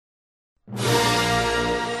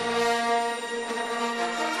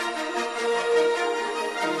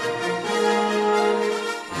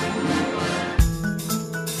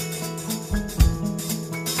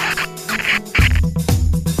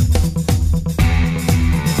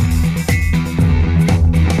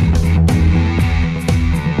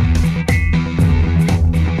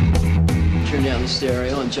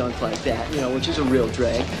Stereo and junk like that, which is a real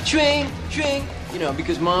drag. Swing, swing,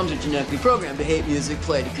 because moms are genetically programmed to hate music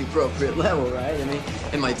played at the appropriate level, right?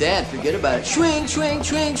 And my dad, forget about it. Swing, swing,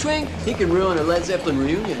 swing, swing. He can ruin a Led Zeppelin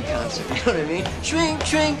reunion concert, you know what I mean? Swing,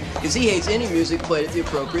 swing, because he hates any music played at the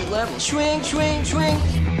appropriate level. Swing, swing, swing.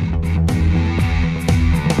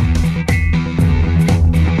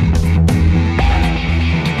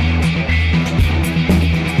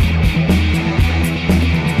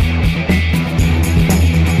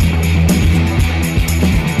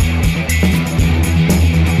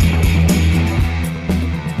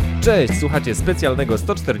 Cześć, słuchacie specjalnego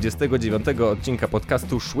 149 odcinka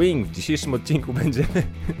podcastu Swing. W dzisiejszym odcinku będziemy...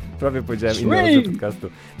 prawie powiedziałem inną nazwę podcastu.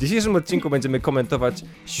 W dzisiejszym odcinku będziemy komentować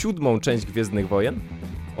 7. część Gwiezdnych Wojen.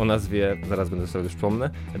 O nazwie, zaraz będę sobie już przypomnę,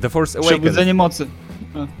 The Force Awakens. Przebudzenie mocy.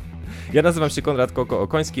 Ja nazywam się Konrad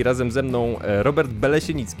Koko-Okoński, razem ze mną Robert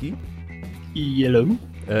Belesienicki. I Yellow.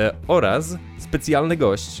 Oraz specjalny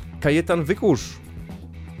gość, Kajetan Wykusz.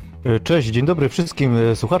 Cześć, dzień dobry wszystkim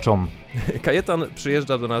słuchaczom. Kajetan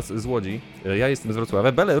przyjeżdża do nas z Łodzi, ja jestem z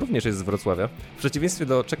Wrocławia, Bele również jest z Wrocławia. W przeciwieństwie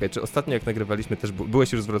do, czy ostatnio jak nagrywaliśmy też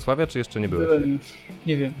byłeś już z Wrocławia, czy jeszcze nie byłeś? Byłem już,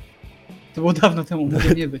 nie wiem. To było dawno temu,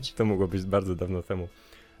 mogło nie być. To mogło być bardzo dawno temu.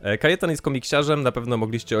 Kajetan jest komiksiarzem, na pewno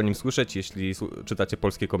mogliście o nim słyszeć, jeśli czytacie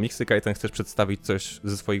polskie komiksy. Kajetan, chcesz przedstawić coś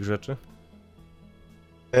ze swoich rzeczy?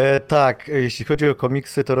 Tak, jeśli chodzi o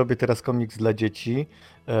komiksy, to robię teraz komiks dla dzieci.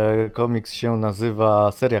 Komiks się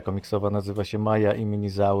nazywa, seria komiksowa nazywa się Maja i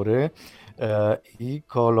Minizaury. I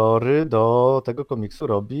kolory do tego komiksu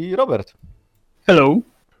robi Robert. Hello.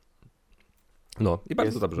 No i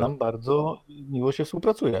bardzo dobrze. Nam bardzo miło się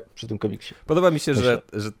współpracuje przy tym komiksie. Podoba mi się,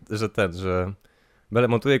 że Bele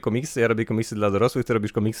montuje komiksy, ja robię komiksy dla dorosłych, ty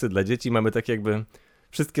robisz komiksy dla dzieci. Mamy tak jakby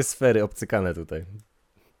wszystkie sfery obcykane tutaj.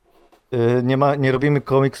 Nie robimy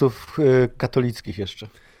komiksów katolickich jeszcze.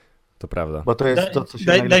 To prawda. Bo to jest to, co się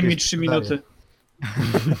daj mi 3 minuty.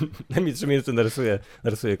 Daj mi 3 minuty,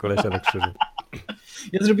 narysuję kolesia na krzyżu.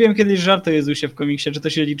 Ja zrobiłem kiedyś żart o Jezusie w komiksie, czy to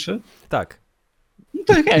się liczy? Tak. No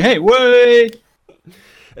to hej, wait!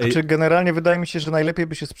 Znaczy, generalnie wydaje mi się, że najlepiej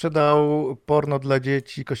by się sprzedał porno dla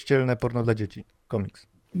dzieci, kościelne porno dla dzieci. Komiks.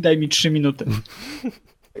 Daj mi 3 minuty.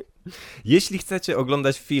 Jeśli chcecie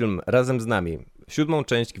oglądać film razem z nami, 7.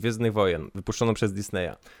 część Gwiezdnych Wojen, wypuszczoną przez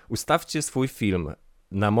Disneya, ustawcie swój film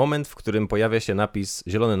na moment, w którym pojawia się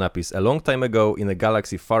zielony napis A long time ago in a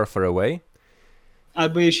galaxy far, far away.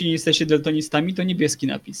 Albo jeśli nie jesteście daltonistami, to niebieski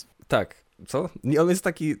napis. Tak, co? On jest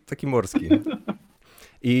taki morski.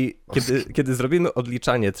 I kiedy zrobimy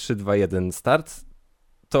odliczanie 3, 2, 1 start,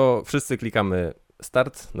 to wszyscy klikamy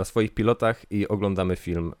start na swoich pilotach i oglądamy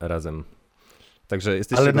film razem. Także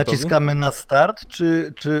jesteście Ale gotowi? naciskamy na start,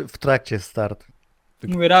 czy w trakcie start?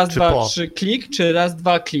 Mówię raz, czy 2, po? 3 klik, czy raz,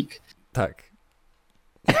 2 klik? Tak.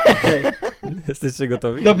 Okay. Jesteście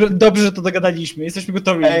gotowi? Dobrze, że to dogadaliśmy. Jesteśmy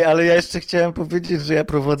gotowi. Ej, ale ja jeszcze chciałem powiedzieć, że ja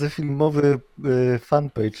prowadzę filmowy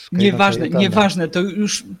fanpage. Nieważne, to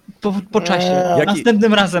już po czasie.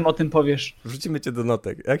 Następnym razem o tym powiesz. Wrzucimy cię do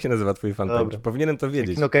notek. Jak się nazywa twój fanpage? Dobra. Powinienem to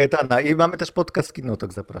wiedzieć. Kino Kajetana. I mamy też podcast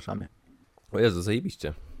Kinotok, zapraszamy. O Jezu,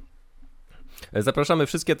 zajebiście. Zapraszamy,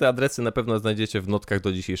 wszystkie te adresy na pewno znajdziecie w notkach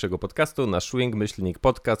do dzisiejszego podcastu na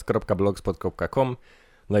swing-podcast.blogspot.com.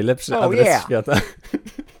 Najlepszy adres świata.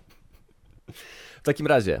 W takim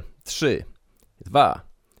razie 3, 2,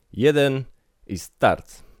 1 i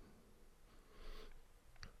start.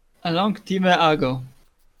 Along Team Ago.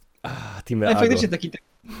 Team Ago. Faktycznie taki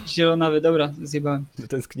zielonawy, dobra, zjebałem.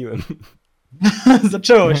 Tęskniłem.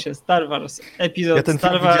 Zaczęło się, Star Wars, epizod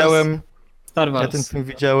Star Wars. Ja ten film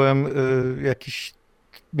widziałem jakiś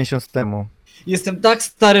miesiąc temu. Jestem tak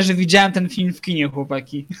stary, że widziałem ten film w kinie,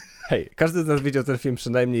 chłopaki. Hej, każdy z nas widział ten film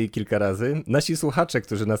przynajmniej kilka razy. Nasi słuchacze,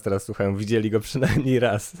 którzy nas teraz słuchają, widzieli go przynajmniej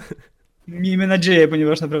raz. Miejmy nadzieję,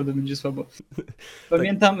 ponieważ naprawdę będzie słabo.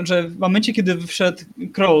 Pamiętam, że w momencie, kiedy wszedł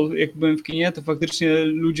Kroll, jak byłem w kinie, to faktycznie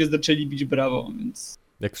ludzie zaczęli bić brawo, więc...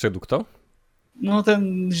 Jak wszedł kto? No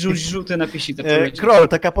ten żółty napisik. Kroll,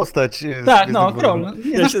 taka postać. Tak, no, Kroll.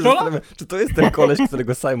 Nie znasz Krolla? Czy to jest ten koleś,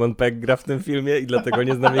 którego Simon Pegg gra w tym filmie i dlatego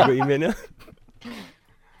nie znam jego imienia?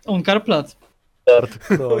 Onkar Plat.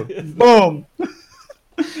 Boom!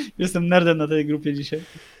 Jestem nerdem na tej grupie dzisiaj.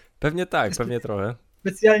 Pewnie tak, pewnie trochę.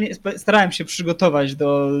 specjalnie starałem się przygotować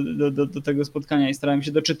do tego spotkania i starałem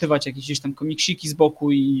się doczytywać jakieś tam komiksiki z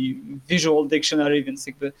boku i Visual Dictionary, więc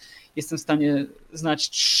jakby jestem w stanie znać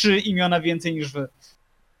 3 imiona więcej niż wy.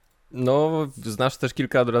 No, znasz też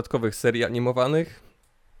kilka dodatkowych serii animowanych?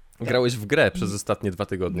 Grałeś w grę przez ostatnie 2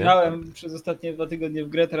 tygodnie. Grałem przez ostatnie 2 tygodnie w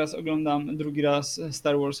grę, teraz oglądam drugi raz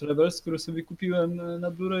Star Wars Rebels, który sobie kupiłem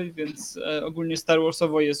na Blu-ray, więc ogólnie Star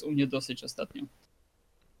Warsowo jest u mnie dosyć ostatnio.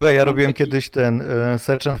 Ja robiłem kiedyś ten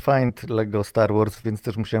Search and Find Lego Star Wars, więc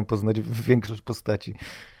też musiałem poznać większość postaci.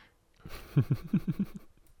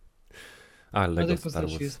 A, Na Lego tej Star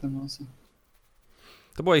postaci Wars. jest tam masa.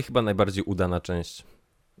 To była jej chyba najbardziej udana część.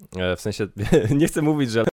 W sensie, nie chcę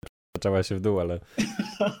mówić, że zaczęła się w dół, ale...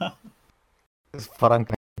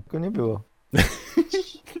 Faranka tylko nie było.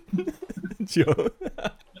 Cio.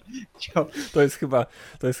 Cio.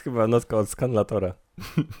 To jest chyba notka od skanlatora.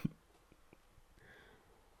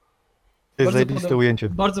 To jest zajebiste ujęcie.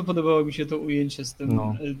 Bardzo podobało mi się to ujęcie z tym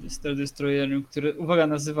Star Destroyerem, który, uwaga,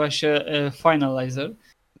 nazywa się Finalizer.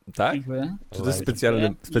 Tak? Dziękuję. Czy to jest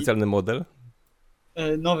specjalny model?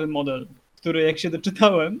 Nowy model, który jak się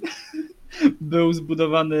doczytałem, był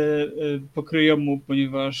zbudowany po kryjomu,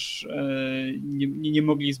 ponieważ nie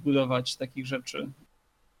mogli zbudować takich rzeczy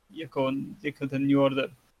jako ten New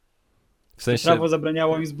Order. W sensie... Prawo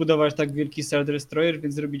zabraniało im zbudować tak wielki Star Destroyer,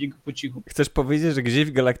 więc zrobili go po cichu. Chcesz powiedzieć, że gdzieś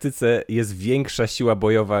w galaktyce jest większa siła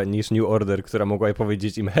bojowa niż New Order, która mogła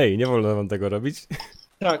powiedzieć im, hej, nie wolno wam tego robić?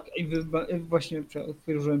 Tak, i właśnie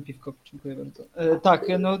otworzyłem piwko, dziękuję bardzo. Tak,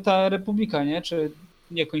 no ta Republika, nie? Czy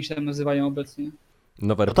jak oni się tam nazywają obecnie?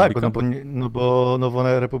 Nowa No Republika? tak, bo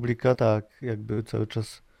Nowa Republika tak, jakby cały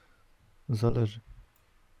czas zależy.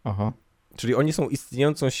 Aha. Czyli oni są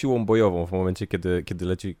istniejącą siłą bojową w momencie, kiedy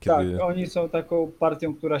leci... Tak, oni są taką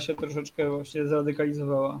partią, która się troszeczkę właśnie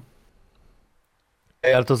zradykalizowała.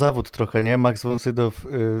 Ej, ale to zawód trochę, nie? Max von Sydow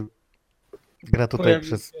gra tutaj Pojawił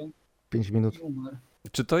przez się 5 minut. i umarł.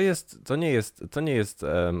 Czy to nie jest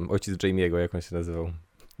ojciec Jamie'ego, jak on się nazywał?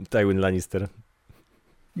 Tywin Lannister.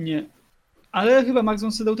 Nie. Ale chyba Max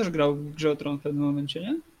von Sydow też grał w Grze o Tron w pewnym momencie,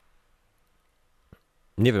 nie?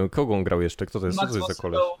 Nie wiem, kogo on grał jeszcze? Co to jest za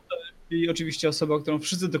koleś? I oczywiście osoba, którą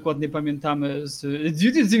wszyscy dokładnie pamiętamy z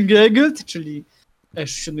Duty Zingegeld, czyli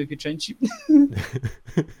Ash 7 pieczęci.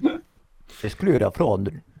 To jest Klura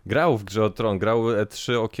Frondr. Grał w Grze o Tron, grał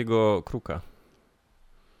Trzyokiego Kruka.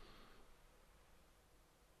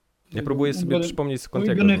 Ja próbuję sobie przypomnieć skąd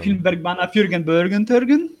ja go Ulubiony znam. film Bergmana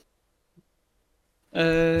Fürgen.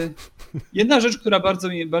 Jedna rzecz, która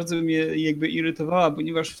bardzo mnie jakby irytowała,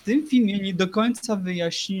 ponieważ w tym filmie nie do końca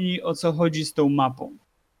wyjaśnili, o co chodzi z tą mapą.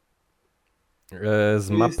 Z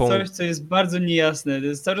mapą... To jest coś, co jest bardzo niejasne. To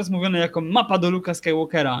jest cały czas mówione jako mapa do Luka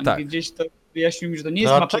Skywalkera. Tak. Gdzieś to wyjaśnił mi, że to nie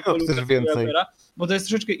jest A mapa czego do Luka chcesz więcej? Skywalkera, bo to jest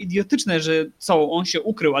troszeczkę idiotyczne, że on się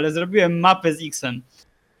ukrył, ale zrobiłem mapę z X-em.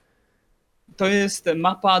 To jest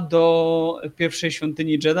mapa do pierwszej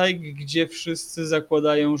świątyni Jedi, gdzie wszyscy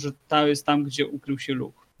zakładają, że to jest tam, gdzie ukrył się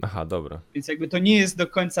Luke. Aha, dobra. Więc jakby to nie jest do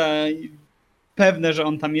końca pewne, że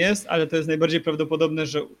on tam jest, ale to jest najbardziej prawdopodobne,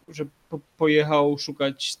 że pojechał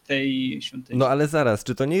szukać tej świątyni. No ale zaraz,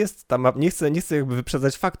 czy to nie jest ta mapa, nie chcę jakby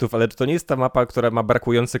wyprzedzać faktów, ale czy to nie jest ta mapa, która ma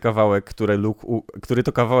brakujący kawałek, który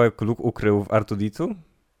to kawałek Luke ukrył w R2-D2?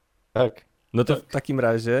 Tak. No to Tak. w takim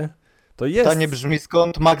razie to jest... Pytanie brzmi,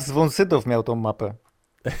 skąd Max von Sydow miał tą mapę?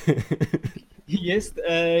 Jest,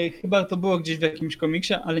 chyba to było gdzieś w jakimś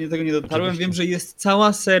komiksie, ale tego nie dotarłem. Oczywiście. Wiem, że jest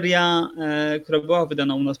cała seria, która była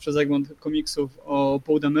wydana u nas przez Egmont komiksów o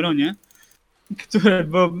Paul Dameronie, które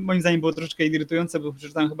moim zdaniem było troszeczkę irytujące, bo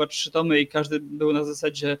przeczytałem chyba 3 tomy i każdy był na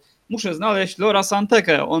zasadzie muszę znaleźć Lora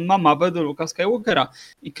Santekę, on ma mapę do Luka Skywalkera.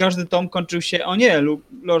 I każdy tom kończył się, o nie,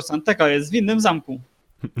 Lord Santeka jest w innym zamku.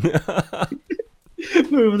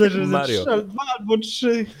 Były bodajże 2 albo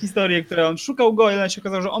 3 historie, które on szukał go, ale się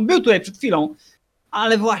okazało, że on był tutaj przed chwilą,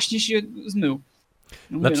 ale właśnie się zmył.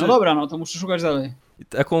 Mówię, no dobra, no to muszę szukać dalej.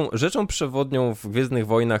 Taką rzeczą przewodnią w Gwiezdnych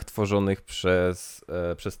Wojnach tworzonych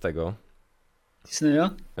przez tego... Disneya?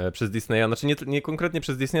 Przez Disneya, znaczy nie konkretnie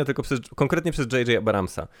przez Disneya, tylko konkretnie przez J.J.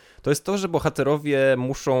 Abramsa. To jest to, że bohaterowie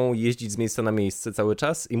muszą jeździć z miejsca na miejsce cały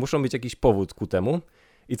czas i muszą mieć jakiś powód ku temu.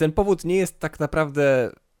 I ten powód nie jest tak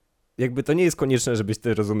naprawdę... Jakby to nie jest konieczne, żebyś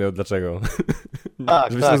ty rozumiał dlaczego.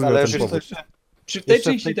 Tak, ale czy w tej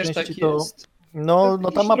części też tak jest?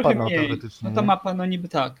 No ta mapa teoretycznie. No ta mapa, niby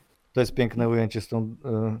tak. To jest piękne ujęcie z tą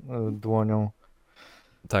dłonią.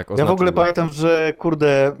 Tak, ja w ogóle pamiętam, że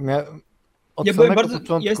kurde, od samego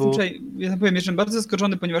początku... Jestem bardzo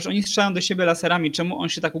zaskoczony, ponieważ oni strzelają do siebie laserami. Czemu on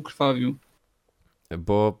się tak ukrwawił?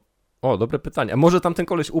 Bo... O, dobre pytanie. A może tam ten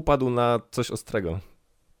koleś upadł na coś ostrego?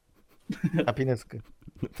 Na pineskę.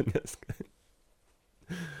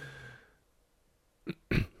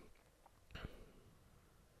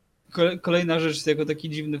 Kolejna rzecz, jako taki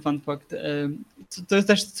dziwny fun fact. To jest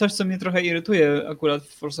też coś, co mnie trochę irytuje akurat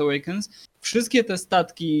w Force Awakens. Wszystkie te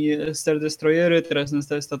statki, Star Destroyery, teraz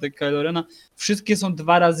ten statek Kylo Rena, wszystkie są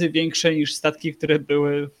 2 razy większe niż statki, które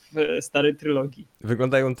były w starej trylogii.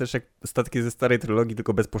 Wyglądają też jak statki ze starej trylogii,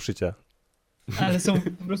 tylko bez poszycia. Ale są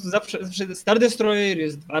po prostu zawsze Star Destroyer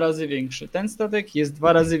jest 2 razy większy, ten statek jest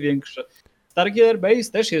 2 razy większy. Starkiller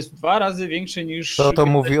Base też jest 2 razy większy niż... To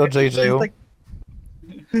mówi o JJ-u? Tak.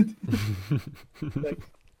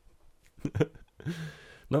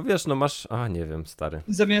 No wiesz, no masz... A, nie wiem, stary.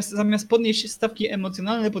 Zamiast podnieść stawki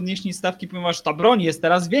emocjonalne, podnieśli stawki, ponieważ ta broń jest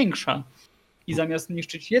teraz większa. I zamiast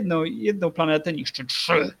niszczyć jedną planetę, niszczy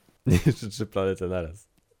 3. Niszczy 3 planety naraz.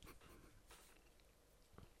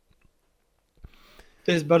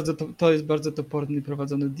 To jest bardzo toporny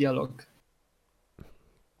prowadzony dialog.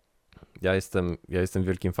 Ja jestem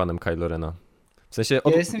wielkim fanem Kylo Rena. W sensie...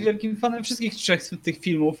 Ja jestem wielkim fanem wszystkich 3 tych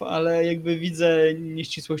filmów, ale jakby widzę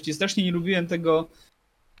nieścisłości. Strasznie nie lubiłem tego,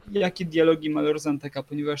 jakie dialogi ma Lord Zanteka,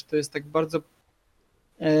 ponieważ to jest tak bardzo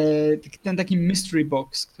ten taki mystery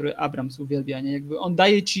box, który Abrams uwielbia, nie? Jakby on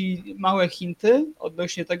daje ci małe hinty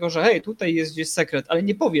odnośnie tego, że hej, tutaj jest gdzieś sekret, ale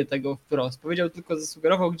nie powie tego wprost. Powiedział tylko,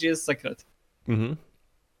 zasugerował, gdzie jest sekret. Mhm.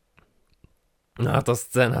 No to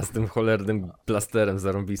scena z tym cholernym blasterem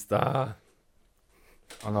zarąbista.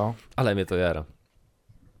 Ano. Ale mnie to jara.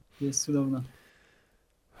 Jest cudowna.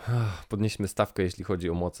 Podnieśmy stawkę, jeśli chodzi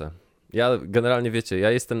o moce. Ja generalnie, wiecie,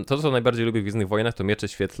 ja jestem... To, co najbardziej lubię w Gwiezdnych Wojnach, to miecze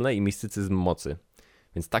świetlne i mistycyzm mocy.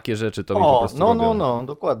 Więc takie rzeczy to mi po prostu robią. No,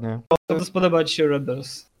 dokładnie. To spodoba ci się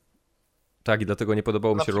Rebels. Tak, i dlatego nie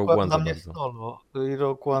podobało mi Na się przykład Rogue One dla za mnie bardzo. Solo. I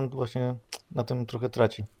Rogue One właśnie na tym trochę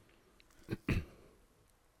traci.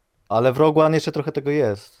 Ale w Rogue One jeszcze trochę tego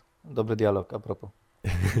jest. Dobry dialog, a propos.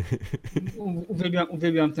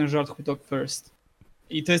 Uwielbiam ten żart Who Talk First.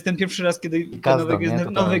 I to jest ten pierwszy raz, kiedy te Gazda,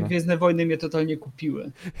 nowe Gwiezdne Wojny mnie totalnie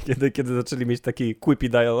kupiły. Kiedy zaczęli mieć taki quippy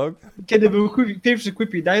dialog. Kiedy był pierwszy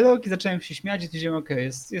quippy dialog i zacząłem się śmiać i stwierdziłem, okej,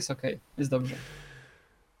 jest okej, jest dobrze.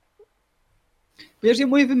 Wiesz,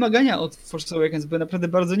 moje wymagania od Force Awakens były naprawdę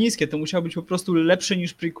bardzo niskie. To musiało być po prostu lepsze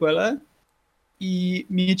niż prequele i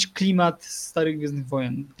mieć klimat starych Gwiezdnych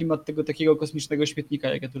Wojen. Klimat tego takiego kosmicznego świetnika,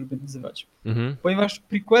 jak ja to lubię nazywać. Mhm. Ponieważ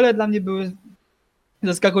prequele dla mnie były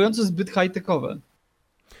zaskakująco zbyt high-techowe.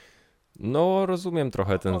 No, rozumiem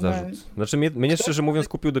trochę ten zarzut. Znaczy, mnie szczerze mówiąc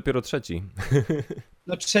kupił dopiero trzeci.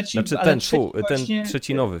 No trzeci, Znaczy ale ten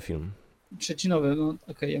trzeci nowy film. Trzeci nowy, no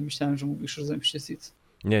okej, ja myślałem, że mówisz o Zemście Sith.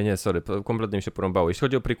 Nie, sorry, kompletnie mi się porąbało. Jeśli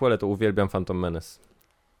chodzi o prequele, to uwielbiam Phantom Menace.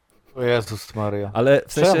 O Jezus Maria. Ale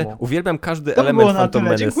w sensie Czemu? uwielbiam każdy To element było na Phantom tyle,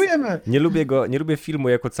 Menace. dziękujemy! Nie lubię filmu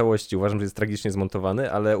jako całości, uważam, że jest tragicznie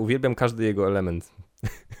zmontowany, ale uwielbiam każdy jego element.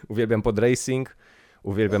 Uwielbiam podracing,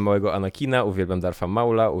 uwielbiam małego Anakina, uwielbiam Darfa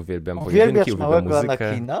Maula, uwielbiam pojedynki, Uwielbiasz uwielbiam małego muzykę.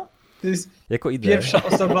 Anakina? To jest Jako ideę. pierwsza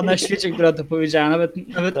osoba na świecie, która to powiedziała. Nawet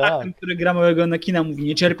Tak. aktor, który gra małego Anakina, mówi,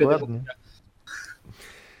 nie cierpię tego. Dokładnie.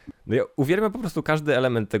 No ja uwielbiam po prostu każdy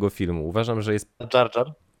element tego filmu. Uważam, że jest, Jar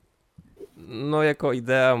Jar? no jako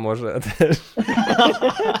idea może też.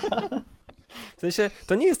 W sensie,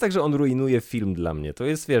 to nie jest tak, że on ruinuje film dla mnie. To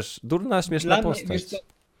jest, wiesz, durna, śmieszna Dla mnie, postać. wiesz co,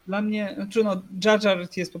 dla mnie, znaczy no, Jar Jar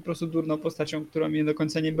jest po prostu durną postacią, która mnie do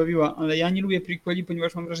końca nie bawiła, ale ja nie lubię prequeli,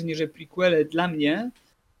 ponieważ mam wrażenie, że prequele dla mnie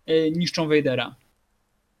niszczą Vadera.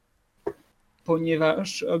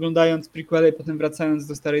 Ponieważ oglądając prequele i potem wracając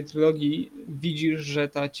do starej trylogii, widzisz, że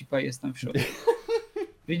ta cipa jest tam w środku.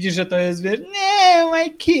 Widzisz, że to jest, wiesz, no,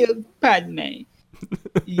 I killed Padme.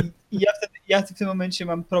 I ja w tym momencie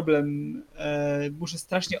mam problem. Muszę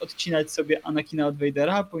strasznie odcinać sobie Anakina od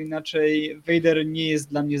Vadera, bo inaczej Vader nie jest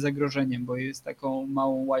dla mnie zagrożeniem, bo jest taką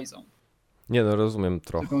małą łajzą, Nie no, rozumiem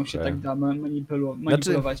trochę. którą się tak da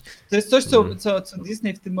manipulować. To jest coś, co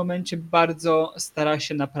Disney w tym momencie bardzo stara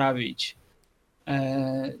się naprawić.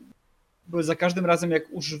 Bo za każdym razem, jak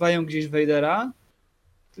używają gdzieś Vadera,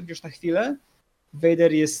 to już na chwilę,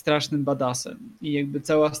 Vader jest strasznym badassem. I jakby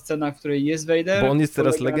cała scena, w której jest Vader... Bo on jest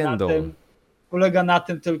teraz legendą. Polega na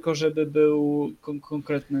tym tylko, żeby był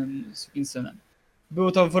konkretnym sukinsynem.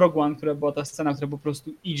 Było to w Rogue One, która była ta scena, która po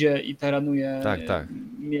prostu idzie i taranuje Tak.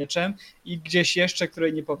 mieczem. I gdzieś jeszcze,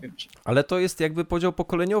 której nie powiem ci. Ale to jest jakby podział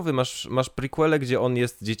pokoleniowy. Masz prequele, gdzie on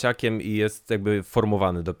jest dzieciakiem i jest jakby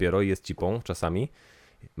formowany dopiero i jest cipą czasami.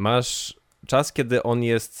 Masz czas, kiedy on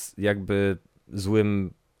jest jakby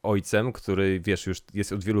złym ojcem, który, wiesz, już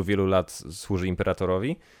jest od wielu, wielu lat służy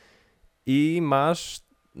imperatorowi. I masz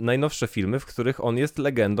najnowsze filmy, w których on jest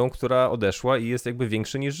legendą, która odeszła i jest jakby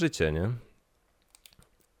większy niż życie, nie?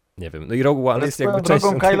 Nie wiem. No i Rogue One Ale jest jakby swoją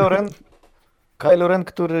drogą częścią... Kylo Ren,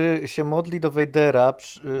 który się modli do Vadera,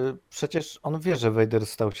 przecież on wie, że Vader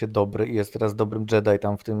stał się dobry i jest teraz dobrym Jedi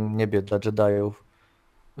tam w tym niebie dla Jediów.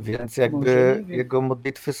 Więc Może jakby nie wie. jego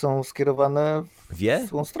modlitwy są skierowane w Wie?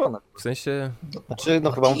 złą stronę. W sensie... Znaczy,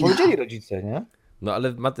 no chyba mu powiedzieli rodzice, nie? No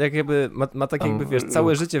ale ma tak jakby, wiesz, Luke.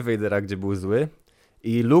 całe życie Vadera, gdzie był zły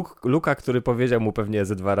i Luka, który powiedział mu pewnie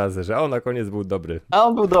ze 2 razy, że na koniec był dobry. A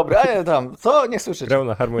on był dobry, a ja tam, co? Nie słyszę cię. Grał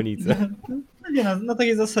na harmonijce. No nie, na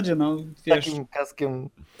takiej zasadzie, no wiesz. Takim kaskiem.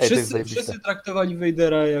 Ej, to jest zajebiste. Wszyscy traktowali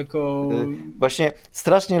Vadera jako... Właśnie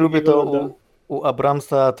strasznie lubię Jego to loda. u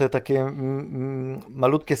Abramsa, te takie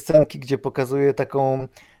malutkie scenki, gdzie pokazuje taką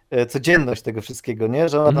codzienność tego wszystkiego, nie?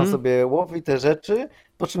 Że ona tam sobie łowi te rzeczy,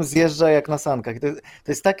 po czym zjeżdża jak na sankach.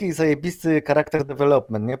 To jest taki zajebisty character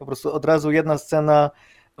development, nie? Po prostu od razu jedna scena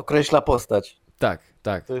określa postać. Tak,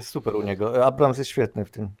 tak. To jest super u niego. Abrams jest świetny w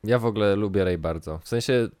tym. Ja w ogóle lubię Rey bardzo. W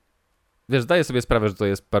sensie, wiesz, daję sobie sprawę, że to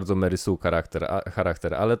jest bardzo Mary Sue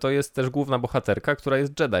charakter, ale to jest też główna bohaterka, która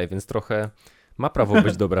jest Jedi, więc trochę ma prawo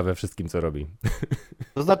być dobra we wszystkim, co robi.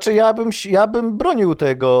 To znaczy, ja bym bronił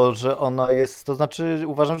tego, że ona jest, to znaczy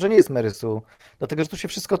uważam, że nie jest Mary Sue, dlatego, że tu się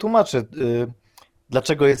wszystko tłumaczy,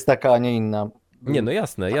 dlaczego jest taka, a nie inna. Nie, no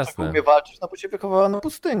jasne, Dlaczego jasne. umie walczyć? No bo się wychowała na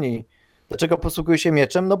pustyni. Dlaczego posługuje się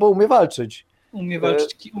mieczem? No bo umie walczyć.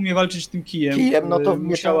 Umie walczyć tym kijem. Kijem, no to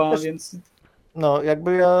musiała, też- więc... No,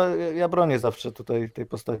 jakby ja bronię zawsze tutaj tej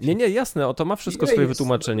postaci. Nie, jasne, to ma wszystko Rey swoje jest-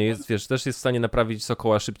 wytłumaczenie. Jest, wiesz, też jest w stanie naprawić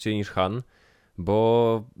Sokoła szybciej niż Han,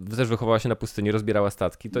 bo też wychowała się na pustyni, rozbierała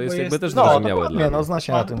statki. To Bo jest jakby jest- też No, zrozumiałe dokładnie, dla mnie. no zna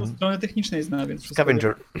się na Od tym. strony technicznej zna, więc wszystko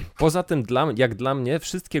Scavenger. Poza tym, jak dla mnie,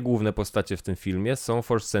 wszystkie główne postacie w tym filmie są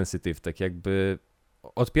Force sensitive. Tak jakby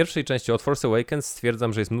od pierwszej części, od Force Awakens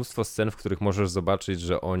stwierdzam, że jest mnóstwo scen, w których możesz zobaczyć,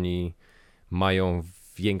 że oni mają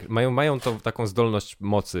taką zdolność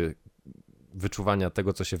mocy wyczuwania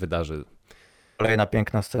tego, co się wydarzy. Kolejna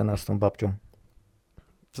piękna scena z tą babcią.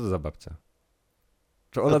 Co to za babcia?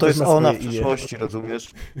 Czy No to też jest ma ona w swoje imię? przyszłości,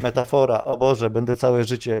 rozumiesz? Metafora. O Boże, będę całe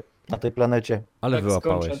życie na tej planecie. Ale tak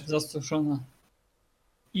wyłapałeś. skończę, zastoszona.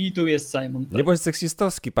 I tu jest Simon. Nie bądź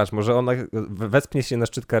seksistowski, patrz, może ona wespnie się na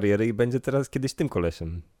szczyt kariery i będzie teraz kiedyś tym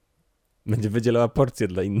kolesiem. Będzie wydzielała porcję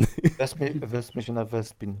dla innych. Wespmy się na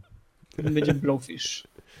Wespin. Będzie Blowfish.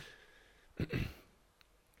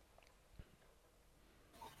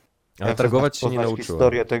 Ale targować się nie poznać nauczyła.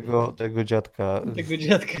 historię tego dziadka. Tego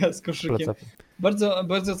dziadka z koszykiem. Plecakiem. Bardzo,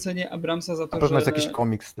 bardzo cenię Abramsa za Na to, pewno jest że jakiś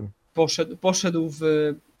komiks z tym. poszedł w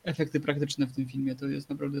efekty praktyczne w tym filmie. To jest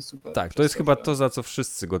naprawdę super. Tak, to jest chyba to, za co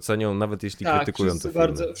wszyscy go cenią, nawet jeśli Tak, krytykują te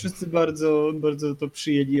filmy. wszyscy bardzo, bardzo to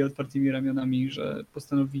przyjęli otwartymi ramionami, że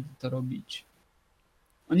postanowili to robić.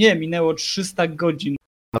 O nie, minęło 300 godzin.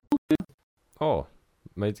 O,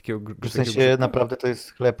 ma takiego W sensie naprawdę to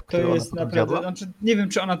jest chleb, To który ona jest potem naprawdę, zjadła? znaczy nie wiem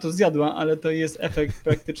czy ona to zjadła, ale to jest efekt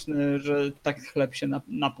praktyczny, że tak chleb się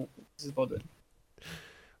napłuł z wody.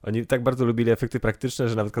 Oni tak bardzo lubili efekty praktyczne,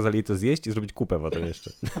 że nawet kazali jej to zjeść i zrobić kupę potem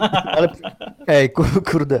jeszcze. Ale ej,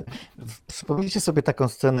 kurde, przypomnijcie sobie taką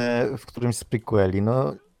scenę w którymś z prequeli,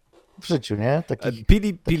 no w życiu, nie? Takich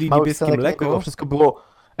Pili małych niebieskie scenek nie było, mleko. wszystko było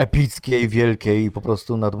epickie i wielkie i po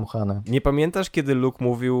prostu nadmuchane. Nie pamiętasz, kiedy Luke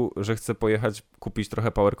mówił, że chce pojechać kupić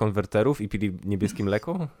trochę power konwerterów i pili niebieskie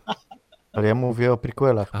mleko? Ale ja mówię o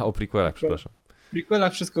prequelach. A, o prequelach, przepraszam. W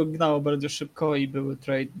prequelach wszystko gnało bardzo szybko i były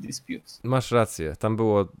trade disputes. Masz rację,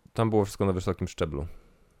 tam było wszystko na wysokim szczeblu.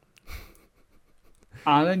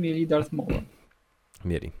 Ale mieli Darth Maula.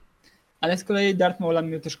 Mieli. Ale z kolei Darth Maula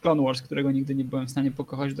miał też Clone Wars, którego nigdy nie byłem w stanie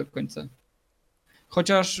pokochać do końca.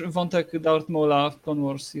 Chociaż wątek Darth Maula w Clone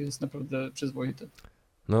Wars jest naprawdę przyzwoity.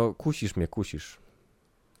 No, kusisz mnie, kusisz.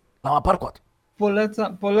 Mama parkład.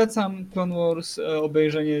 Polecam Clone Wars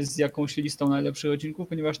obejrzenie z jakąś listą najlepszych odcinków,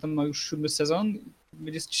 ponieważ tam ma już 7 sezon.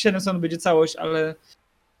 7 sezonów będzie całość, ale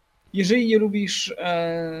jeżeli nie lubisz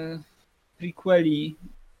prequeli,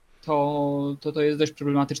 to jest dość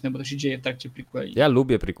problematyczne, bo to się dzieje w trakcie prequeli. Ja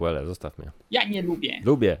lubię prequele, zostaw mnie. Ja nie lubię.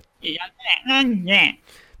 Lubię. Ja nie.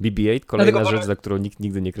 BB-8, kolejna Dlatego rzecz, za którą nikt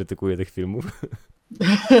nigdy nie krytykuje tych filmów.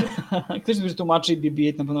 Ktoś mi tłumaczy i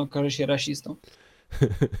BB-8 na pewno okaże się rasistą.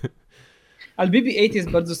 Ale BB-8 jest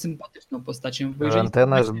bardzo sympatyczną postacią, bo jeżeli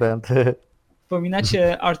Antena jest band.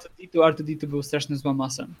 wspominacie R2-D2, R2-D2 był strasznym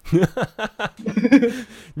złamasem.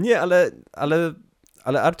 Nie, ale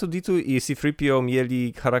R2-D2 i C-3PO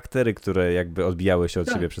mieli charaktery, które jakby odbijały się od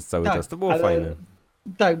Tak, siebie przez cały tak, czas. To było ale- fajne.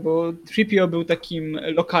 Tak, bo 3PO był takim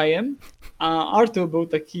lokajem, a Artu był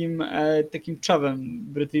takim czawem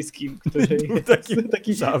brytyjskim, który Był takim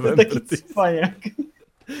taki czawem taki brytyjskim. cwaniak.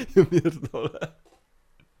 Ja pierdolę.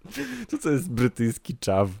 To co jest brytyjski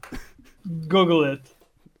czaw? Google it.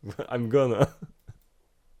 I'm gonna.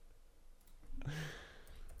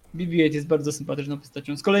 BB-8 jest bardzo sympatyczną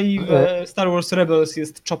postacią. Z kolei w Star Wars Rebels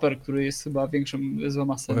jest Chopper, który jest chyba większą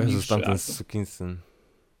złomasem. O Jezus, tamten sukinsyn.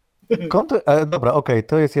 Dobra, okej,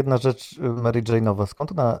 to jest jedna rzecz Mary Jane'owa.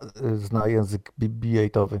 Skąd ona zna język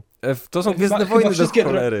BB-8-owy? To są Gwiezdne Wojny do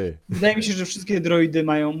cholery. Wydaje mi się, że wszystkie droidy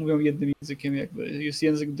mówią jednym językiem. Jakby jest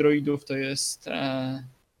język droidów, to jest...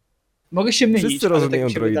 Mogę się mylić. Wszyscy rozumieją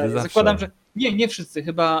tak droidy zawsze. Zakładam, że... Nie wszyscy.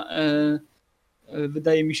 Chyba...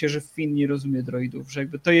 Wydaje mi się, że Finn nie rozumie droidów, że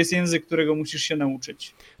jakby to jest język, którego musisz się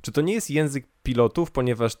nauczyć. Czy to nie jest język pilotów,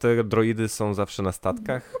 ponieważ te droidy są zawsze na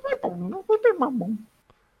statkach?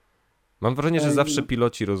 Mam wrażenie, że zawsze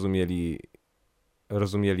piloci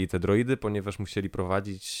rozumieli te droidy, ponieważ musieli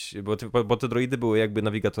prowadzić, bo te droidy były jakby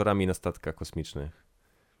nawigatorami na statkach kosmicznych.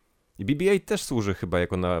 I BB-8 też służy chyba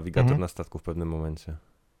jako nawigator na statku w pewnym momencie.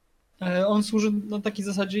 On służy na takiej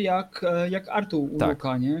zasadzie jak Artu u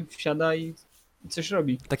Luka, nie? Wsiada i coś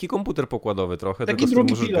robi. Taki komputer pokładowy trochę, taki tylko z tym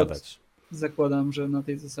drugi możesz pilot. gadać. Zakładam, że na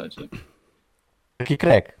tej zasadzie. Taki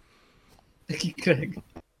krek. Taki krek.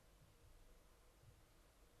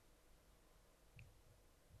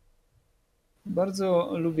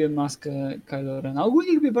 Bardzo lubię maskę Kylo Rena.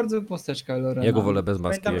 Ogólnie lubię bardzo postać Kylo Rena. Ja go wolę bez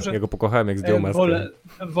maski. Pamiętam, ja go pokochałem, jak zdjął maskę.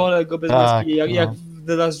 Wolę go bez maski. Jak w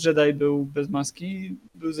The Last Jedi był bez maski,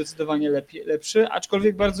 był zdecydowanie lepszy,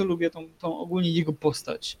 aczkolwiek bardzo lubię tą ogólnie jego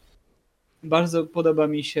postać. Bardzo podoba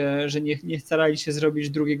mi się, że nie starali się zrobić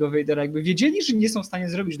drugiego Vadera. Jakby wiedzieli, że nie są w stanie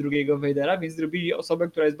zrobić drugiego Vadera, więc zrobili osobę,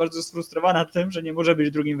 która jest bardzo sfrustrowana tym, że nie może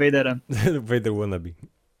być drugim Vaderem. Vader wannabe.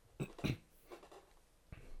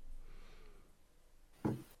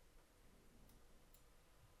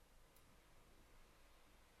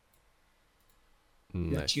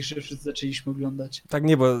 Ja ciszy, wszyscy zaczęliśmy oglądać. Tak,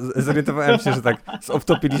 nie, bo zorientowałem się, że tak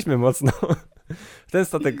obtopiliśmy mocno. Ten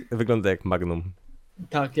statek wygląda jak Magnum.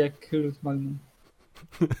 Tak, jak lód Magnum.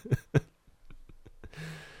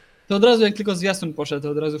 To od razu jak tylko zwiastun poszedł, to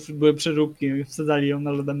od razu były przeróbki, wsadzali ją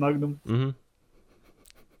na lodem Magnum.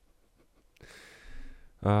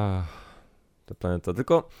 Ta planeta.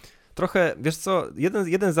 Tylko trochę, wiesz co,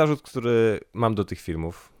 jeden zarzut, który mam do tych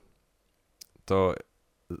filmów, to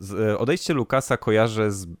odejście Lucasa kojarzę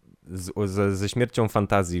ze śmiercią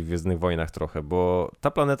fantazji w Gwiezdnych Wojnach trochę, bo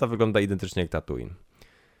ta planeta wygląda identycznie jak Tatooine.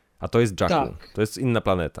 A to jest Jakku. Tak. To jest inna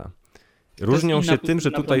planeta. Różnią się tym,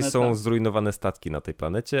 że tutaj są zrujnowane statki na tej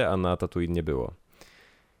planecie, a na Tatooine nie było.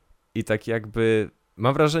 I tak jakby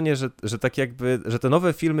mam wrażenie, że tak jakby, że te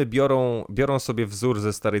nowe filmy biorą sobie wzór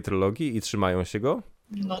ze starej trylogii i trzymają się go,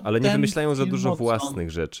 ale nie wymyślają za dużo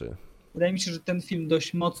własnych rzeczy. Wydaje mi się, że ten film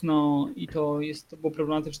dość mocno, i to było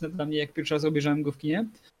problematyczne dla mnie, jak pierwszy raz obejrzałem go w kinie,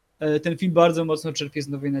 ten film bardzo mocno czerpie z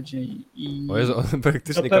Nowej Nadziei. O Jezu, on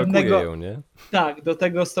praktycznie kalkuje ją, nie? Tak, do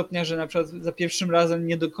tego stopnia, że na przykład za pierwszym razem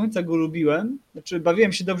nie do końca go lubiłem. Znaczy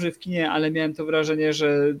bawiłem się dobrze w kinie, ale miałem to wrażenie,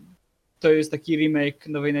 że to jest taki remake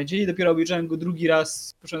Nowej Nadziei. Dopiero obejrzałem go drugi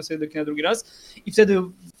raz, poszedłem sobie do kina drugi raz i wtedy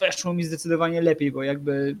weszło mi zdecydowanie lepiej, bo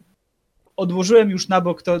jakby odłożyłem już na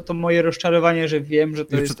bok to moje rozczarowanie, że wiem, że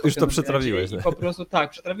to jest... Już to przetrawiłeś. I po prostu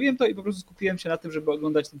tak, przetrawiłem to i po prostu skupiłem się na tym, żeby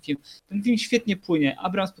oglądać ten film. Ten film świetnie płynie.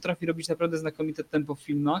 Abrams potrafi robić naprawdę znakomite tempo w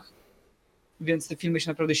filmach, więc te filmy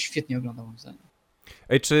się naprawdę świetnie ogląda, moim zdaniem.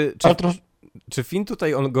 Ej, czy Finn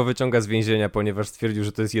tutaj on go wyciąga z więzienia, ponieważ stwierdził,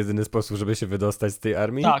 że to jest jedyny sposób, żeby się wydostać z tej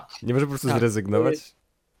armii? Tak. Nie może po prostu zrezygnować?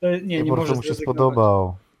 Nie może mu się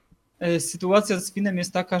spodobał. Sytuacja z Finnem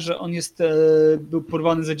jest taka, że on był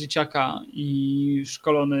porwany za dzieciaka i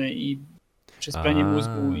szkolony i przez pranie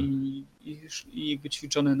mózgu i jakby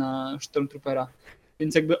ćwiczony na Stormtroopera.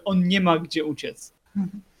 Więc jakby on nie ma gdzie uciec.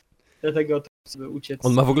 Dlatego to sobie uciec.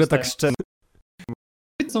 On ma w ogóle tak szczęście.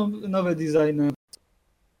 Są nowe designy.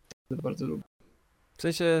 Bardzo lubię. W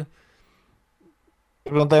sensie...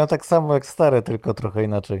 Wyglądają tak samo jak stare, tylko trochę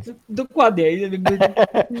inaczej. Dokładnie. Jakby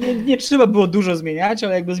nie trzeba było dużo zmieniać,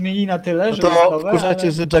 ale jakby zmienili na tyle, że to jest nowe.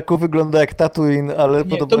 Wkurzacie, że Jakku wygląda jak Tatooine, ale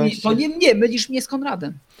podoba mi się... Nie, mylisz mnie z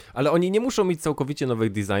Konradem. Ale oni nie muszą mieć całkowicie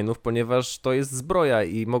nowych designów, ponieważ to jest zbroja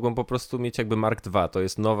i mogą po prostu mieć jakby Mark II. To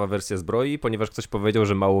jest nowa wersja zbroi, ponieważ ktoś powiedział,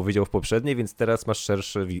 że mało widział w poprzedniej, więc teraz masz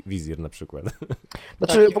szerszy wizjer na przykład.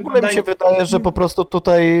 Znaczy w ogóle mi się wydaje, że po prostu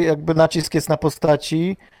tutaj jakby nacisk jest na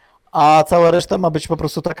postaci, a cała reszta ma być po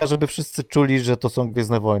prostu taka, żeby wszyscy czuli, że to są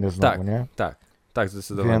Gwiezdne Wojny znowu, nie? Tak,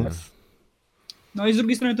 zdecydowanie. Więc... No i z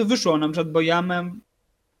drugiej strony to wyszło na przykład, bo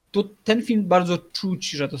ten film bardzo czuć,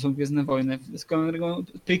 że to są Gwiezdne Wojny. Z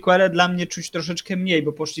prequele dla mnie czuć troszeczkę mniej,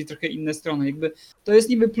 bo poszli trochę inne strony. Jakby to jest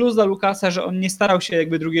niby plus dla Lucasa, że on nie starał się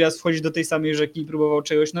jakby drugi raz wchodzić do tej samej rzeki i próbował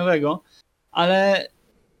czegoś nowego, ale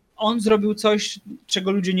on zrobił coś,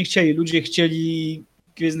 czego ludzie nie chcieli. Ludzie chcieli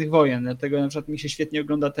Gwiezdnych Wojen, dlatego na przykład mi się świetnie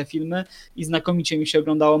ogląda te filmy i znakomicie mi się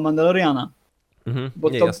oglądało Mandaloriana. Bo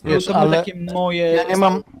Nie, to, jasne. to były takie moje...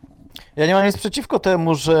 Ja nie mam nic przeciwko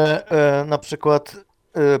temu, że na przykład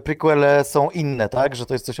prequele są inne, tak? Że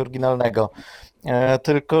to jest coś oryginalnego.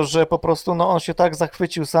 Tylko, że po prostu on się tak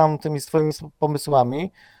zachwycił sam tymi swoimi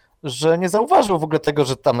pomysłami, że nie zauważył w ogóle tego,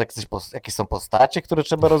 że tam jakieś są postacie, które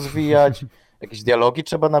trzeba rozwijać, jakieś dialogi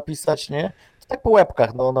trzeba napisać, nie? To tak po łebkach,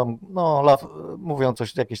 mówią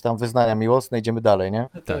coś, jakieś tam wyznania miłosne, idziemy dalej, nie?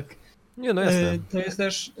 Tak. Nie, no jasne. To jest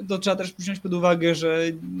też, to trzeba też wziąć pod uwagę, że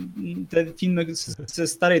te filmy ze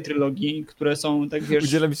starej trylogii, które są tak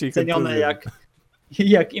Udziela mi się ich cenione entuzjazm.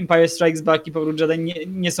 jak Empire Strikes Back i Powrót Jedi,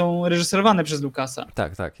 nie są reżyserowane przez Lucasa.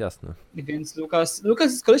 Tak, jasne. Więc Lucas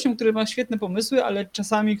jest kolesiem, który ma świetne pomysły, ale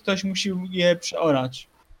czasami ktoś musi je przeorać.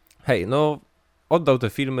 Hej, no oddał te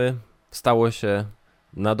filmy, stało się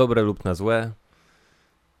na dobre lub na złe.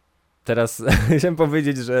 Teraz chciałem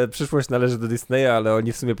powiedzieć, że przyszłość należy do Disneya, ale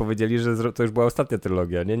oni w sumie powiedzieli, że to już była ostatnia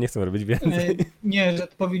trylogia, nie? Nie chcą robić więcej. Nie, że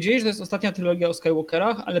powiedzieli, że to jest ostatnia trylogia o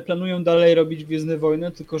Skywalkerach, ale planują dalej robić Gwiezdne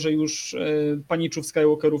Wojny, tylko że już paniczów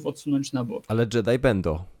Skywalkerów odsunąć na bok. Ale Jedi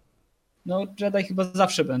będą. No, Jedi chyba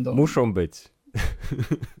zawsze będą. Muszą być.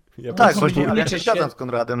 Ja Tak, są właśnie, ale ja liczy się zgadzam się- z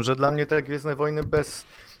Konradem, że dla mnie te Gwiezdne Wojny bez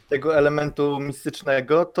tego elementu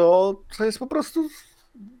mistycznego to jest po prostu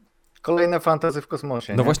kolejne fantasy w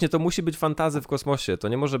kosmosie. No nie? właśnie to musi być fantasy w kosmosie. To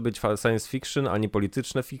nie może być science fiction, ani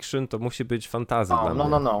polityczne fiction, to musi być fantasy dla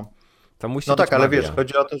mnie. No. To musi No być tak, ale magia. wiesz,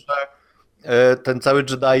 chodzi o to, że ten cały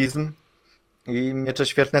jedaizm i miecze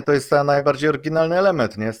świetne to jest ten najbardziej oryginalny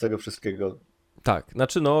element, nie? Z tego wszystkiego. Tak,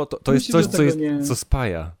 znaczy no, to jest Myślę, coś, że co, tego nie- co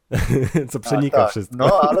spaja, co przenika Tak, wszystko.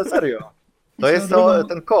 no, ale serio. To jest drogą-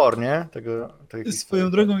 ten core, nie? Tej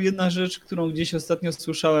Swoją drogą jedna rzecz, którą gdzieś ostatnio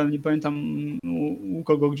słyszałem, nie pamiętam u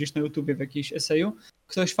kogo gdzieś na YouTubie w jakiejś eseju,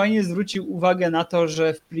 ktoś fajnie zwrócił uwagę na to,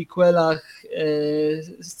 że w prequelach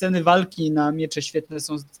sceny walki na miecze świetne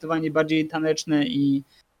są zdecydowanie bardziej taneczne i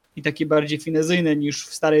takie bardziej finezyjne niż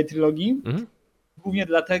w starej trylogii. Mhm. Głównie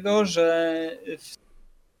dlatego, że w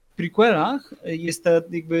prequelach jest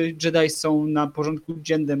jakby Jedi są na porządku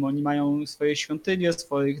dziennym, oni mają swoje świątynie,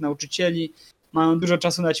 swoich nauczycieli, mają dużo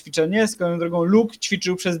czasu na ćwiczenie, swoją drogą Luke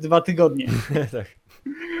ćwiczył przez 2 tygodnie, Tak.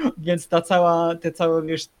 więc ta cała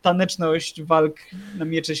wiesz, taneczność walk na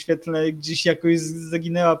miecze świetlne gdzieś jakoś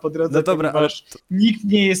zaginęła po drodze, No dobra, ale, ponieważ nikt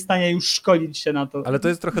nie jest w stanie już szkolić się na to. ale to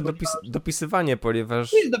jest trochę dopisywanie,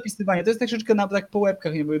 ponieważ... To jest dopisywanie, to jest troszeczkę tak po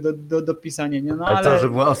łebkach nie było do dopisania, nie? No Ale ale to, że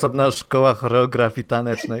była osobna szkoła choreografii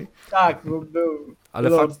tanecznej. tak, był Ale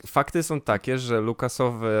Lord. fakty są takie, że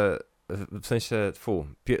Lukasowe, w sensie,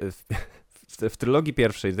 w trylogii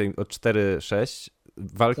pierwszej, tej od 4-6,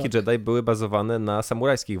 walki Tak. Jedi były bazowane na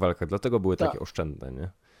samurajskich walkach, dlatego były Tak. takie oszczędne, nie?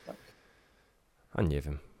 Tak. A nie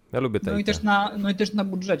wiem. Ja lubię te. No i też na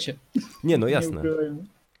budżecie. Nie, no Nie jasne. ukrywajmy.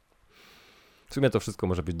 W sumie to wszystko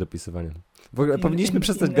może być dopisywaniem. W ogóle Inny- powinniśmy inny-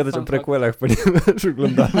 przestać inny gadać o fun fact. prequelach, ponieważ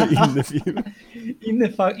oglądamy inny film. Inny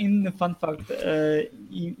fun fact.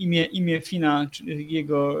 Imię Fina,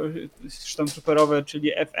 jego sztamprzeperowe,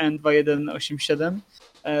 czyli FN2187,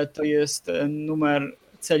 to jest numer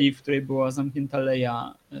celi, w której była zamknięta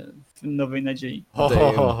Leia w Nowej Nadziei.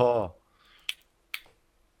 Ho.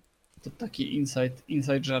 To taki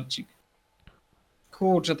inside żarcik.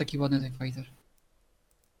 Kurczę, taki ładny TIE Fighter.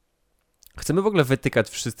 Chcemy w ogóle wytykać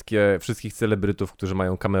wszystkich celebrytów, którzy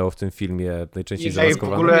mają cameo w tym filmie, najczęściej Jeżeli,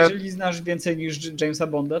 zamaskowane. w ogóle- jeżeli znasz więcej niż Jamesa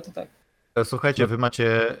Bonda, to tak. Słuchajcie, wy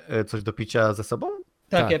macie coś do picia ze sobą?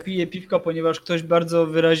 Tak, Tak. ja piję piwko, ponieważ ktoś bardzo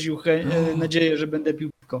wyraził nadzieję, że będę pił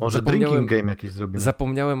piwko. Może Zapomniałem- drinking game jakiś zrobimy?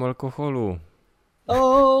 Zapomniałem o alkoholu.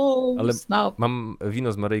 O, Ale- snap. Mam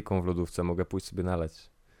wino z Maryjką w lodówce, mogę pójść sobie nalać.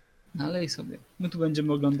 Nalej sobie. My tu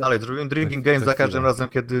będziemy oglądać. Ale zrobimy drinking Za game za każdym chwilę. razem,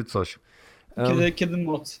 kiedy coś. Kiedy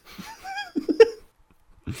moc.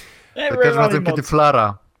 Za każdym razem, kiedy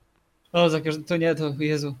flara. O, za każdym, to nie, to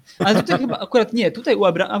Jezu. Ale tutaj chyba, akurat nie, tutaj u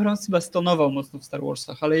Abrams chyba stonował mocno w Star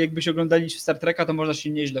Warsach, ale jakbyś oglądali Star Treka, to można się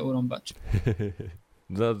nieźle urąbać.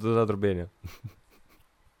 Do nadrobienia.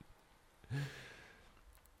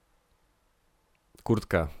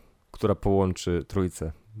 Kurtka, która połączy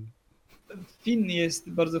trójcę. Finn jest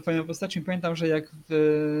bardzo fajną postacią. Pamiętam, że jak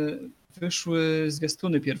wyszły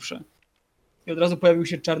zwiastuny pierwsze i od razu pojawił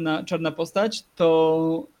się czarna postać,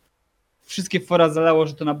 to wszystkie fora zalało,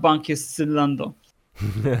 że to na bank jest syn Lando.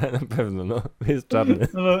 Na pewno, no. Jest czarny.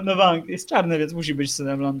 No, na bank jest czarny, więc musi być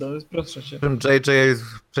synem Lando. Proszę cię. JJ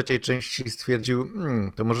w trzeciej części stwierdził,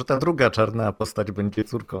 to może ta druga czarna postać będzie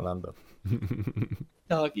córką Lando.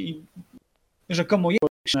 Tak, i rzekomo jest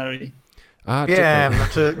dictionary. A, Wiem, czekaj.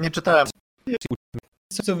 znaczy nie czytałem.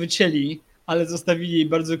 Co wycięli, ale zostawili jej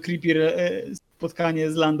bardzo creepy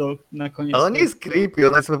spotkanie z Lando na koniec. Ale on nie jest creepy,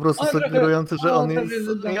 ona jest po prostu Ale trochę- sugerujący, że on prawie,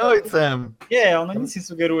 jest że- jej ojcem. Nie, ona nic nie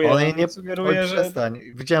sugeruje. On jej Ona nie sugeruje, Oj, że przestań.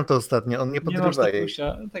 Widziałem to ostatnio, on nie nie masz podrywa jej.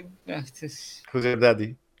 tatusia. Tak, ty jest... Who's your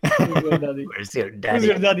daddy? Who's your daddy? Where's your Who's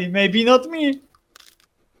your daddy? Maybe not me.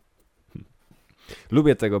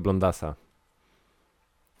 Lubię tego blondasa.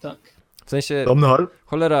 Tak. W sensie, Domnol?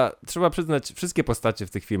 cholera, trzeba przyznać, wszystkie postacie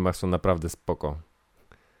w tych filmach są naprawdę spoko.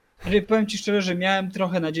 Ale powiem ci szczerze, że miałem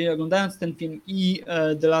trochę nadzieji oglądając ten film i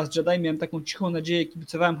The Last Jedi, miałem taką cichą nadzieję,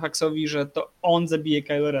 kibicowałem Haxowi, że to on zabije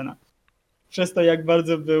Kylo Rena. Przez to, jak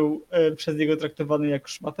bardzo był przez niego traktowany jak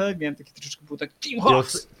szmatę, miałem taki troszeczkę, był tak Team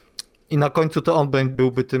Hawks! I na końcu to on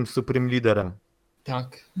byłby tym supreme liderem.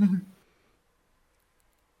 Tak.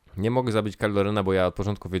 Nie mogę zabić Kylo Rena, bo ja od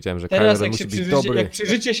początku wiedziałem, że Kylo Teraz Ren jak musi się być dobry. jak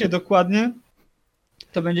przyjrzycie się dokładnie,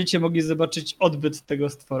 to będziecie mogli zobaczyć odbyt tego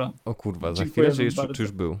stwora. O kurwa, za Dziękuję chwilę, wam czy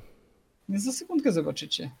już był? Więc za sekundkę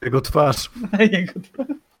zobaczycie. Jego twarz. Jego twarz.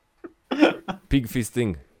 Pig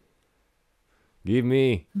fisting. Give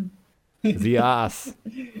me the ass.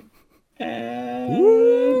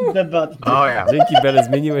 Debat. O ja. Dzięki Bele,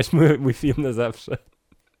 zmieniłeś mój film na zawsze.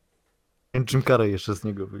 Jim Carrey jeszcze z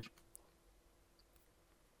niego wyjdzie.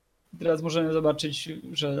 Teraz możemy zobaczyć,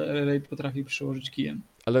 że Rey potrafi przyłożyć kijem.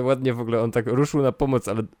 Ale ładnie w ogóle, on tak ruszył na pomoc,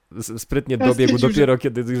 ale sprytnie Ja dobiegł stwierdził, dopiero,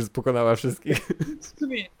 kiedy już pokonała wszystkich.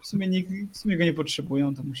 W sumie go nie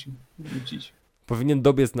potrzebują, to musimy wrócić. Powinien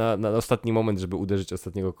dobiec na ostatni moment, żeby uderzyć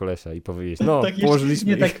ostatniego kolesia i powiedzieć, no, Tak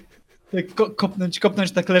położyliśmy nie ich. tak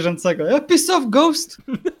kopnąć tak leżącego. Piss off, ghost!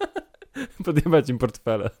 Podjebać im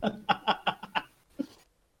portfele.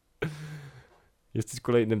 Jesteś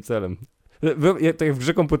kolejnym celem. Tak jak w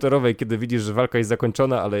grze komputerowej, kiedy widzisz, że walka jest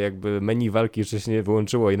zakończona, ale jakby menu walki jeszcze się nie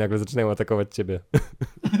wyłączyło i nagle zaczynają atakować ciebie.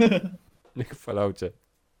 Jak w Falloutie.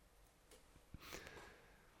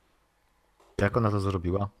 Jak ona to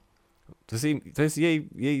zrobiła? To jest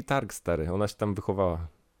jej targ, stary. Ona się tam wychowała.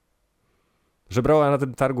 Żebrała na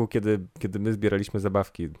tym targu, kiedy my zbieraliśmy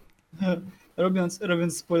zabawki.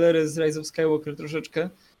 Robiąc spoilery z Rise of Skywalker troszeczkę,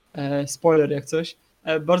 spoiler jak coś,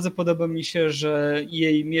 bardzo podoba mi się, że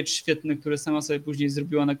jej miecz świetny, który sama sobie później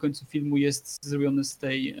zrobiła na końcu filmu, jest zrobiony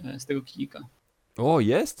z tego kijika. O,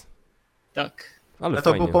 jest? Tak. Ale To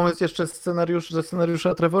fajnie. był pomysł jeszcze ze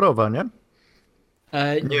scenariusza Trevorowa, nie?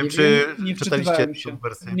 Nie wiem, czy nie czytaliście wczytywałem tę się.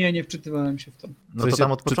 wersję. Nie wczytywałem się w to. No to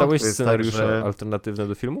tam od początku czytałeś jest tak, scenariusze że... alternatywne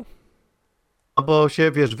do filmu? No bo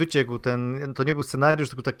się, wiesz, wyciekł to nie był scenariusz,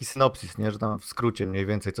 tylko taki synopsis, nie? Że tam w skrócie mniej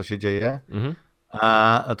więcej co się dzieje. Mhm.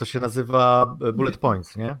 A to się nazywa bullet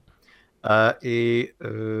points, nie? I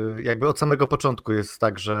jakby od samego początku jest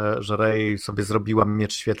tak, że Rey sobie zrobiła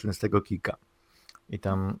miecz świetlny z tego kika. I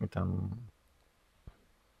tam...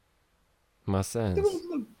 Ma sens.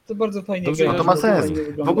 To bardzo fajnie. Dobrze, gra, No to ma że sens. fajnie W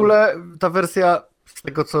wygląda. ogóle ta wersja, z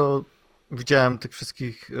tego co widziałem, tych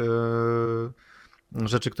wszystkich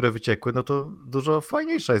rzeczy, które wyciekły, no to dużo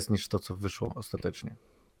fajniejsza jest niż to, co wyszło ostatecznie,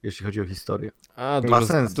 jeśli chodzi o historię. A, Ma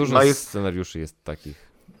sens. dużo Ma jest- scenariuszy jest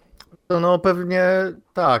takich. No pewnie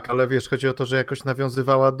tak, ale wiesz, chodzi o to, że jakoś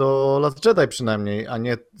nawiązywała do Last Jedi przynajmniej, a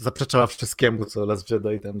nie zaprzeczała wszystkiemu, co Last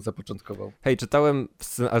Jedi tam zapoczątkował. Hej, czytałem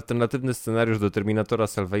alternatywny scenariusz do Terminatora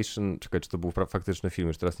Salvation, czekaj, czy to był faktyczny film,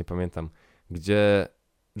 już teraz nie pamiętam, gdzie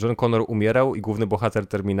John Connor umierał i główny bohater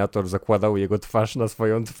Terminator zakładał jego twarz na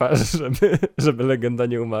swoją twarz, żeby legenda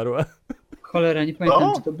nie umarła. Cholera, nie pamiętam,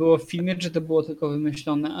 No. czy to było w filmie, czy to było tylko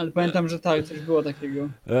wymyślone, ale pamiętam, że tak, coś było takiego.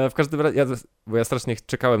 W każdym razie, bo ja strasznie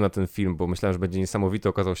czekałem na ten film, bo myślałem, że będzie niesamowity,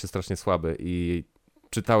 okazał się strasznie słaby i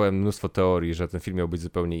czytałem mnóstwo teorii, że ten film miał być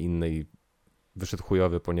zupełnie inny i wyszedł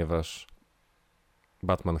chujowy, ponieważ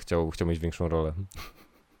Batman chciał mieć większą rolę.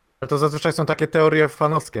 Ale to zazwyczaj są takie teorie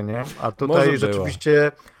fanowskie, nie? A tutaj Może było.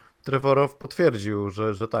 rzeczywiście Trevorow potwierdził,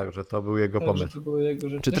 że tak, że to był jego Tak, że pomysł. to były jego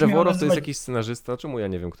rzeczy. Czy To się miało Trevorow to jest nazywać- jakiś scenarzysta? Czemu ja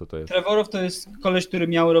nie wiem, kto to jest? Trevorow to jest koleś, który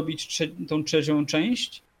miał robić tą trzecią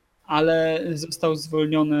część, ale został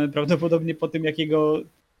zwolniony prawdopodobnie po tym, jak jego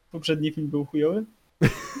poprzedni film był chujowy.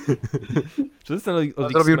 Czy to jest ten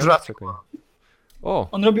od Zrobił X-Men? Jurassic Czekaj. O,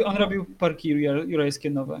 On robił parki jurajskie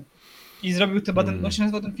nowe. I zrobił chyba ten, on się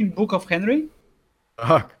nazywał ten film Book of Henry.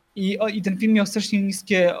 Tak. I ten film miał strasznie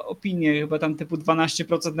niskie opinie, chyba tam typu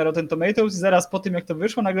 12% na Rotten Tomatoes. Zaraz po tym, jak to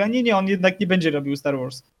wyszło, nagle nie, on jednak nie będzie robił Star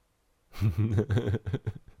Wars.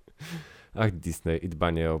 ach Disney i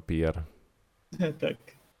dbanie o PR. Tak.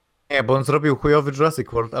 Nie, bo on zrobił chujowy Jurassic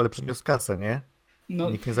World, ale przyniósł kasę, nie? No,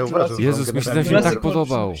 Nikt nie zauważył. że Jezus, on mi się generalnie- ten film tak Jurassic World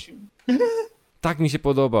podobał. przynosił. Tak mi się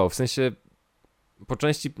podobał, w sensie po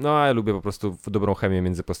części, no ja lubię po prostu dobrą chemię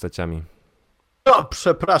między postaciami. O,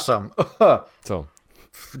 przepraszam. Co?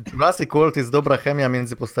 w Jurassic World jest dobra chemia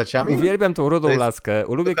między postaciami. Uwielbiam tą rudą To jest- laskę,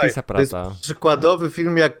 lubię Słuchaj, Chrisa to jest Pratta. przykładowy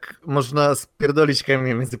film, jak można spierdolić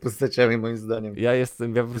chemię między postaciami, moim zdaniem. Ja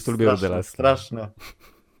po prostu lubię rudę laskę. Straszne.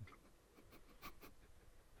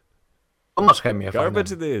 To masz chemię,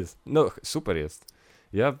 Garbage fajną. it is. No, super jest.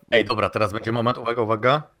 Ej, dobra, teraz będzie moment,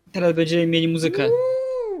 uwaga. Teraz będziemy mieli muzykę.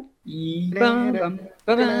 I bam, bam,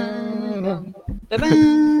 bam, bam,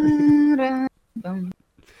 bam, bam.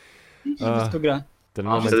 I wszystko gra. Ten A,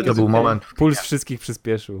 moment, wtedy to jest był okej. moment. puls wszystkich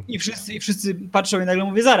przyspieszył. I wszyscy patrzą i nagle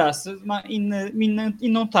mówię, zaraz, ma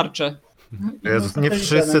inną tarczę. Jezus, Inną nie satelitę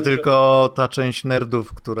wszyscy, na tylko ta część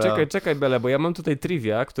nerdów, która... Czekaj, Bele, bo ja mam tutaj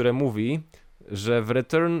trivia, które mówi, że w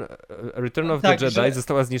Return of Tak, the Jedi że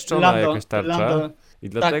została zniszczona jakaś tarcza Lando, i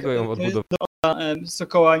dlatego tak, ją to jest odbudowano.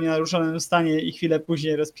 Sokoła w nienaruszonym stanie i chwilę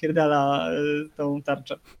później rozpierdala tą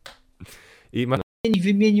tarczę. I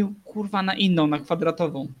wymienił kurwa na inną, na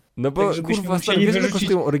kwadratową. No bo tak, żebyśmy kurwa, stary, musieli wiesz, ile wyrzucić-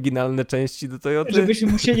 kosztują oryginalne części do Toyoty?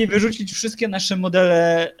 Żebyśmy musieli wyrzucić wszystkie nasze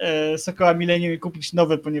modele Sokoła Millennium i kupić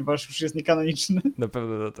nowe, ponieważ już jest niekanoniczny. Na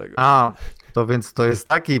pewno do tego. A, to więc to jest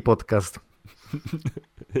taki podcast.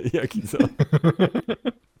 Jaki co?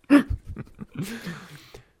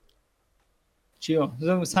 Cio,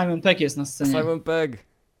 Simon Pegg jest na scenie. Simon Pegg.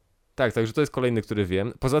 Tak, także to jest kolejny, który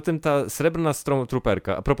wiem. Poza tym ta srebrna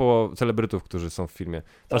Stormtrooperka, a propos celebrytów, którzy są w filmie.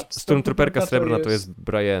 Ta Tak, Stormtrooperka to srebrna to jest- jest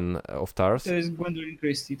Brian of Tars. To jest Gwendolyn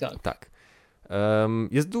Christie, tak. Tak.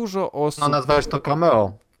 Jest dużo osób... No, nazwałeś to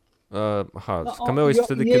cameo. Aha, No, cameo jest ja-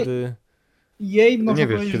 wtedy, nie- kiedy... Jej można nie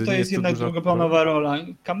wiesz, powiedzieć, kiedy że to nie jest jest to jednak duża drugoplanowa rola.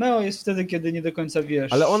 Cameo jest wtedy, kiedy nie do końca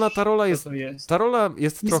wiesz. Ale ona, ta rola co jest... to jest. Ta rola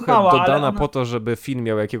jest Jest trochę mała, ale dodana ona- po to, żeby film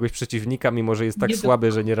miał jakiegoś przeciwnika, mimo że jest tak Nie do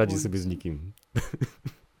słaby, że nie radzi końca. sobie z nikim.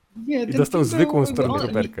 Nie, I ten dostał film zwykłą był-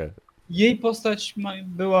 Stormtrooperkę. Jej postać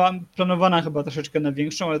była planowana chyba troszeczkę na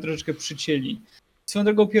większą, ale troszeczkę przycięli. Swoją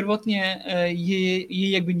drogą pierwotnie jej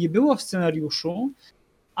jakby nie było w scenariuszu,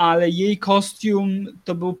 ale jej kostium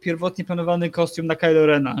to był pierwotnie planowany kostium na Kylo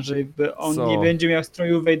Rena, że jakby on Co? nie będzie miał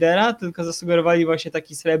stroju Vadera, tylko zasugerowali właśnie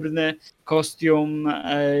taki srebrny kostium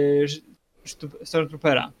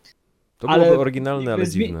Stormtroopera. To ale byłoby oryginalne, ale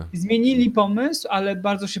Jakby dziwne. Zmienili pomysł, ale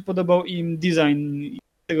bardzo się podobał im design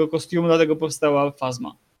tego kostiumu, dlatego powstała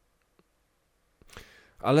Phasma.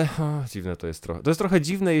 Ale dziwne to jest trochę. To jest trochę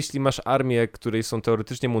dziwne, jeśli masz armię, której są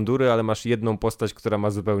teoretycznie mundury, ale masz jedną postać, która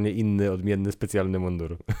ma zupełnie inny, odmienny, specjalny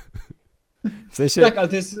mundur. W sensie... Tak, ale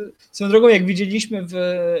to jest, swoją drogą, jak widzieliśmy w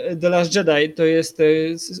The Last Jedi, to jest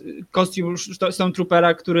kostium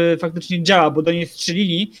Stormtroopera, który faktycznie działa, bo do niej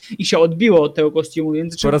strzelili i się odbiło od tego kostiumu,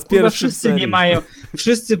 więc Po raz kurwa, pierwszy w wszyscy serii. nie mają,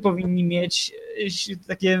 wszyscy powinni mieć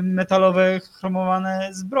takie metalowe, chromowane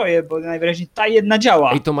zbroje, bo najwyraźniej ta jedna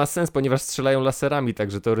działa. I to ma sens, ponieważ strzelają laserami,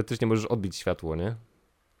 także teoretycznie możesz odbić światło, nie?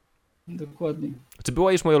 Dokładnie. Czy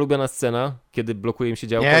była już moja ulubiona scena, kiedy blokuje im się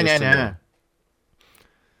działko? Nie. Jeszcze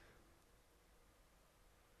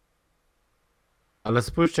Ale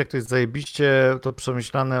spójrzcie, jak to jest zajebiście to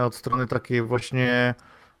przemyślane od strony takiej właśnie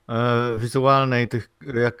wizualnej,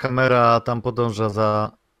 jak kamera tam podąża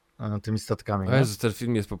za tymi statkami. O Nie? Jezu, ten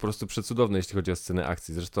film jest po prostu przecudowny, jeśli chodzi o sceny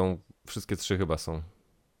akcji. Zresztą wszystkie trzy chyba są.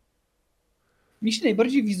 Mi się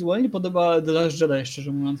najbardziej wizualnie podoba The Last Jedi,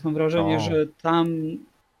 szczerze mówiąc. Mam wrażenie, O. że tam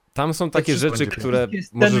Tam są takie wszystko rzeczy, będzie które wszystkie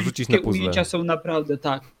sceny, możesz rzucić na wszystkie puzzle. ujęcia są naprawdę,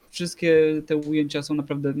 tak. Wszystkie te ujęcia są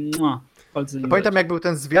naprawdę palce nie Pamiętam, jak był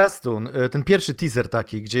ten zwiastun, ten pierwszy teaser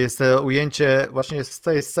taki, gdzie jest to ujęcie właśnie z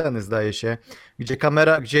tej sceny, zdaje się,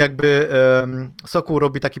 gdzie jakby Sokół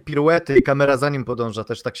robi takie piruety i kamera za nim podąża,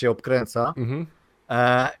 też tak się obkręca. Mhm.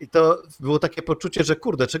 I to było takie poczucie, że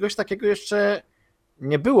kurde, czegoś takiego jeszcze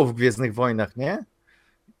nie było w Gwiezdnych Wojnach, nie?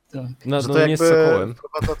 tak. No, Że no to nie z jakby Sokołem.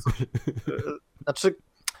 wprowadza coś, znaczy,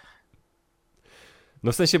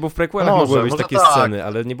 No w sensie, bo w prequelach Może, mogły być może takie tak. sceny,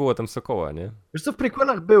 ale nie było tam Sokoła, nie? wiesz co, w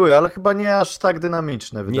prequelach były, ale chyba nie aż tak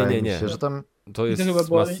dynamiczne, wydaje nie, mi nie. się, że tam... To I jest to chyba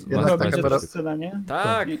była jedna chyba taka będzie kamera- ta scena, nie?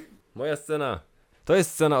 Tak, moja scena. To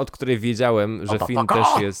jest scena, od której wiedziałem, że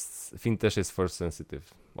Finn też jest force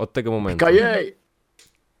sensitive. Od tego momentu. Jej!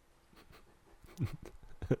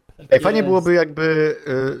 Ej, fajnie byłoby, jakby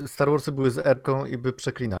Star Warsy były z Erką i by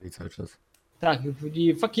przeklinali cały czas. Tak,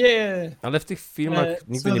 i fuck yeah! Ale w tych filmach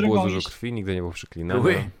nigdy swoją nie było drogą, dużo jeśli- krwi, nigdy nie było przeklinania.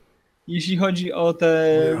 Były. Jeśli chodzi o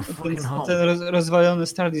fucking home. ten rozwalony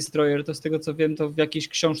Star Destroyer, to z tego co wiem, to w jakiejś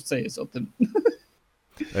książce jest o tym.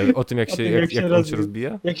 O tym, jak O się, tym, jak, jak się jak on się rozbił.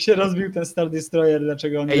 rozbija? Jak się rozbił ten Star Destroyer,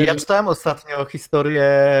 dlaczego on Ej, ja leży- czytałem ostatnio historię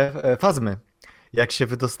Fazmy, jak się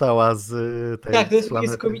wydostała z tej Tak, to jest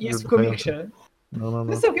planety jest w wybuchającej. komiksie. No.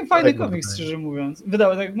 To jest całkiem fajny Tak, komiks, wydaje. szczerze mówiąc.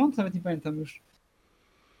 Wydał tak Egmont? Nawet nie pamiętam już.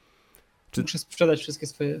 Czy- Muszę sprzedać wszystkie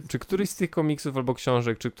swoje. Czy któryś z tych komiksów albo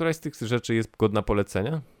książek, czy któraś z tych rzeczy jest godna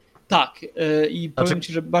polecenia? Tak, i powiem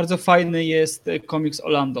ci, że bardzo fajny jest komiks o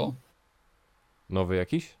Lando. Nowy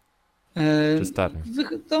jakiś? Czy stary?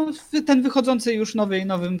 Ten wychodzący już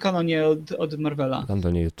nowym kanonie od Marvela. Lando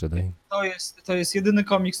nie jest Jedi. To jest jedyny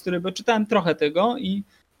komiks, bo czytałem trochę tego i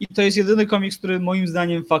to jest jedyny komiks, który moim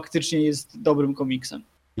zdaniem faktycznie jest dobrym komiksem.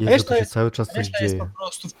 Jezu, to się cały czas coś Reszta jest po dzieje.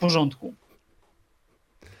 prostu w porządku.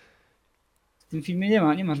 W tym filmie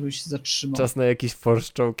nie ma, żeby się zatrzymał. Czas na jakiś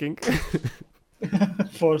force choking?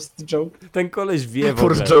 Forced joke. Ten koleś wie w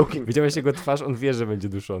Force ogóle. joking. Widziałeś jego twarz? On wie, że będzie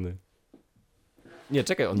duszony. Nie,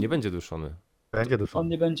 czekaj, on nie będzie duszony. Będzie dużo. On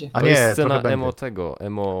nie będzie. A To jest nie, scena trochę będzie. emo tego,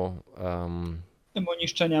 emo... Emo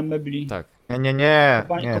niszczenia mebli. tak. Nie, to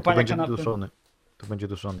Kopania będzie kanapy. duszony. To będzie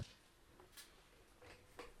duszony.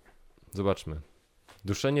 Zobaczmy.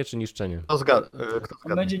 Duszenie czy niszczenie? Kto zgadza?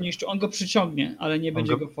 On będzie niszczył, on go przyciągnie, ale nie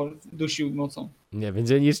będzie go- go dusił mocą. Nie,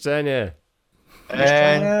 będzie niszczenie.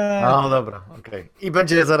 No dobra, okej. I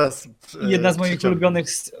będzie zaraz. Jedna z moich przyciągnie. ulubionych,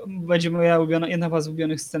 będzie moja ulubiona, jedna z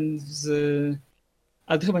ulubionych scen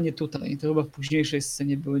ale to chyba nie tutaj, to chyba w późniejszej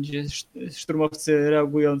scenie będzie szturmowcy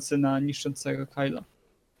reagujący na niszczącego Kyla.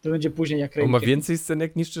 To będzie później jak On ma Rey. więcej scen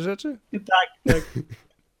jak niszczy rzeczy? Tak.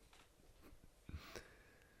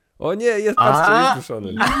 O nie, jest, patrzcie, jest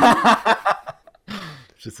duszony.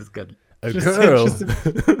 Wszyscy zgadli. A Wszyscy- girl. wszyscy-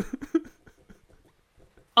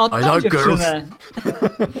 O tą I like dziewczynę!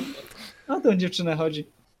 O tą dziewczynę chodzi.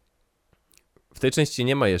 W tej części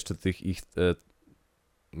nie ma jeszcze tych ich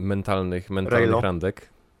mentalnych Reylo. randek.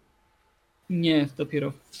 Nie,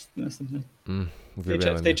 dopiero w następnej.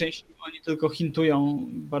 Uwielbiałem W tej je. części oni tylko hintują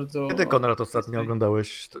bardzo... Kiedy, Konrad, ostatnio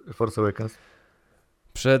oglądałeś Force Awakens?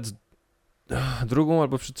 Przed drugą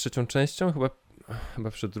albo przed trzecią częścią?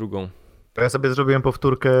 Chyba przed drugą. Ja sobie zrobiłem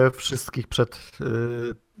powtórkę wszystkich przed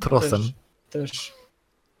Trosem. Też.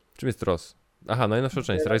 Czym jest Ross? Aha, najnowsza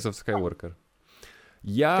część, Rise of Skywalker.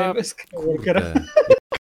 Ja... Skywalker. Kurde.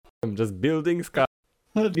 I'm just building sky.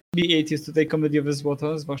 BB-8 jest tutaj komediowe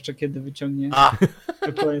złoto, zwłaszcza kiedy wyciągnie.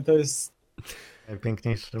 To jest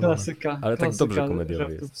Najpiękniejszy moment. klasyka. Ale tak klasyka dobrze komediowy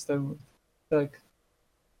żartów jest. z tego. Tak.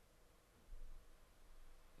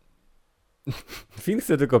 Finn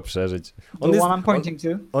chce tylko przeżyć. The one I'm pointing to.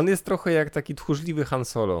 On jest trochę jak taki tchórzliwy Han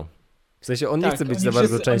Solo. W sensie on nie Tak, chce być oni za bardzo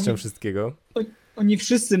wszyscy- częścią oni- wszystkiego. Oni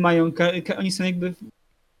wszyscy mają, oni są jakby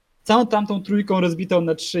całą tamtą trójką rozbitą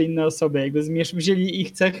na 3 inne osoby. Jakby wzięli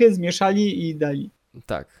ich cechy, zmieszali i dali.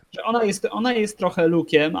 Tak. Że ona jest trochę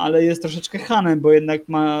Luke'em, ale jest troszeczkę Hanem, bo jednak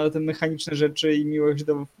ma te mechaniczne rzeczy i miłość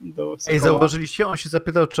do Ej, Sokoła. zauważyliście? On się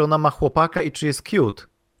zapytał, czy ona ma chłopaka i czy jest cute.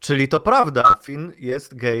 Czyli to prawda. Finn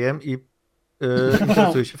jest gejem i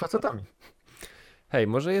interesuje się facetami. Hej,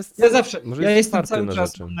 może jest... Ja zawsze, może ja jest jestem otwarty cały na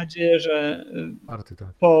czas, rzeczy. mam nadzieję, że Party,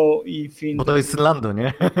 tak. Poe i Finn... Bo to jest Lando,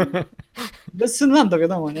 nie? Bez Synlanda,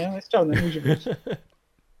 wiadomo, nie? Jest czarny, musi być.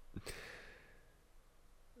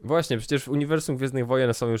 Właśnie, przecież w uniwersum Gwiezdnych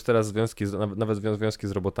Wojen są już teraz związki, nawet związki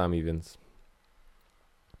z robotami, więc...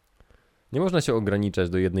 Nie można się ograniczać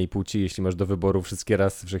do jednej płci, jeśli masz do wyboru wszystkie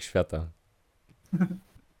rasy wszechświata.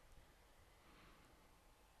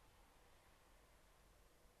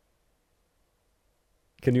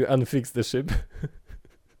 Can you unfix the ship?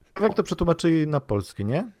 Jak to przetłumaczyli na polski,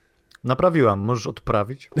 nie? Naprawiłam, możesz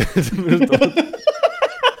odprawić.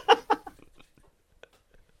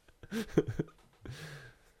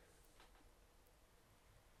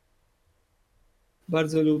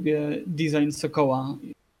 Bardzo lubię design Sokoła,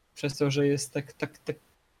 przez to, że jest tak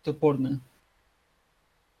toporny.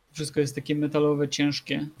 Wszystko jest takie metalowe,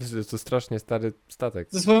 ciężkie. To strasznie stary statek.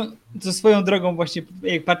 Swoją drogą właśnie,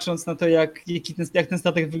 jak patrząc na to, jak ten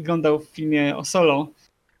statek wyglądał w filmie o Solo,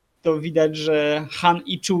 to widać, że Han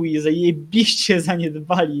i Chewie zajebiście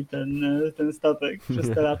zaniedbali ten statek przez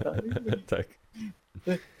te lata. Tak.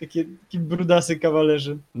 Taki brudasy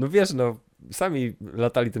kawalerzy. No wiesz, no, sami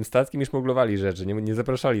latali tym statkiem i szmuglowali rzeczy, nie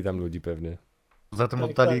zapraszali tam ludzi pewnie. Zatem Tak,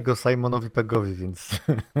 oddali tak. go Simonowi Peggowi, więc...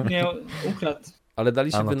 Nie, ukradł. Ale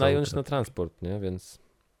dali się A, no to wynająć ukradł. na transport, nie? Więc...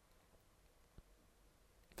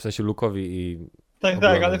 W sensie Luke'owi i... Tak,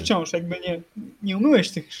 Oblanowi. ale wciąż jakby nie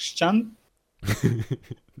umyłeś tych ścian.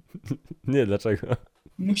 Nie, dlaczego?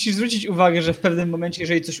 Musisz zwrócić uwagę, że w pewnym momencie,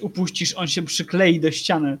 jeżeli coś upuścisz, on się przyklei do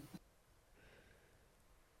ściany.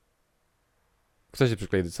 Kto się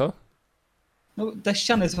przyklei do co? No, te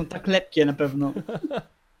ściany są tak lepkie na pewno.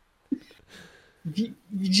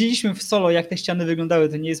 Widzieliśmy w Solo, jak te ściany wyglądały.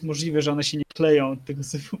 To nie jest możliwe, że one się nie kleją od tego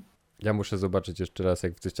syfu. Ja muszę zobaczyć jeszcze raz,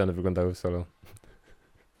 jak te ściany wyglądały w Solo.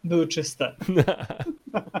 Były czyste.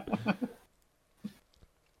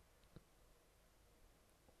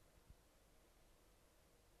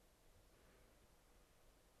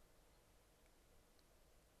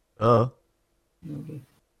 O, Dobra.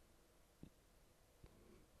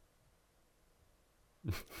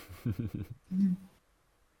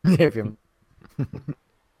 Nie wiem.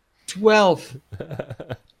 12.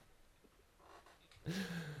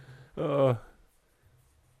 O.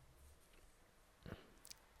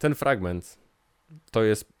 Ten fragment to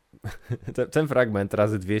jest. Ten fragment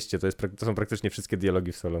razy 200 to są praktycznie wszystkie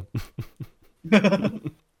dialogi w Solo.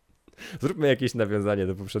 Zróbmy jakieś nawiązanie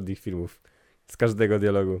do poprzednich filmów. Z każdego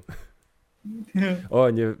dialogu. O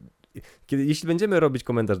nie. Jeśli będziemy robić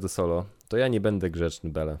komentarz do Solo, to ja nie będę grzeczny,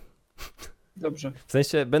 Bele. Dobrze. W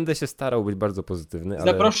sensie będę się starał być bardzo pozytywny,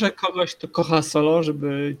 ale Zaproszę kogoś, kto kocha Solo,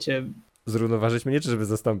 żeby cię... zrównoważyć mnie, czy żeby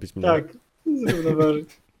zastąpić mnie? Tak, zrównoważyć.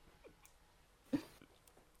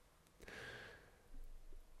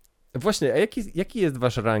 Właśnie, a jaki jest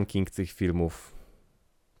wasz ranking tych filmów?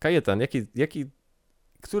 Kajetan,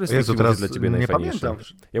 który z tych Jezu, filmów jest teraz dla ciebie nie najfajniejszy? pamiętam.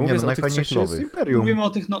 Ja mówię Nie, o tych trzech najfajniejszy jest nowych. Imperium. Mówimy o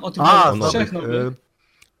tych, o tych A, no, trzech nowych. nowych.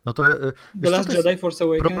 No to The wiesz co, Last to jest Jedi, Force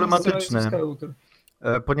Awakens, problematyczne. Rise of Skywalker.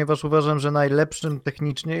 Ponieważ uważam, że najlepszym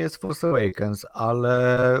technicznie jest Force Awakens,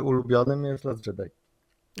 ale ulubionym jest Last Jedi.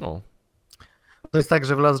 O, To jest tak,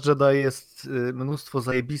 że w Last Jedi jest mnóstwo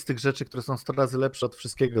zajebistych rzeczy, które są 100 razy lepsze od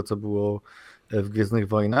wszystkiego, co było w Gwiezdnych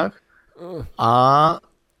Wojnach, a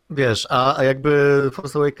wiesz, a jakby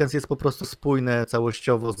Force Awakens jest po prostu spójne,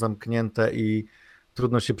 całościowo zamknięte i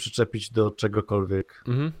trudno się przyczepić do czegokolwiek.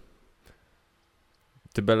 mhm.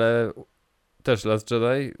 Ty, Bele, też Last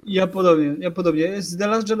Jedi? Ja podobnie. Z The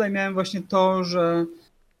Last Jedi miałem właśnie to, że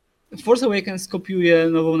Force Awakens kopiuje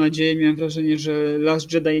Nową Nadzieję. Miałem wrażenie, że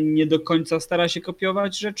Last Jedi nie do końca stara się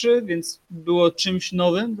kopiować rzeczy, więc było czymś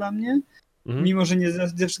nowym dla mnie. Mhm. Mimo, że nie ze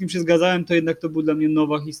wszystkim się zgadzałem, to jednak to była dla mnie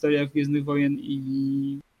nowa historia Gwiezdnych Wojen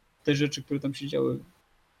i te rzeczy, które tam się działy,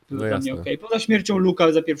 były No dla mnie jasne. okej. Poza śmiercią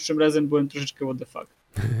Luka za pierwszym razem byłem troszeczkę what the fuck.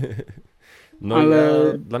 No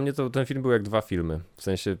Ale- dla mnie ten film był jak dwa filmy. W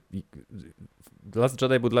sensie Last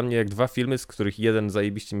Jedi był dla mnie jak dwa filmy, z których jeden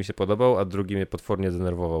zajebiście mi się podobał, a drugi mnie potwornie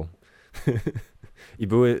denerwował. I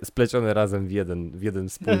były splecione razem w jeden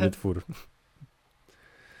wspólny twór.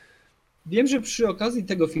 Wiem, że przy okazji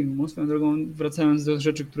tego filmu, swoją drogą wracając do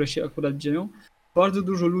rzeczy, które się akurat dzieją, bardzo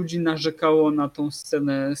dużo ludzi narzekało na tą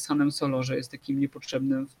scenę z Hanem Solo, że jest takim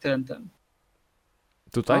niepotrzebnym wtrętem.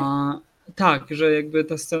 Tutaj? Tak, że jakby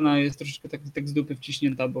ta scena jest troszeczkę tak z dupy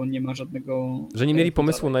wciśnięta, bo nie ma żadnego... Że nie mieli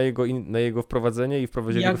pomysłu na jego wprowadzenie i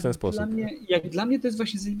wprowadzili go w ten sposób. Jak dla mnie to jest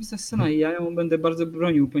właśnie zajebista scena i ja ją będę bardzo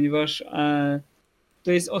bronił, ponieważ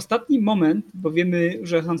to jest ostatni moment, bo wiemy,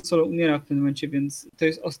 że Han Solo umiera w tym momencie, więc to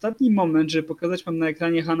jest ostatni moment, żeby pokazać wam na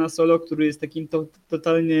ekranie Hana Solo, który jest takim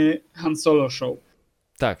totalnie Han Solo show.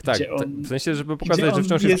 Tak. Gdzie on- W sensie, żeby gdzie pokazać, że on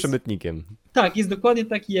wciąż jest jest- przemytnikiem. Tak, jest dokładnie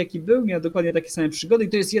taki, jaki był, miał dokładnie takie same przygody i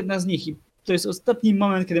to jest jedna z nich. I to jest ostatni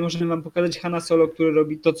moment, kiedy możemy wam pokazać Hana Solo, który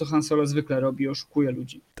robi to, co Han Solo zwykle robi, oszukuje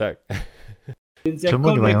ludzi. Tak. Więc Czemu nie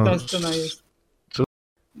jakkolwiek mają- ta scena jest... Czemu-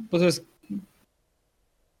 Bo to jest...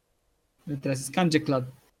 Teraz jest Kanjiklad.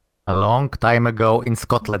 A long time ago in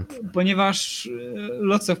Scotland. Ponieważ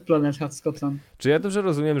Lots of Planet had Scotland. Czy ja dobrze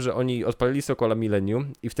rozumiem, że oni odpalili Sokola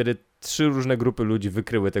Millennium i wtedy 3 różne grupy ludzi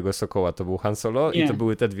wykryły tego Sokoła? To był Han Solo i Nie. to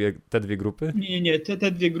były te dwie grupy? Nie.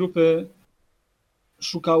 Te dwie grupy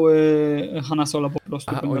szukały Hana Solo po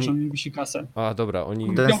prostu, ponieważ oni- on wisi kasę. A, dobra,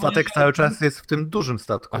 oni... Ten statek cały czas jest w tym dużym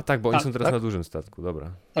statku. A tak, bo oni Tak, są teraz tak. na dużym statku,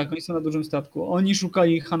 dobra. Tak, oni są na dużym statku. Oni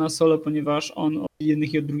szukali Hana Solo, ponieważ on od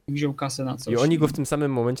jednych i od drugich wziął kasę na coś. I oni go w tym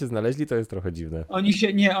samym momencie znaleźli, to jest trochę dziwne.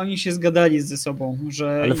 Oni się zgadali ze sobą,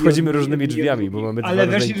 że... Ale wchodzimy jedni- różnymi jedni- drzwiami, bo mamy dwa Ale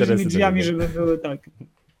różne weszli różnymi interesy drzwiami, do żeby były tak.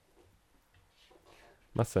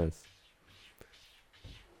 Ma sens.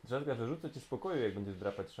 Drzazga, wyrzucę cię z pokoju, jak będziesz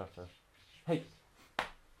drapać szafę. Hej!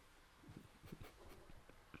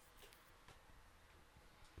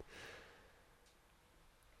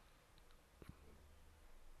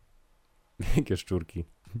 Jakie szczurki.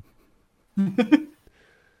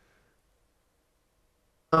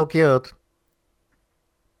 So cute.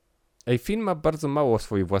 Ej, film ma bardzo mało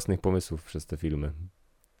swoich własnych pomysłów przez te filmy.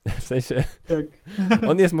 W sensie, Tak.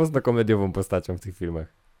 on jest mocno komediową postacią w tych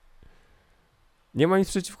filmach. Nie ma nic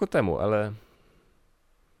przeciwko temu, ale...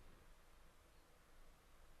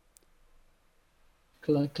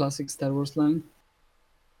 Classic Star Wars line.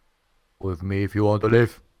 With me if you want to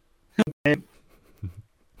live.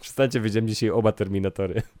 Przestańcie, widziałem dzisiaj oba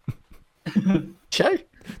Terminatory. Dzisiaj?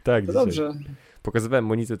 Tak, To dzisiaj. dobrze. Pokazywałem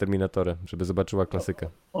Monice Terminatory, żeby zobaczyła klasykę.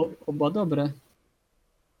 Oba dobre.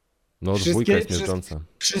 No, Wszystkie- dwójka jest wszystkie- miażdżąca.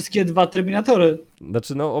 Wszystkie dwa Terminatory.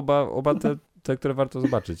 Znaczy, no, oba te, które warto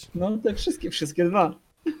zobaczyć. No te wszystkie dwa.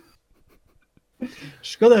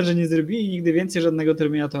 Szkoda, że nie zrobili nigdy więcej żadnego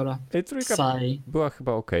Terminatora. Ej, trójka Saj. była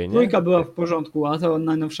chyba okej, nie? Trójka była w porządku, a ta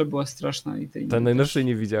najnowsza była straszna. I tej Ten najnowszej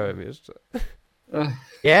nie widziałem jeszcze. Ech,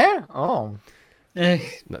 Nie? O.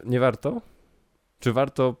 Ech, No, nie warto? Czy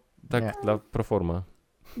warto tak Nie. dla proforma?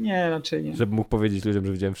 nie, raczej nie. Żeby mógł powiedzieć ludziom,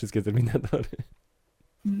 że widziałem wszystkie Terminatory.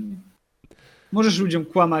 Możesz ludziom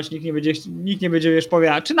kłamać, nikt nie będzie wiesz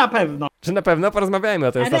powie, czy na pewno. Czy na pewno porozmawiajmy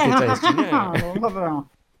o tej ostatniej części? Nie. No, dobra.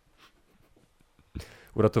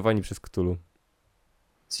 Uratowani przez Cthulhu.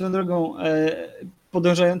 Swoją drogą,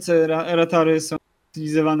 podążające ratary są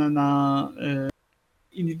stylizowane na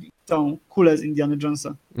tą kulę z Indiana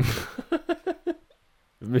Jonesa.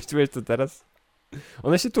 Myśliłeś to teraz?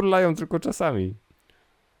 One się turlają tylko czasami.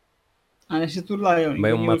 Ale się turlają i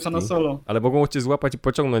Mają goniły macki. Hanna Solo. Ale mogą cię złapać i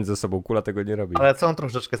pociągnąć ze sobą. Kula tego nie robi. Ale są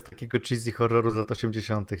troszeczkę z takiego cheesy horroru z lat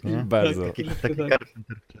 80., nie? Bardzo. Tak, Taki tak.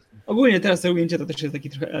 Carpenter. Ogólnie teraz te ujęcie to też jest taki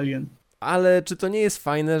trochę alien. Ale czy to nie jest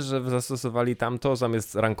fajne, że zastosowali tamto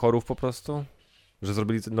zamiast rankorów po prostu? Że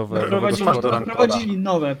zrobili nowego stwora? Wprowadzili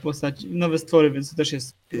nowe postaci, nowe stwory, więc to też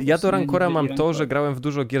jest... Ja do rankora mam to, rankor. że grałem w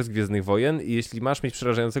dużo gier z Gwiezdnych Wojen i jeśli masz mieć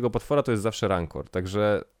przerażającego potwora, to jest zawsze rankor.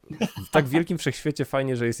 Także w tak wielkim wszechświecie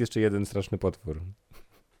fajnie, że jest jeszcze jeden straszny potwór.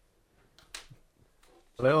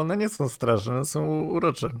 Ale one nie są straszne, one są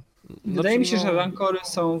urocze. Wydaje mi się, no, że rankory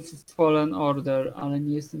są w Fallen Order, ale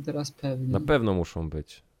nie jestem teraz pewny. Na pewno muszą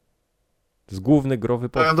być. To jest główny growy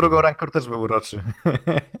Moją potwór. drugą Rancor też był uroczy.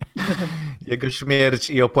 Jego śmierć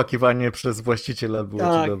i opłakiwanie przez właściciela było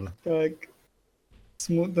Tak, cudowne. tak.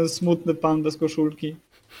 Ten smutny pan bez koszulki.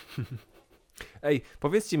 Ej,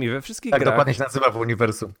 powiedzcie mi, we wszystkich Tak grach dokładnie się nazywa w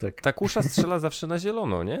uniwersum. Tak. ta kusza strzela zawsze na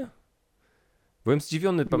zielono, nie? Byłem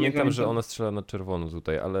zdziwiony, pamiętam, że pamiętam. ona strzela na czerwono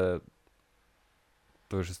tutaj, ale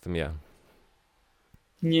to już jestem ja.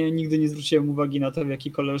 Nie, nigdy nie zwróciłem uwagi na to, w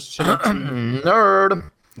jaki kolor strzela. Nerd!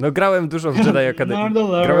 No grałem dużo w Jedi Academy. Nerd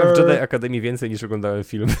alert. Grałem w Jedi Academy więcej niż oglądałem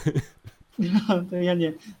film. To ja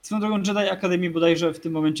nie. Swoją drogą Jedi Academy bodajże w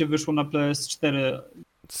tym momencie wyszło na PS4,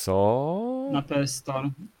 Co? na PS Store.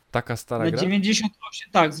 Taka stara Na gra?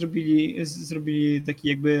 98, tak, zrobili taki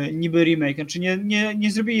jakby niby remake. Znaczy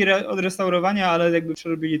nie zrobili odrestaurowania, ale jakby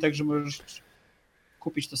przerobili tak, że możesz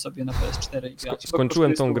kupić to sobie na PS4 i grać.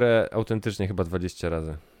 Skończyłem tą Kosztuje grę autentycznie chyba 20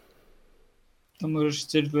 razy. To możesz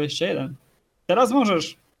chcieć 21. Teraz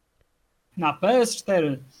możesz. Na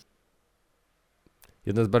PS4.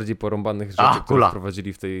 Jedna z bardziej porąbanych rzeczy, które kula.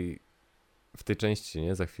 wprowadzili w tej części,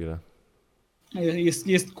 nie? Za chwilę.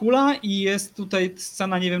 Jest kula i jest tutaj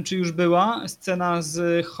scena, nie wiem czy już była, scena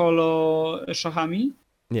z holoszachami.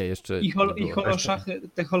 Nie, jeszcze I, nie było.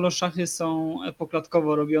 te holoszachy są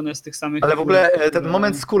poklatkowo robione z tych samych... Ale w ogóle kul, ten które-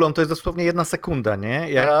 moment z kulą to jest dosłownie 1 sekunda, nie?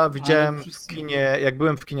 Ja widziałem w wszyscy- kinie, jak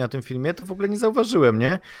byłem w kinie na tym filmie, to w ogóle nie zauważyłem,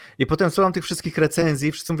 nie? I potem słucham tych wszystkich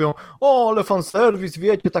recenzji, wszyscy mówią, o, ale fanserwis,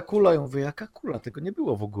 wiecie, ta kula. Ja mówię, jaka kula? Tego nie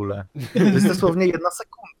było w ogóle. To jest dosłownie 1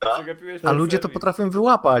 sekunda, a ludzie to potrafią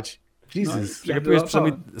wyłapać. Jesus. Przegapiłeś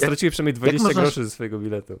straciłeś przynajmniej 20 można- groszy ze swojego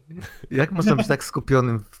biletu. Jak można być tak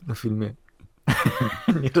skupionym na filmie?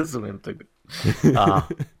 Nie rozumiem tego. A,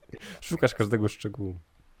 Szukasz każdego szczegółu.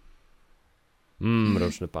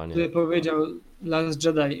 Mroczny panie. Który powiedział Last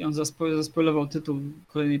Jedi i on zaspoilował tytuł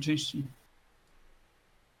kolejnej części.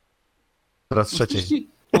 teraz trzeciej.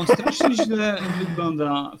 On strasznie źle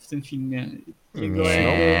wygląda w tym filmie.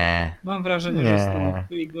 Nie. Mam wrażenie,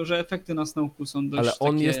 że efekty na Snoke'u są dość Ale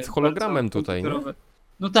on takie jest hologramem bardzo tutaj, nie? komputerowe.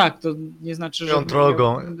 No tak, to nie znaczy, że Swoją drogą.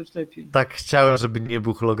 miał wyglądać lepiej. Tak chciałem, żeby nie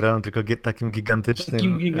był hologramem, tylko takim gigantycznym.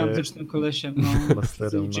 Takim gigantycznym kolesiem, no.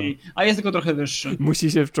 Masterem, no. CGI. A jest tylko trochę wyższy.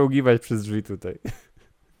 Musi się wczołgiwać przez drzwi tutaj.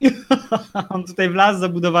 On tutaj wlazł,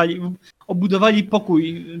 obudowali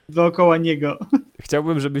pokój dookoła niego.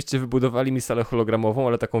 Chciałbym, żebyście wybudowali mi salę hologramową,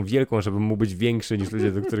 ale taką wielką, żeby mógł być większy niż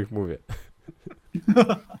ludzie, do których mówię.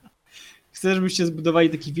 Chcę, żebyście zbudowali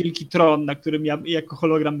taki wielki tron, na którym ja jako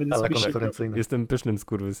hologram będę Ale sobie siedział. konferencyjny. Jestem pysznym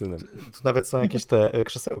skurwysynem. Tu nawet są jakieś te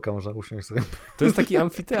krzesełka, można usiąść sobie. To jest taki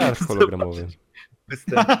amfiteatr hologramowy.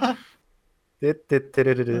 Występ.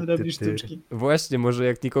 Robisz sztuczki. Właśnie, może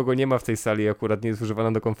jak nikogo nie ma w tej sali, akurat nie jest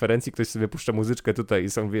używana do konferencji, ktoś sobie puszcza muzyczkę tutaj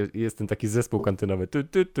i jest ten taki zespół kantynowy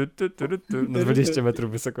na 20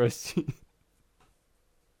 metrów wysokości.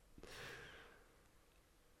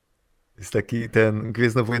 Jest taki ten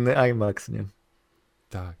gwiezdnowojenny IMAX, nie?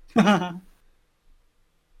 Tak.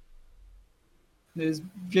 To jest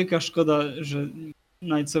wielka szkoda, że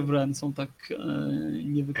Knights of Ren są tak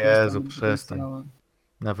niewykorzystane. Jezu, przestań. potencjałem.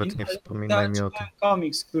 Nawet nie Ale wspominaj mi o tym. czytałem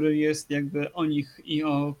komiks, który jest jakby o nich i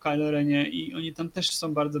o Kylo Renie i oni tam też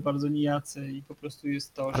są bardzo, bardzo nijacy i po prostu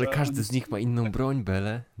jest to, Ale że każdy oni z nich ma inną broń,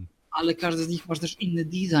 Bele. Ale każdy z nich ma też inny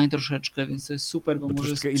design troszeczkę, więc to jest super, bo może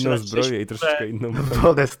Troszeczkę inną zbroję i troszeczkę inną broń.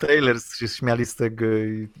 Bonus Taylors się śmiali z tego,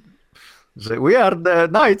 że we are the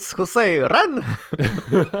knights who say run!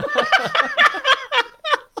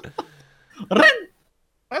 Ren!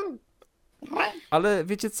 Run! Ren! Ale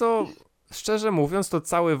wiecie co? Szczerze mówiąc, to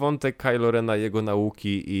cały wątek Kylo Rena, jego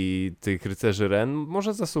nauki i tych rycerzy Ren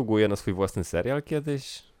może zasługuje na swój własny serial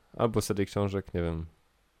kiedyś? Albo serię książek, nie wiem.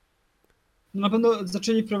 Na pewno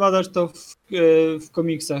zaczęli wprowadzać to w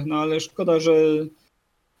komiksach, no ale szkoda, że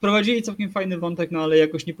prowadzili całkiem fajny wątek, no ale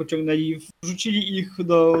jakoś nie pociągnęli. Wrzucili ich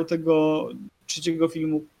do tego 3.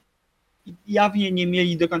 filmu. Jawnie nie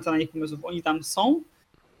mieli do końca na nich pomysłów. Oni tam są,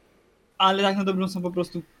 ale tak na dobrą są po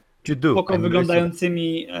prostu spoko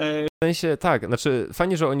wyglądającymi. W sensie, tak, znaczy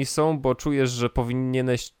fajnie, że oni są, bo czujesz, że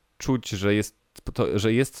powinieneś czuć,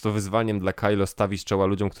 że jest to wyzwaniem dla Kylo stawić czoła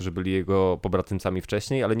ludziom, którzy byli jego pobratymcami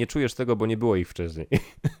wcześniej, ale nie czujesz tego, bo nie było ich wcześniej.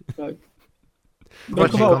 Tak.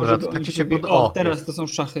 Brakowało, Konrad, żeby tak oni się się teraz jest. to są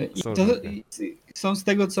szachy. I Są to szachy. są z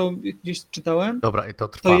tego, co gdzieś czytałem, Dobra, i to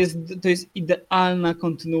trwa. to jest idealna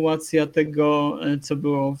kontynuacja tego, co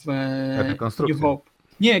było w Rekonstrukcja. New Hope.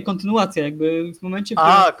 Nie, kontynuacja, jakby w momencie, w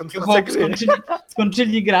którym kontynuacja New gry. Hope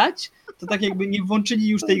skończyli grać, to tak jakby nie włączyli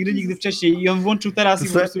już tej gry nigdy wcześniej i on włączył teraz i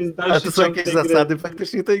po prostu jest dalszy A to są ciąg jakieś tej gry. zasady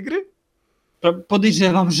faktycznie tej gry?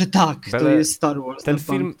 Podejrzewam, że tak, to Ale jest Star Wars.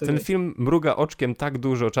 Ten film mruga oczkiem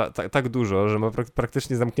tak dużo, że ma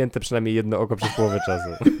praktycznie zamknięte przynajmniej jedno oko przez połowę czasu.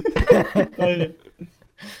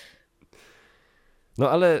 No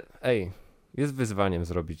ale jest wyzwaniem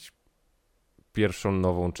zrobić pierwszą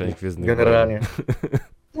nową część Gwiezdnych Wojen. Generalnie.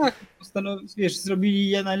 Tak, wiesz, zrobili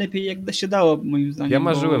je najlepiej jak się dało, moim zdaniem. Ja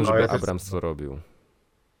marzyłem, bo... żeby ja też- Abrams to robił.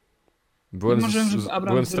 marzyłem, żeby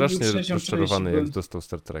Abrams Byłem zrobił strasznie 3. rozczarowany, część, jak dostał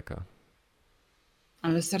Star Treka.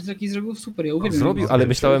 Ale Star Trek zrobił super, ja uwielbiam. Zrobił, jego ale Star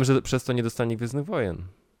myślałem, że przez to nie dostanie Gwiezdnych Wojen.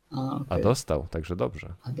 A, A okej. dostał, także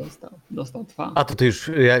dobrze. A dostał 2. A to ty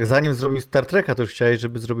już, jak zanim zrobił Star Treka, to już chciałeś,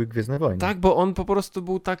 żeby zrobił Gwiezdne Wojny. Tak, bo on po prostu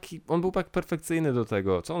był tak perfekcyjny do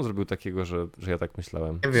tego. Co on zrobił takiego, że ja tak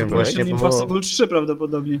myślałem? Nie wiem, Super właśnie, Mission bo Impossible 3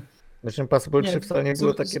 prawdopodobnie. Mission Impossible 3 Nie, wcale nie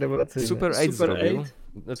było takie rewelacyjne. Super 8 Super zrobił. 8?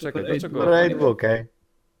 No, czekaj, Super 8 dlaczego? było. Super 8 był okej.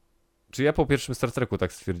 Czy ja po pierwszym Star Treku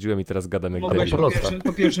tak stwierdziłem i teraz gadam jak Mogłeś debil?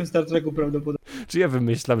 po pierwszym Star Treku prawdopodobnie. Czy ja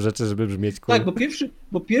wymyślam rzeczy, żeby brzmieć cool? Tak,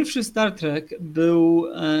 bo pierwszy Star Trek był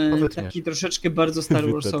Powiedz taki troszeczkę bardzo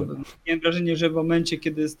Star Warsowy. Miałem wrażenie, że w momencie,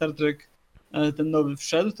 kiedy Star Trek ten nowy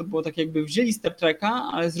wszedł, to było tak jakby wzięli Star Treka,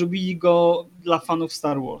 ale zrobili go dla fanów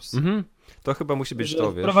Star Wars. Mhm. To chyba musi być Że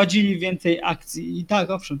to, wiesz. wprowadzili więcej akcji i tak,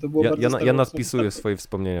 owszem, to było bardzo Star Ja Warsowe. nadpisuję swoje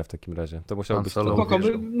wspomnienia w takim razie. To musiało Han być Solo. to. Spoko,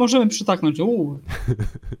 możemy przytaknąć.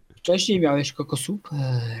 Wcześniej miałeś Koko, super,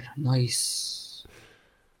 nice.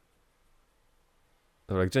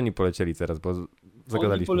 Dobra, gdzie oni polecieli teraz, bo Oni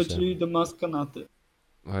zagadaliśmy polecieli do Maskanaty. się.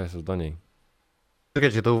 O Jezu, do niej.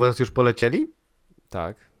 Czekajcie, to u was już polecieli?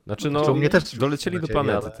 Tak. Znaczy No, no, Czy u mnie też dolecieli do polecieli,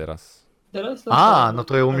 planety ale- teraz. Teraz No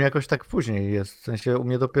to u mnie jakoś tak później jest. W sensie u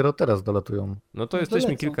mnie dopiero teraz dolatują. No to No to jesteśmy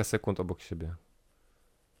lecą. kilka sekund obok siebie.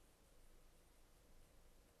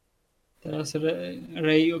 Teraz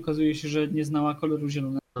Rey okazuje się, że nie znała koloru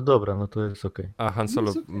zielonego. No dobra, no to jest okej. A Han Solo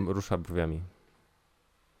Jest okej. rusza brwiami.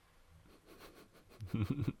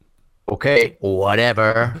 Okej,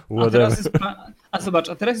 whatever. A zobacz,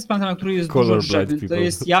 a teraz jest planeta, na której jest Color dużo drzew, blind więc to people.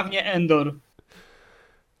 jest jawnie Endor.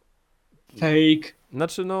 Fake.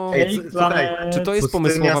 Znaczy no, Ej, Fake słuchaj, planet. czy to jest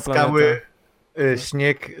Pustynia, pomysłowa skały, planeta?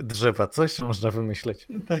 śnieg, drzewa. Coś można wymyśleć.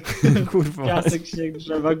 Tak, Kurwa. piasek, śnieg,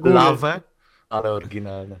 drzewa, góry. Lawę, ale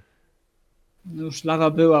oryginalne. No już lawa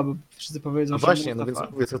była, bo wszyscy powiedzą, No że właśnie, no Mustafa.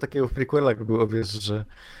 więc mówię, co takiego w prequelach było, wiesz,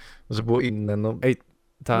 że było inne. No,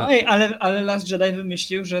 Ta, No ale Last Jedi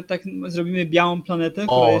wymyślił, że tak zrobimy białą planetę,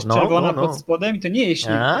 która O, jest no, czerwona no, no. pod spodem i to nie jest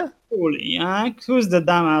śnieg. A? Cool. Jak? Who's the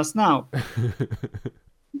dumbass now?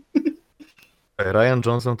 Ryan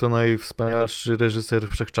Johnson to najwspanialszy reżyser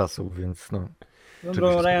wszechczasów, więc no. No Czego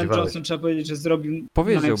bo się Ryan spodziewałeś? Johnson trzeba powiedzieć, że zrobił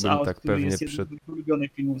Powiedziałbym Knives Out, tak który pewnie jest jednym z moich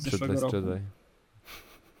ulubionych filmów przed zeszłego Last roku. Jedi.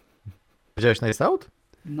 Widziałeś Nice Out?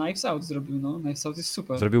 Knives Out zrobił, no. Knives Out jest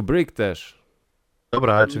super. Zrobił Brick też.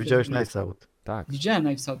 Dobra, ale czy Nie widziałeś wiem. Nice Out? Tak, Widziałem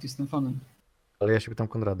Knives Out, jestem fanem. Ale ja się pytam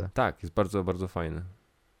Konrada. tak, jest bardzo, bardzo fajny.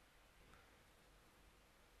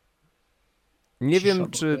 Nie wiem, Cisza,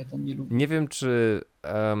 bo czy ja tam nie lubię. Nie wiem, czy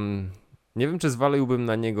nie wiem, czy zwaliłbym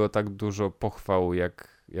na niego tak dużo pochwał,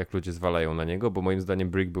 jak ludzie zwalają na niego, bo moim zdaniem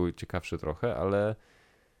Brick był ciekawszy trochę, ale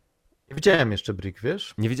Nie widziałem jeszcze Brick,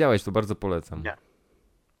 wiesz? nie widziałeś, to bardzo polecam. Nie.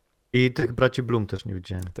 I tych braci Bloom też nie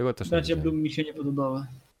widziałem. Tego też nie Bracia widziałem. Bloom mi się nie podobały.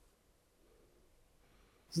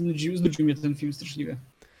 Znudził mnie ten film straszliwie.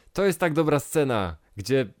 To jest tak dobra scena,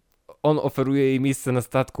 gdzie on oferuje jej miejsce na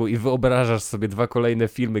statku i wyobrażasz sobie 2 kolejne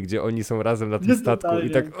filmy, gdzie oni są razem na tym No statku totalnie.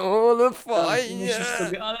 i tak, o, ale fajnie! Myślisz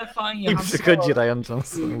sobie, ale fajnie. I Han przychodzi Solo. Ryan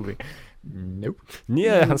Johnson i mówi nope.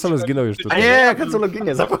 Nie, Han Solo zginął już A tutaj. nie, jak Solo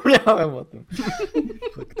ginie, zapomniałem o tym.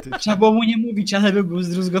 Faktycznie. Trzeba było mu nie mówić, ale by był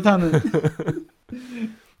zdruzgotany.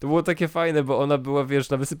 To było takie fajne, bo ona była, wiesz,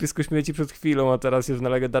 na wysypisku śmieci przed chwilą, a teraz jest na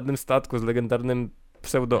legendarnym statku z legendarnym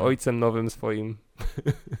pseudo-ojcem nowym swoim.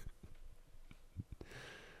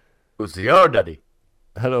 Who's your daddy?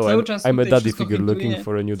 Hello, Cały czas I'm a tutaj daddy wszystko figure hintuje- looking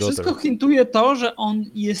for a new daughter. Wszystko hintuje to, że on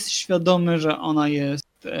jest świadomy, że ona jest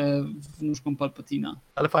wnuczką Palpatina.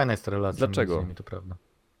 Ale fajna jest ta relacja. Dlaczego? między nimi, to prawda.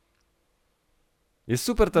 Jest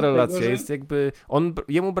super ta Dlatego, relacja, że- jest jakby...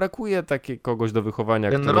 Jemu brakuje kogoś do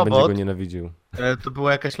wychowania, Ten który będzie robot- go nienawidził. To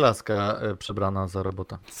była jakaś laska przebrana za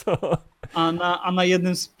robota. Co? A na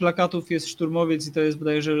jednym z plakatów jest szturmowiec i to jest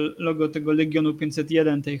bodajże logo tego Legionu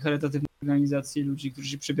 501, tej charytatywnej organizacji ludzi, którzy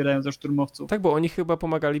się przebierają za szturmowców. Tak, bo oni chyba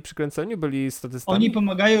pomagali przy kręceniu, byli statystami. Oni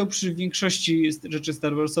pomagają przy większości rzeczy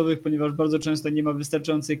Star Warsowych, ponieważ bardzo często nie ma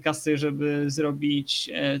wystarczającej kasy, żeby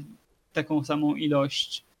zrobić taką samą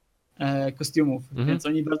ilość kostiumów, więc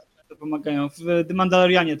oni bardzo często pomagają. W The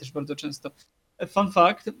Mandalorianie też bardzo często. Fun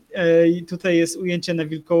fact, tutaj jest ujęcie na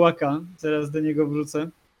wilkołaka, zaraz do niego wrócę.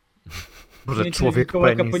 Boże, Ujęcie człowiek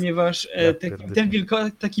wilkołaka, penis. ponieważ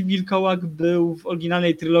Ja taki wilkołak był w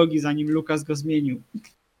oryginalnej trylogii, zanim Lucas go zmienił.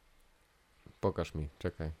 Pokaż mi,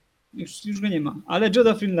 czekaj. Już go nie ma, ale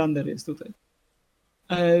Jada Friedlander jest tutaj.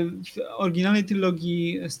 W oryginalnej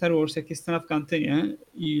trylogii Star Wars, jak jest scena w kantynie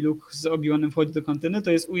i Luke z Obi-Wanem wchodzi do kantyny,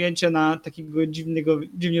 to jest ujęcie na takiego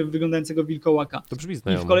dziwnie wyglądającego wilkołaka. To brzmi I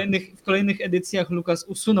znajomo. w kolejnych edycjach Lucas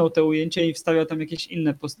usunął te ujęcia i wstawiał tam jakieś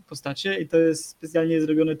inne postacie i to jest specjalnie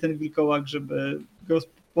zrobiony ten wilkołak, żeby go z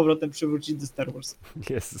powrotem przywrócić do Star Wars.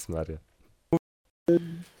 Jezus Maria.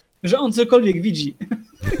 Że on cokolwiek widzi.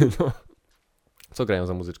 No. Co grają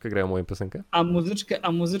za muzyczkę? Grają moją piosenkę?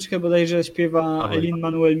 A muzyczkę bodajże śpiewa Ahoj.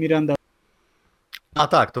 Lin-Manuel Miranda. A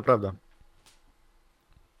tak, to prawda.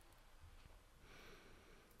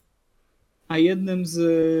 A jednym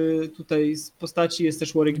z postaci jest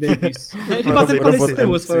też Warwick Davis. Chyba ten koleś z robot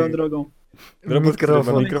tyłu MC. swoją drogą. Robot, który ma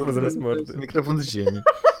Mikrofon. mikrofon zamiast mordy. Mikrofon z ziemi.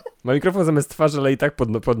 Ma mikrofon zamiast twarzy, ale i tak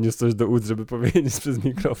podniósł coś do ust, żeby powiedzieć przez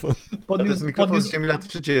mikrofon. To jest mikrofon z ziemi lat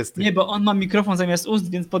 30. Nie, bo on ma mikrofon zamiast ust,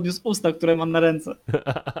 więc podniósł usta, które mam na ręce.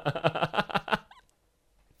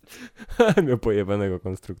 Miał pojebanego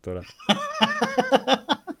konstruktora.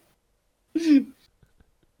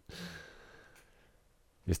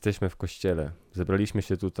 Jesteśmy w kościele. Zebraliśmy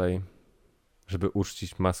się tutaj, żeby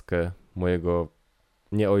uczcić maskę mojego,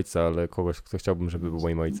 nie ojca, ale kogoś, kto chciałbym, żeby był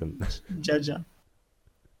moim ojcem. Dziadzia.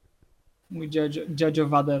 Mój dziadzio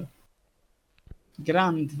Wader.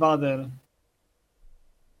 Grand Wader.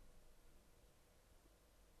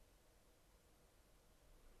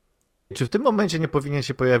 Czy w tym momencie nie powinien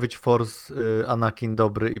się pojawić Force Anakin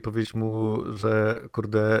dobry i powiedzieć mu, że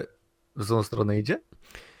kurde w złą stronę idzie?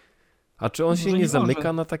 A czy on się Może nie nie zamyka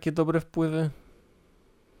może. na takie dobre wpływy?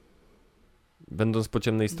 Będąc po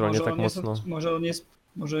ciemnej stronie Może tak on jest mocno?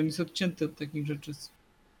 może on jest odcięty od takich rzeczy.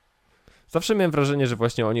 Zawsze miałem wrażenie, że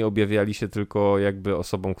właśnie oni objawiali się tylko jakby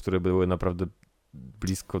osobom, które były naprawdę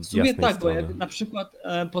blisko W sumie jasnej tak, strony. bo jak na przykład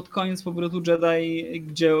pod koniec powrotu Jedi,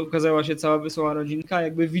 gdzie okazała się cała wesoła rodzinka,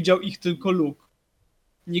 jakby widział ich tylko Luke.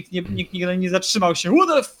 Nikt nigdy nie zatrzymał się. What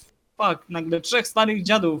the fuck? Nagle 3 starych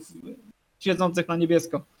dziadów siedzących na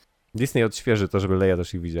niebiesko. Disney odświeży to, żeby Leia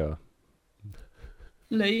też ich widziała.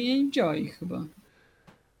 Leia nie widziała ich chyba.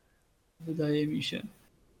 Wydaje mi się.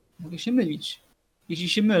 Mogę się mylić. Jeśli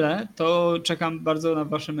się mylę, to czekam bardzo na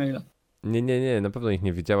wasze maile. Nie, na pewno ich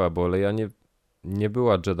nie widziała, bo Leia nie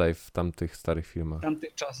była Jedi w tamtych starych filmach. W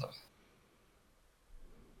tamtych czasach.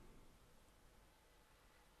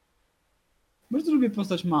 Bardzo lubię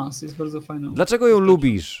postać Mas, jest bardzo fajną. Dlaczego ją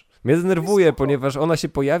lubisz? Mnie denerwuje, Spoko. ponieważ ona się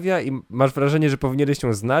pojawia i masz wrażenie, że powinieneś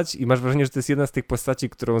ją znać i masz wrażenie, że to jest jedna z tych postaci,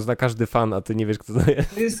 którą zna każdy fan, a ty nie wiesz, kto to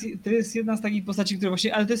jest. To jest jedna z takich postaci, które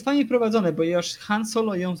właśnie, ale to jest fajnie prowadzone, bo już Han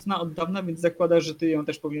Solo ją zna od dawna, więc zakładasz, że ty ją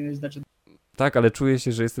też powinieneś znać. Tak, ale czuję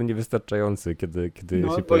się, że jestem niewystarczający, kiedy No,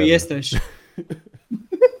 się bo pojawia. jesteś.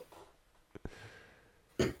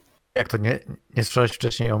 Jak to nie słyszałeś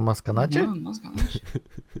wcześniej o Maskanadzie? No,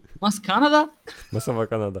 Mas Kanada? Masowa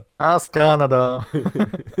Kanada. Kanada.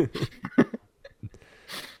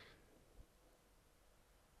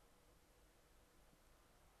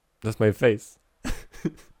 That's my face.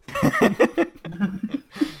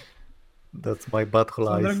 That's my butthole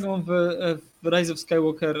Swoją eyes. drogą w Rise of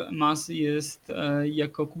Skywalker Mas jest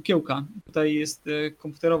jako kukiełka. Tutaj jest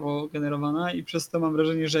komputerowo generowana i przez to mam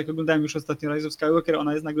wrażenie, że jak oglądałem już ostatnio Rise of Skywalker,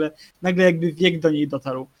 ona jest nagle jakby wiek do niej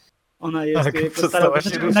dotarł. Ona jest Tak, jako przestała się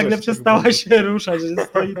ruszać. nagle przestała się ruszać, że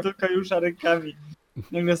stoi tylko już rękami.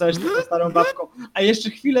 Nagle stała się taką starą babką. A jeszcze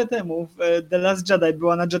chwilę temu w The Last Jedi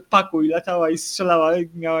była na jetpacku i latała i strzelała, i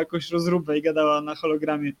miała jakąś rozróbę i gadała na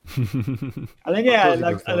hologramie. Ale nie,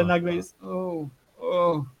 ale nagle jest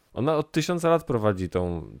Ona od 1000 lat prowadzi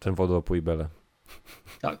ten wodoopój Belę.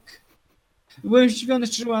 Tak. Byłem zdziwiony,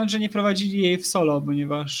 szczerze mówiąc, że nie prowadzili jej w solo,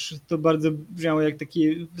 ponieważ to bardzo brzmiało jak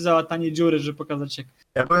takie załatanie dziury, żeby pokazać jak...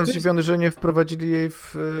 Ja byłem zdziwiony, że nie wprowadzili jej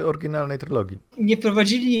w oryginalnej trylogii. Nie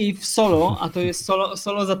prowadzili jej w solo, a to jest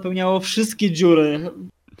solo zapełniało wszystkie dziury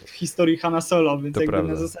w historii Hana Solo, więc To jakby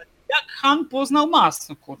prawda. na zasadzie jak Han poznał Mas?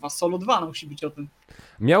 No kurwa, Solo 2 musi być o tym.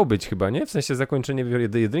 Miał być chyba, nie? W sensie zakończenie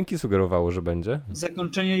jedynki sugerowało, że będzie.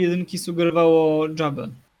 Zakończenie jedynki sugerowało Jabbę.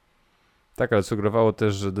 Tak, ale sugerowało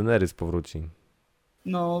też, że Daenerys powróci.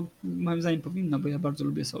 No, moim zdaniem powinno, bo ja bardzo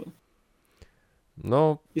lubię Solo.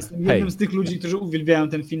 No, Jestem jednym z tych ludzi, którzy uwielbiają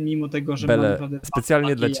ten film, mimo tego, że mam Bele, naprawdę...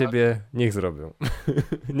 specjalnie dla ciebie niech zrobią.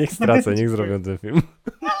 Niech stracę, niech zrobią ten film.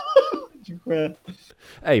 Dziękuję.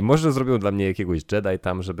 Ej, może zrobią dla mnie jakiegoś Jedi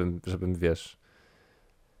tam, żebym wiesz,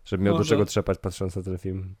 żebym miał do Może. czego trzepać patrząc na ten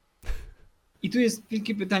film. I tu jest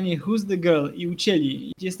wielkie pytanie, who's the girl? I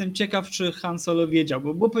ucięli. Jestem ciekaw, czy Han Solo wiedział,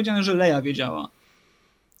 bo było powiedziane, że Leia wiedziała.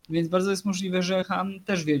 Więc bardzo jest możliwe, że Han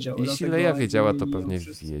też wiedział. Jeśli dlatego Leia wiedziała, to jakby pewnie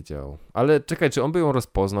wszyscy- wiedział. Ale czekaj, czy on by ją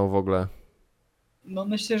rozpoznał w ogóle? No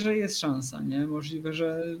myślę, że jest szansa, nie? Możliwe,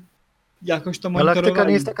 że jakoś to Galaktyka monitorowali.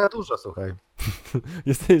 nie jest taka duża, słuchaj.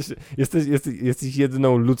 Jesteś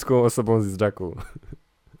jedyną ludzką osobą z Jacku.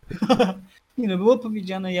 Nie no, było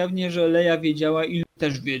powiedziane jawnie, że Leia wiedziała i Luke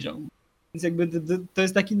też wiedział. Więc jakby to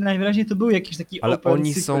jest taki, najwyraźniej to był jakiś taki Ale open oni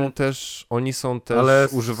secret. są też Ale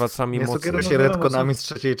używacami Nie mocy. sugeruj No się wiadomo, retconami z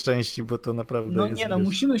trzeciej części, bo to naprawdę No jest... nie no, wiesz,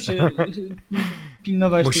 musimy się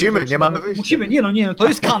pilnować. Musimy, tych rzeczy. nie mamy wyjścia. Musimy, nie no, to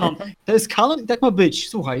jest kanon. To jest kanon i tak ma być.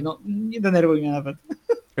 Słuchaj, no nie denerwuj mnie nawet.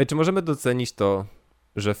 Ej, czy możemy docenić to,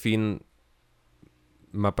 że Finn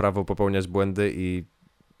ma prawo popełniać błędy i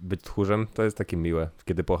być tchórzem? To jest takie miłe,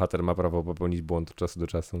 kiedy bohater ma prawo popełnić błąd od czasu do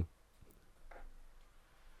czasu.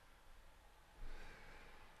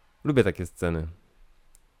 Lubię takie sceny.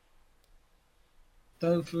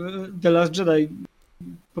 To w The Last Jedi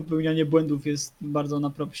popełnianie błędów jest bardzo na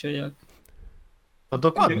propsie, jak No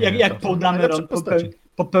dokładnie. jak to Paul są Dameron najlepsze postaci.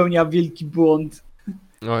 popełnia wielki błąd,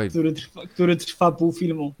 Oj, który trwa pół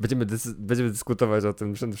filmu. będziemy dyskutować o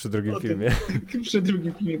tym przy drugim O tym. filmie. Przy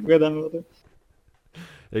drugim filmie pogadamy o tym.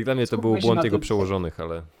 Jak dla mnie to Skupmy był się błąd na jego tym. przełożonych,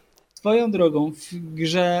 ale... Swoją drogą, w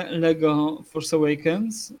grze Lego Force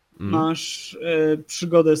Awakens masz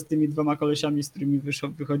przygodę z tymi dwoma kolesiami, z którymi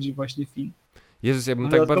wychodzi właśnie film. Jezus, ja bym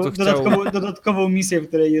tak bardzo chciał... Dodatkową misję, w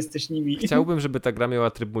której jesteś nimi. Chciałbym, żeby ta gra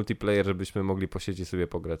miała tryb multiplayer, żebyśmy mogli posiedzieć i sobie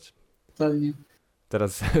pograć. Totalnie.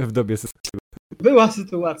 Teraz w dobie Była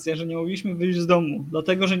sytuacja, że nie mogliśmy wyjść z domu,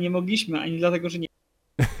 dlatego, że nie mogliśmy, ani dlatego, że nie.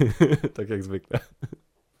 tak jak zwykle.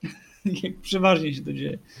 Jak przeważnie się to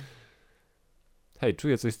dzieje. Hej,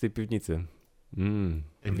 czuję coś z tej piwnicy.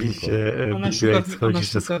 Winko. Bicie, Ona Bibi szuka ze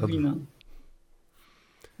wina. schodów.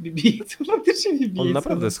 Bibi, to faktycznie Bibi. On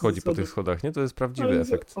naprawdę schodzi po tych schodach, nie? To jest prawdziwy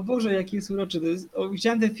efekt. O Boże, jaki jest uroczy. To jest...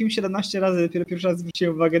 Widziałem ten film 17 razy, dopiero pierwszy raz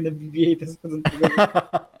zwróciłem uwagę na Bibi i te schodzącego.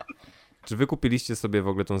 Czy wy kupiliście sobie w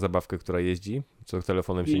ogóle tą zabawkę, która jeździ? Co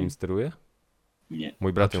telefonem się Nie. nim steruje? Nie.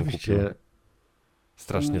 Mój brat ją kupił. Oczywiście.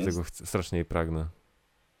 Strasznie Ona tego chcę, strasznie jej pragnę.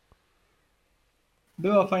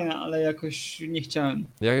 Była fajna, ale jakoś nie chciałem.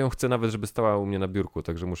 Ja ją chcę nawet, żeby stała u mnie na biurku,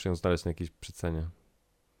 także muszę ją znaleźć na jakiejś przycenie.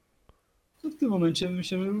 To w tym momencie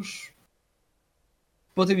myślę, że już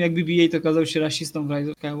po tym jak BB-8 okazał się rasistą w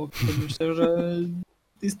Rise of Skywalker, to myślę, że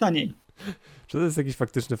jest taniej. Czy to jest jakiś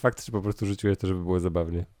faktyczny fakt, czy po prostu rzuciłeś to, żeby było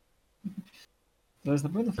zabawnie? To jest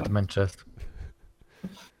naprawdę fakt. Manchester.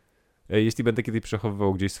 Jeśli będę kiedyś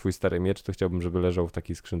przechowywał gdzieś swój stary miecz, to chciałbym, żeby leżał w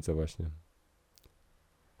takiej skrzynce właśnie.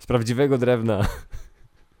 Z prawdziwego drewna.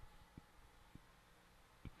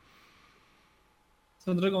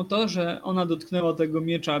 Swoją drogą to, że ona dotknęła tego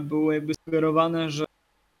miecza, było jakby sugerowane, że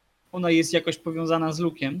ona jest jakoś powiązana z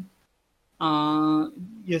Luke'em, a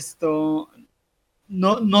jest to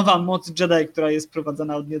nowa moc Jedi, która jest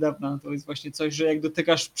prowadzona od niedawna. To jest właśnie coś, że jak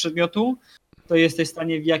dotykasz przedmiotu, to jesteś w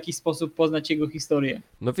stanie w jakiś sposób poznać jego historię.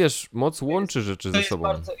 No wiesz, moc łączy rzeczy ze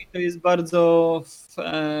sobą. To jest bardzo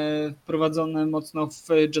wprowadzone mocno w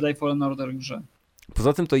Jedi Fallen Order grze.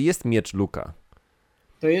 Poza tym to jest miecz Luka.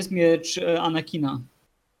 To jest miecz Anakina.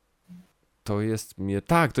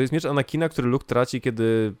 Tak, to jest miecz Anakina, który Luke traci,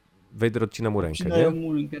 kiedy Vader odcina mu rękę, Odcinają nie?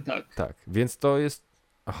 mu rękę, tak. Tak, więc to jest...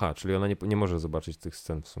 Aha, czyli ona nie może zobaczyć tych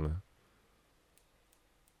scen w sumie.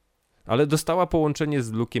 Ale dostała połączenie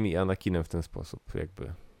z Luke'em i Anakinem w ten sposób,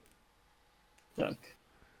 jakby. Tak.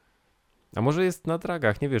 A może jest na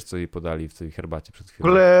dragach, nie wiesz, co jej podali w tej herbacie przed W chwilą.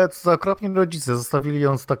 ogóle co za okropni rodzice, zostawili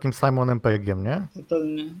ją z takim Simonem Peggiem, nie?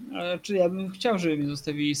 Totalnie. Ale czy ja bym chciał, żeby mnie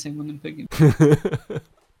zostawili Simonem Peggiem?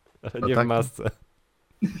 Ale No nie tak. w masce.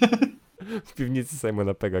 W piwnicy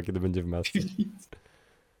Simona Pegga, kiedy będzie w masce.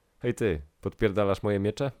 Hej ty, podpierdalasz moje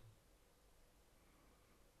miecze?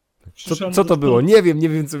 Przyszłam Co to do- było? Nie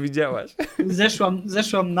wiem co widziałaś.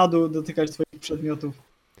 Zeszłam na dół dotykać twoich przedmiotów.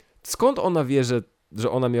 Skąd ona wie, że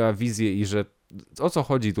ona miała wizję i że... O co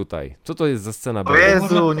chodzi tutaj? Co to jest za scena? O Boga?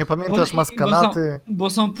 Jezu, nie pamiętasz maskanaty? Bo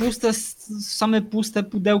są puste, same puste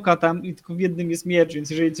pudełka tam i tylko w jednym jest miecz, więc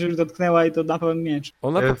jeżeli coś dotknęła i to na pewno miecz.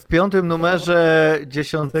 Ona W 5. numerze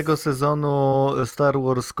 10. sezonu Star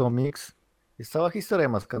Wars Comics jest cała historia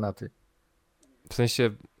maskanaty. w sensie,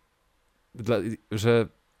 że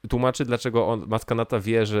tłumaczy, dlaczego Maskanata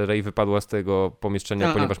wie, że Rey wypadła z tego pomieszczenia,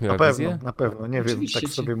 Tak, ponieważ miała Na wizję? pewno, na pewno, nie wiem, Oczywiście tak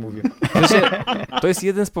ci. sobie mówię. W sensie, to jest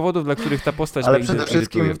jeden z powodów, dla których ta postać Ale mnie przede irytuje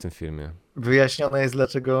wszystkim- w tym filmie. Wyjaśnione jest,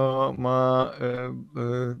 dlaczego ma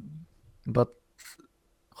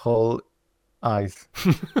butthole eyes.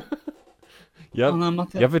 Ona ma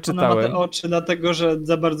ja wyczytałem- Ona ma te oczy, dlatego że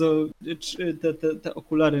za bardzo te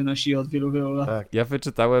okulary nosi od wielu, wielu lat. Tak. Ja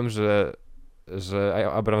wyczytałem, że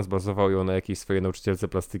Abrams bazował ją na jakiejś swojej nauczycielce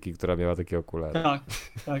plastyki, która miała takie okulary. Tak,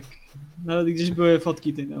 tak. Nawet gdzieś były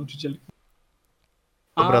fotki tej nauczycielki.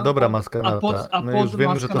 Dobra, A maskanata. pod My już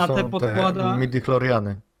wiemy, że to maskanatę są podkłada- te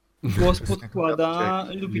midi-chloriany. głos podkłada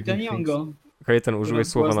Lupita Nyong'o. Kajetan, która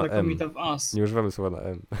użyłeś była słowa na M. znakomita w Us. Nie używamy słowa na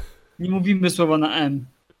M. Nie mówimy słowa na M.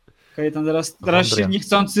 Kajetan, teraz się Mądre.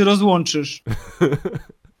 niechcący rozłączysz.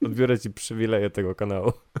 Odbiorę ci przywileje tego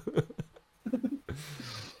kanału.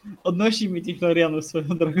 Odnosi mi tych Florianów swoją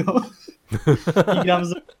drogą. I gram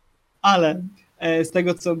z... Ale z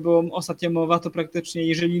tego, co było ostatnio mowa, to praktycznie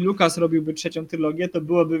jeżeli Lucas robiłby trzecią trylogię, to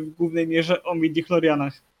byłoby w głównej mierze o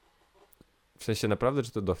midi-chlorianach. W sensie naprawdę,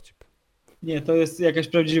 czy to dowcip? Nie, to jest jakaś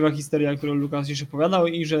prawdziwa historia, którą Lucas już opowiadał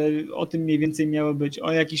i że o tym mniej więcej miało być.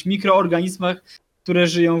 O jakichś mikroorganizmach, które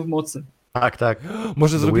żyją w mocy. Tak, tak.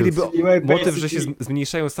 Może zrobiliby Wilson. motyw, że się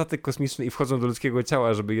zmniejszają statek kosmiczny i wchodzą do ludzkiego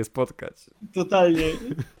ciała, żeby je spotkać. Totalnie.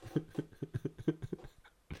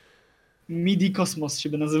 Midi Kosmos się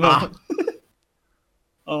by nazywało.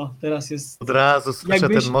 O, teraz jest... Od razu słyszę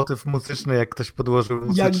Jakbyś- ten motyw muzyczny, jak ktoś podłożył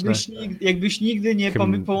muzyczny. Jakbyś nigdy nie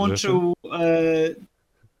Hymn połączył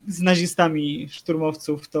z nazistami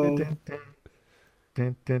szturmowców, to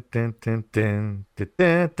Tyn, tyn, tyn, tyn, tyn, tyn,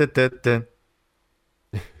 tyn, tyn, tyn, tyn.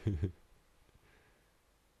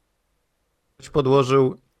 Ktoś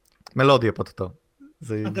podłożył melodię pod to. a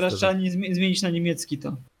Zajebiste teraz rzecz. trzeba zmienić na niemiecki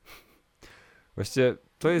to. Właściwie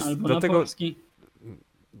to jest Albo dlatego... na polski.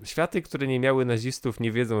 Światy, które nie miały nazistów,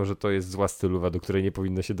 nie wiedzą, że to jest zła stylowa, do której nie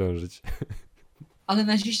powinno się dążyć. Ale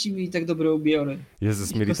naziści mieli tak dobre ubiory.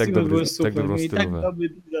 Jezus, Ich mieli tak, kostiumy były tak super, dobrą mieli tak stylówę. dobry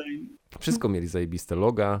design. Wszystko mieli zajebiste.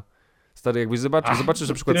 Loga. Stary, jakbyś zobaczysz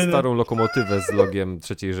na przykład trener. starą lokomotywę z logiem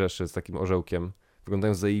III Rzeszy, z takim orzełkiem.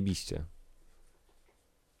 Wyglądają zajebiście.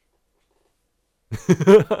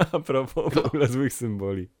 A propos w ogóle złych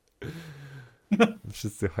symboli.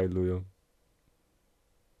 Wszyscy hajlują.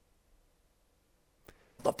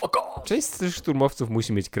 Część z tych szturmowców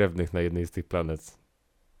musi mieć krewnych na jednej z tych planet.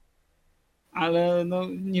 Ale no,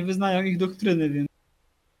 nie wyznają ich doktryny, więc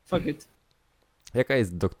fuck it. Jaka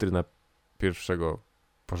jest doktryna pierwszego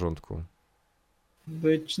porządku?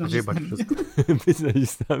 Być Zjebać nazistami. wszystko. Być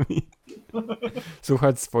nazistami.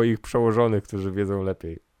 Słuchać swoich przełożonych, którzy wiedzą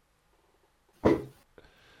lepiej.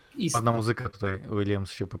 I Ładna muzyka tutaj,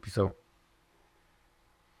 Williams się popisał.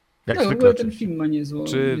 Jak tak, w zwykle. ogóle ten film ma niezłą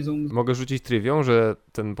Czy muzykę. mogę rzucić trywią, że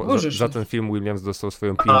Możesz. za ten film Williams dostał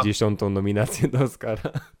swoją 50. nominację do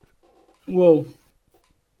Oscara? Wow.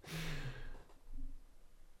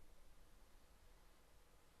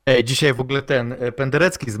 Ej, dzisiaj w ogóle ten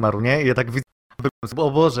Penderecki zmarł, nie? I ja tak widzę,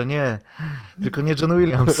 o Boże, nie. Tylko nie John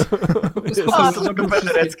Williams. Spoko, Tylko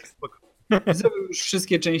Penderecki, spoko. zrobił już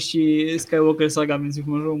wszystkie części Skywalker Saga, więc już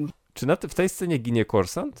może umrzeć. Czy w tej scenie ginie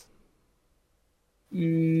Korsant?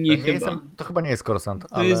 Nie chyba. To chyba nie jest Korsant,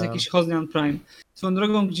 To ale... jest jakiś Hosnian Prime. Swoją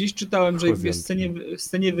drogą gdzieś czytałem, że jakby w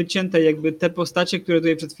scenie wyciętej jakby te postacie, które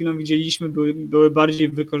tutaj przed chwilą widzieliśmy, były bardziej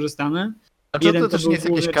wykorzystane. A czy jeden to to też był nie jest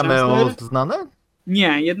jakieś główny cameo Chancellor? znane?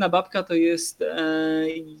 Nie, jedna babka to jest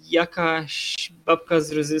jakaś babka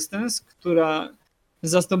z Resistance, która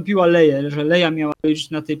zastąpiła Leję, że Leja miała być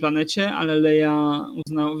na tej planecie, ale Leja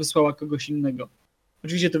wysłała kogoś innego.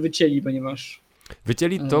 Oczywiście to wycięli, ponieważ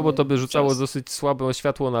Wycięli to, bo to by rzucało czas. dosyć słabe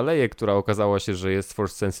światło na Leję, która okazała się, że jest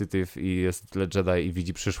force sensitive i jest Jedi i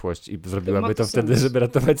widzi przyszłość i zrobiłaby ma to to wtedy, sens. żeby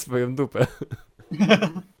ratować swoją dupę.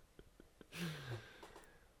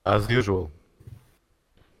 As usual.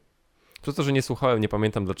 Przez to, że nie słuchałem, nie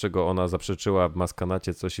pamiętam dlaczego ona zaprzeczyła w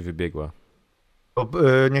maskanacie coś i wybiegła. Bo,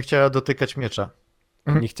 nie chciała dotykać miecza.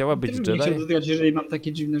 Nie chciała być nie chciał Jedi? dotykać, jeżeli mam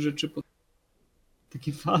takie dziwne rzeczy,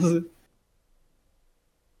 takie fazy.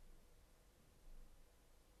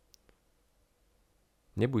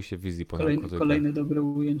 Nie bój się wizji po Kolejne, narkotykach. kolejne dobre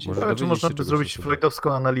ujęcie. Może Ale czy dowiedzieć można się by czegoś zrobić o sobie.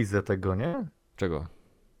 freudowską analizę tego, nie? Czego?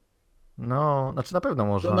 No, znaczy na pewno To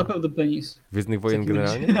można. na pewno penis. Gwiezdnych Wojen W takim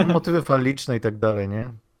generalnie? Motywy faliczne i tak dalej, nie?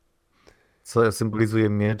 Co symbolizuje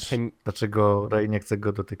miecz? Chem- Dlaczego Rey nie chce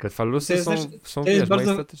go dotykać? Falusy To jest są, też- są To jest, wiesz, bardzo,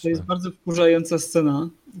 to majestatyczne. jest bardzo wkurzająca scena,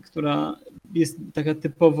 która jest taka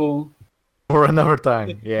typowo For another time.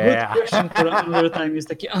 Good question for another time jest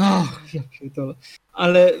takie, ja pierdolę.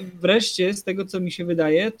 Ale wreszcie, z tego co mi się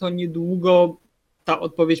wydaje, to niedługo ta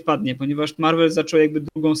odpowiedź padnie, ponieważ Marvel zaczął jakby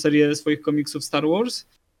drugą serię swoich komiksów Star Wars.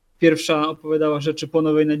 Pierwsza opowiadała rzeczy po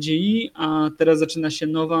Nowej Nadziei, a teraz zaczyna się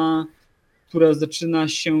nowa, która zaczyna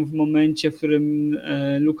się w momencie, w którym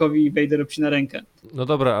Luke'owi Vader obcina rękę. No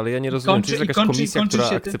dobra, ale ja nie rozumiem, czy jest jakaś komisja, kończy która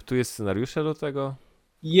się akceptuje scenariusze do tego?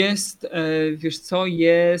 Jest, wiesz co,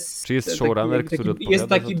 jest... Czy jest showrunner, który odpowiada Jest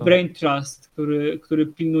taki za to? brain trust, który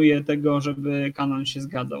pilnuje tego, żeby kanon się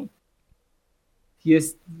zgadzał.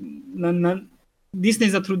 Jest... Disney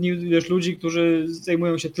zatrudnił wiesz, ludzi, którzy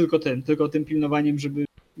zajmują się tylko tym pilnowaniem, żeby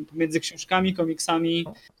pomiędzy książkami, komiksami,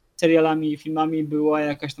 serialami i filmami była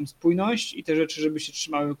jakaś tam spójność i te rzeczy, żeby się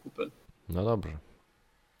trzymały kupy. No dobrze.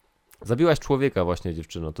 Zabiłaś człowieka właśnie,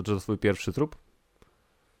 dziewczyno. To czy to twój pierwszy trup?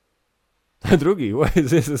 Drugi. Oj,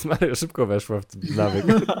 Jezus Maria, szybko weszła w nawyk.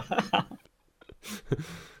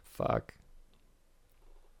 Fuck.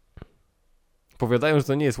 Powiadają, że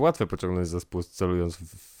to nie jest łatwe pociągnąć za spust, celując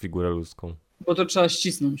w figurę ludzką. Bo to trzeba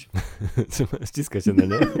ścisnąć. Ściska się na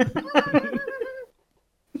nie.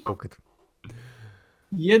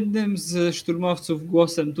 Jednym z szturmowców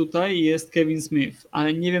głosem tutaj jest Kevin Smith,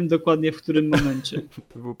 ale nie wiem dokładnie w którym momencie.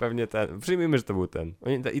 To był pewnie ten. Przyjmijmy, że to był ten.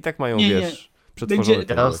 Oni i tak mają, Nie, wiesz, przetworzony Będzie-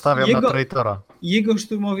 ten Ja głos. stawiam Jego- na traitora. Jego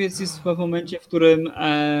szturmowiec jest chyba w momencie, w którym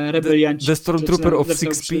rebelianci... The Stormtrooper of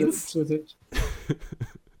zaczną Six Pins?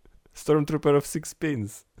 Stormtrooper of Six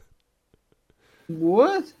Pins.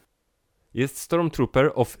 What? Jest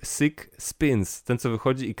Stormtrooper of Six Spins. Ten, co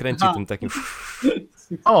wychodzi i kręci Aha. tym takim...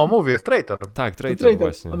 O, mówię, traitor. Tak, To traitor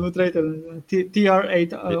właśnie. On był traitor.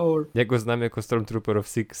 TR-8 Ja go znam jako Stormtrooper of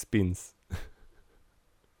Six Spins.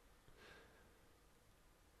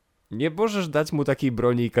 Nie możesz dać mu takiej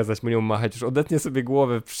broni i kazać mu nią machać. Już odetnie sobie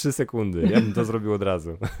głowę w 3 sekundy. Ja bym to zrobił od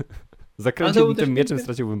razu. Zakręciłbym też tym mieczem, piękne-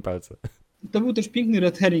 straciłbym palce. To był też piękny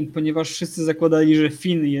red herring, ponieważ wszyscy zakładali, że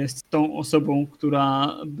Finn jest tą osobą,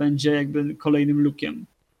 która będzie jakby kolejnym Luke'em.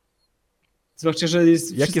 Zwłaszcza, że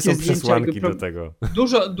jest Jakie wszystkie są zdjęcia przesłanki jakby do tego?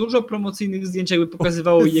 Dużo promocyjnych zdjęć jakby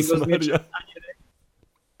pokazywało jego z mieczem.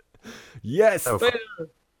 Jest! To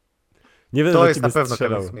Nie będę To do jest ciebie na pewno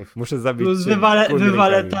strzelał. Kevin Smith. Muszę zabić Plus cię gołymi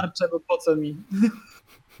wywalę rękami. tarczę, bo po co mi?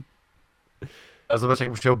 A zobacz, jak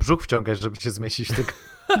musiał brzuch wciągać, żeby się zmieścić w tego.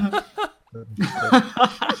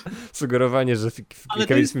 Sugerowanie, że Ale to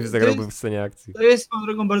Kevin jest- Smith to zagrałby jest- w scenie akcji. To jest swoją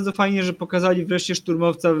drogą bardzo fajnie, że pokazali wreszcie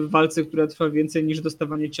szturmowca w walce, która trwa więcej niż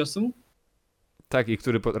dostawanie ciosu, Tak, i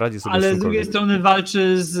który radzi sobie ale z z drugiej czymkolwiek. strony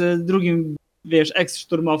walczy z drugim, wiesz,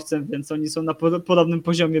 ex-szturmowcem, więc oni są na podobnym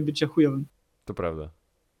poziomie bycia chujowym. To prawda.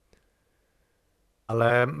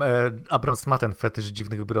 Ale Abrams ma ten fetysz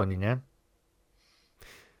dziwnych broni, nie?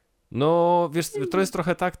 No, wiesz, to jest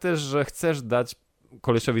trochę tak też, że chcesz dać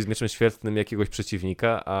kolesiowi z mieczem świetlnym jakiegoś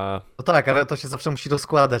przeciwnika, a No tak, ale to się zawsze musi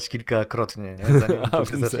rozkładać kilkakrotnie, nie? Zanim A, to w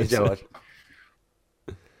się tym zacznie sensie. działać.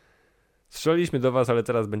 strzeliliśmy do was, ale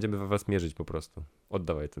teraz będziemy we was mierzyć po prostu.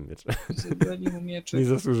 Oddawaj ten miecz. Zabrali mu mieczyk. Nie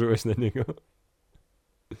zasłużyłeś na niego.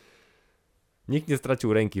 Nikt nie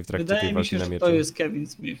stracił ręki w trakcie Wydaje tej mi walki się, na że mieczu. to jest Kevin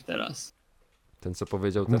Smith teraz. Ten, co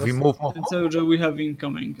powiedział teraz. Mówi mów. Ten cały, że we have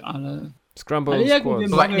incoming, ale Scramble Ale jak Squad. mówię,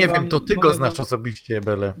 Słuchaj, nie mogę wiem, to ty mogę go znasz wam- osobiście,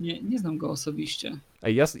 Bele. nie znam go osobiście.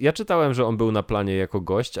 Ej, ja czytałem, że on był na planie jako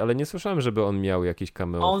gość, ale nie słyszałem, żeby on miał jakieś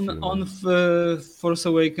cameo w filmie. On w Force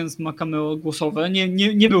Awakens ma cameo głosowe.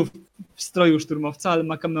 Nie był w stroju szturmowca, ale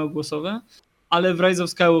ma cameo głosowe. Ale w Rise of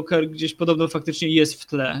Skywalker gdzieś podobno faktycznie jest w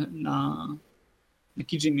tle na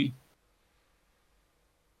Kijimi.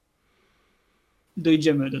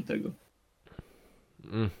 Dojdziemy do tego.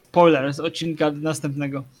 Spoiler z odcinka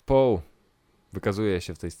następnego. Poe wykazuje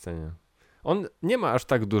się w tej scenie. On nie ma aż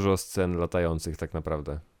tak dużo scen latających tak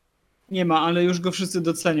naprawdę. Nie ma, ale już go wszyscy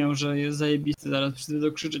docenią, że jest zajebisty. Zaraz wszyscy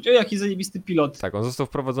będą krzyczeć: o, jaki zajebisty pilot. Tak, on został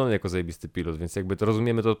wprowadzony jako zajebisty pilot, więc jakby to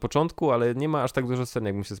rozumiemy to od początku, ale nie ma aż tak dużo scen,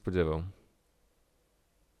 jakbym się spodziewał.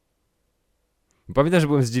 Pamiętam, że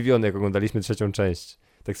byłem zdziwiony, jak oglądaliśmy 3. część.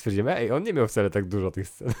 Tak stwierdziłem, ej, on nie miał wcale tak dużo tych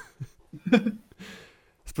scen.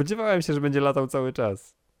 Spodziewałem się, że będzie latał cały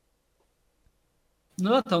czas.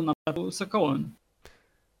 No latał na Sokołem.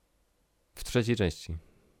 W 3. części.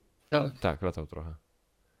 Tak. Tak, latał trochę.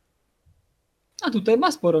 A tutaj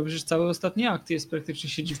ma sporo, przecież cały ostatni akt jest praktycznie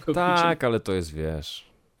siedzi w kokpicie. Tak, ale to jest,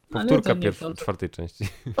 wiesz... Powtórka to nie to. czwartej części.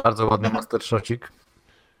 Bardzo ładny Master Shotcik.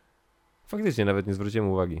 Faktycznie, nawet nie zwróciłem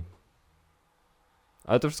uwagi.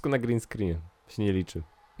 Ale to wszystko na green screenie. Się nie liczy.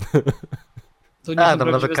 To A, są tam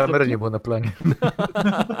prawdziwe nawet kamery stopki? nie było na planie.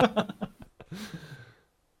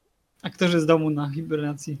 Aktorzy z domu na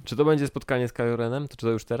hibernacji. Czy to będzie spotkanie z Kylo Renem? To czy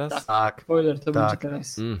to już teraz? Tak. Spoiler, to Tak. będzie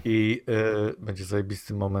teraz. I będzie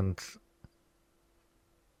zajebisty moment.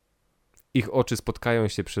 Ich oczy spotkają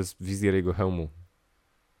się przez wizjer jego hełmu.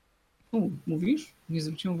 Mówisz? Nie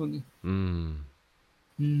zwróciłem uwagi.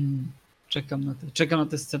 Czekam na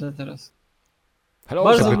tę scenę teraz. Hello,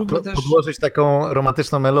 Bardzo Ocean. lubię też- Podłożyć taką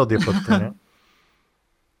romantyczną melodię pod to, nie?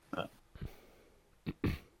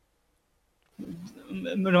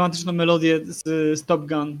 Romantyczną melodię z Top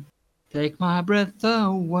Gun. Take my breath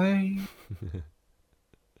away.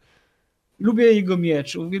 Lubię jego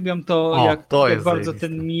miecz. Uwielbiam to, O, jak, to jak jest bardzo zajebiste.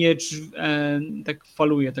 ten miecz tak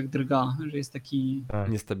faluje, tak drga, że jest taki... Tak.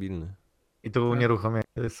 Niestabilny. I to był nieruchomienie.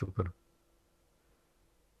 To jest super.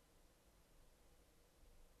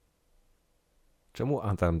 Czemu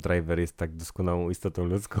Adam Driver jest tak doskonałą istotą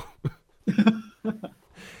ludzką?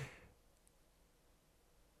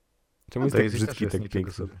 Czemu jest tak Daisy też brzydki, jest tak niczego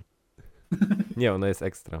piękny? sobie. Nie, ona jest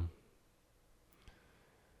ekstra.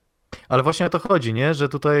 Ale właśnie o to chodzi, nie? Że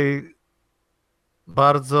tutaj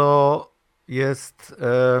bardzo jest...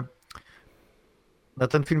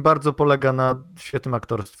 ten film bardzo polega na świetnym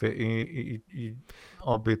aktorstwie i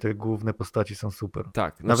obie te główne postaci są super.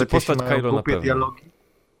 Tak, znaczy Nawet postać jeśli mają Kylo na głupie pewno. dialogi,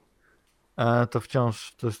 to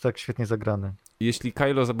wciąż to jest tak świetnie zagrane. Jeśli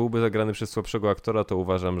Kylo byłby zagrany przez słabszego aktora, to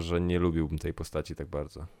uważam, że nie lubiłbym tej postaci tak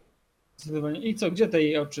bardzo. Zdecydowanie. I co, gdzie te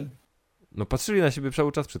jej oczy? No patrzyli na siebie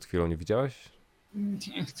cały czas przed chwilą, nie widziałeś?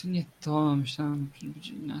 To nie to, myślałem, że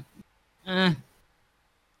będzie inaczej.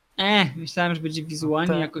 Myślałem, że będzie wizualnie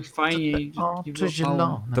Tak. jakoś fajnie i że O, nie czy było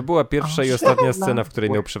zielone. To była pierwsza i ostatnia scena, w której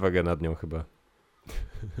miał przewagę nad nią chyba.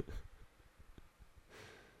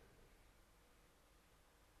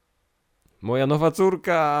 Moja nowa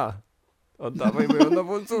córka! Oddawaj moją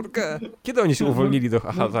nową córkę! Kiedy oni się uwolnili do...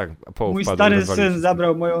 Aha, tak, po Mój wpadł, stary rozwalił syn się.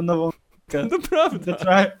 zabrał moją nową To prawda.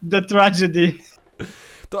 The Tragedy.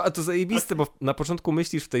 To zajebiste, bo na początku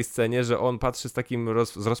myślisz w tej scenie, że on patrzy z takim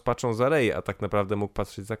z rozpaczą za Rey, a tak naprawdę mógł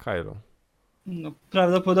patrzeć za Kylo. No,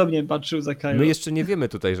 prawdopodobnie patrzył za Kylo. My jeszcze nie wiemy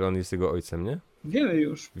tutaj, że on jest jego ojcem, nie? Wiemy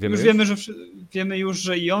już. Wiemy już już? wiemy, że wiemy już,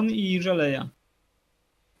 że i on, i że Leia.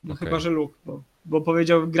 No Okej. chyba, że Luke, bo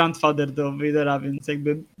powiedział grandfather do Vadera, więc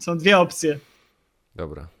jakby są dwie opcje.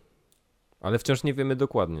 Dobra. Ale wciąż nie wiemy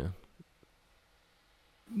dokładnie.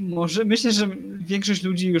 Może, myślę, że większość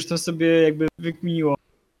ludzi już to sobie jakby wykminiło.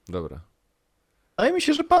 Dobra. Wydaje mi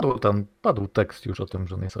się, że padł tekst już o tym,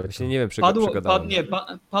 że on jest ojcem. Właśnie nie wiem, przegadałem.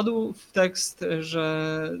 Padł w tekst,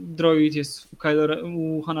 że droid jest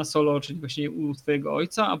u Hanna Solo, czyli właśnie u twojego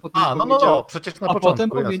ojca, a potem powiedział... przecież na A początku,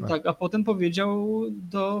 potem, jasne. a potem powiedział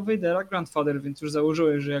do Vadera grandfather, więc już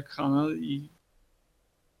założyłeś, że jak Hanna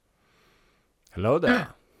Hello there.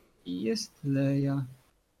 i jest Leia.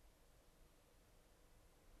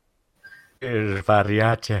 Już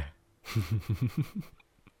wariacie.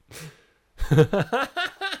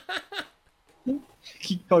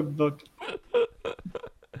 Jaki cockblock.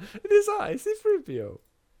 It is I, C-3PO.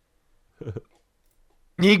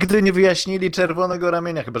 Nigdy nie wyjaśnili czerwonego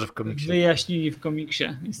ramienia, chyba że w komiksie. Wyjaśnili w komiksie.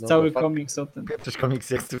 Jest No, cały fakt. komiks o tym. Większość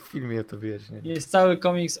komiksy jak w filmie to wyjaśnili. Jest cały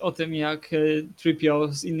komiks o tym, jak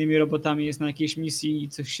C-3PO z innymi robotami jest na jakiejś misji i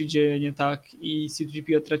coś się dzieje nie tak i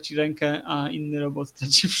C-3PO traci rękę, a inny robot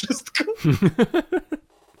traci wszystko.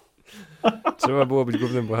 Trzeba było być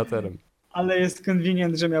głównym bohaterem. Ale jest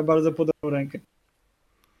convenient, że miał bardzo podobną rękę.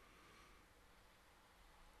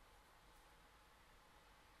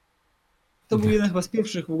 To był jeden chyba z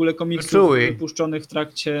pierwszych w ogóle komiksów Chewie. wypuszczonych w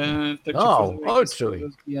trakcie No, fazy, oj, jakie się Chewie.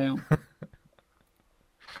 rozwijają.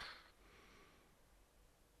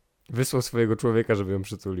 Wysłał swojego człowieka, żeby ją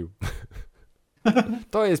przytulił.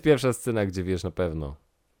 To jest pierwsza scena, gdzie wiesz na pewno.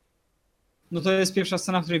 No to jest pierwsza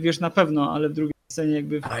scena, w której wiesz na pewno, ale w drugiej scenie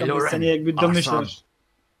jakby, w Kylo tamtej Ren, scenie jakby awesome. domyślasz.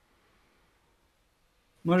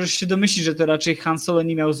 Możesz się domyślić, że to raczej Han Solo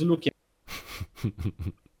nie miał z Luke'iem.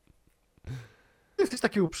 Jesteś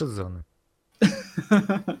taki uprzedzony.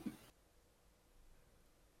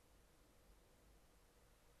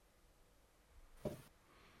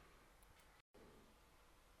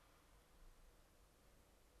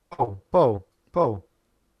 Poł.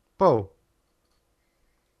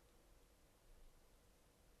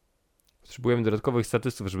 Potrzebujemy dodatkowych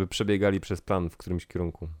statystów, żeby przebiegali przez plan w którymś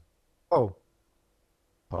kierunku.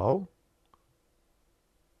 Poł?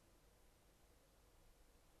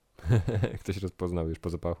 Ktoś rozpoznał już po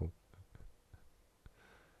zapachu.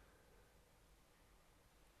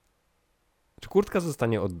 Czy kurtka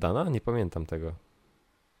zostanie oddana? Nie pamiętam tego.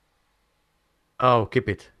 Oh, keep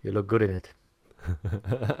it. You look good in it.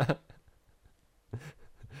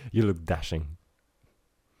 You look dashing.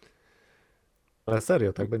 Ale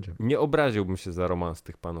serio, tak będzie. Nie obraziłbym się za romans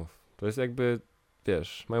tych panów. To jest jakby,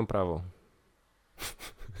 wiesz, mają prawo.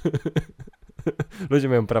 Ludzie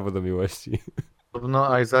mają prawo do miłości.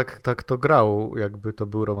 No, Isaac tak to grał, jakby to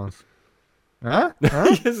był romans.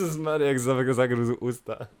 Jezus Maria, jak zagryzł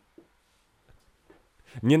usta.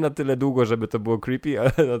 Nie na tyle długo, żeby to było creepy,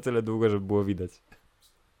 ale na tyle długo, żeby było widać.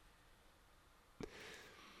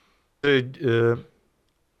 Czy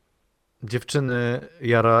dziewczyny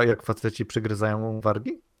jara jak faceci przygryzają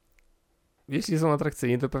wargi? Jeśli są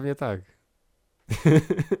atrakcyjni, to pewnie tak.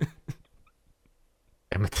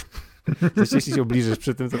 Emmet. Też jeśli się obliżysz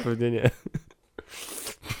przy tym, to pewnie nie.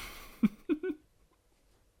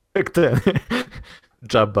 Jak ten.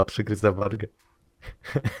 Jabba przygryza wargę.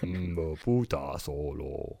 Bo puta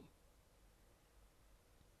solo.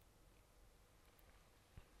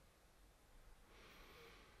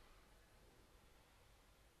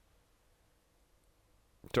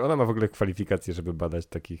 Czy ona ma w ogóle kwalifikacje, żeby badać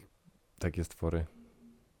takie stwory?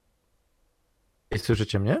 I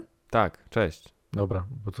słyszycie mnie? Tak, cześć. Dobra,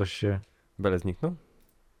 bo coś się Bele zniknął?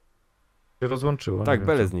 rozłączyło. Tak, nie wiem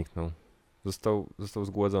Bele co. zniknął. Został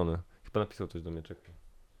zgładzony. Chyba napisał coś do mnie, czekaj.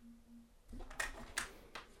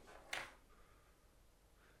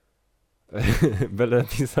 Bele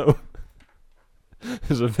napisał,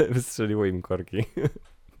 że wystrzeliło im korki.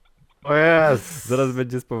 O jest! Zaraz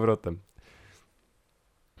będzie z powrotem.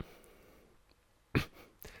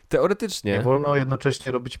 Teoretycznie. Nie wolno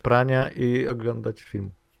jednocześnie robić prania i oglądać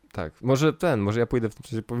film. Tak, może ja pójdę w tym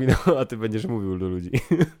czasie po wino, a ty będziesz mówił do ludzi.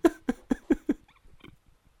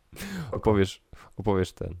 Opowiesz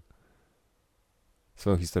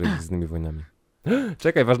swoją historię z Gwiezdnymi Wojnami.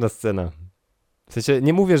 Czekaj, ważna scena. W sensie,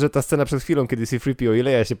 nie mówię, że ta scena przed chwilą, kiedy C-3PO i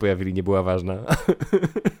Leia się pojawili, nie była ważna.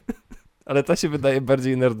 Ale ta się wydaje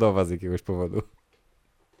bardziej nerdowa z jakiegoś powodu.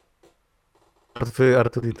 Martwy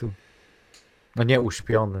R2D2. No nie,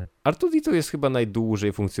 uśpiony. R2D2 jest chyba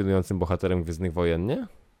najdłużej funkcjonującym bohaterem Gwiezdnych Wojen, nie?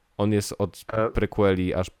 On jest od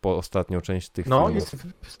prequeli aż po ostatnią część tych No, filmów.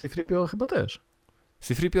 jest C-3PO chyba też.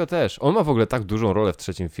 C-3PO też. On ma w ogóle tak dużą rolę w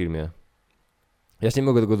trzecim filmie. Ja się nie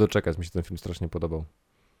mogę tego doczekać, mi się ten film strasznie podobał.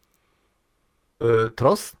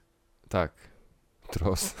 Tros? Tak.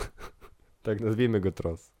 Tros. Tak, nazwijmy go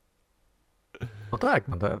Tros. No tak,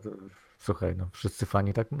 no tak. Słuchaj, no wszyscy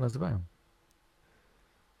fani tak nazywają.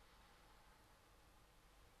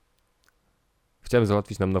 Chciałem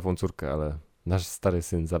załatwić nam nową córkę, ale nasz stary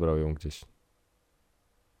syn zabrał ją gdzieś.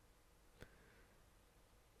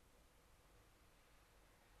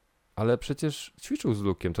 Ale przecież ćwiczył z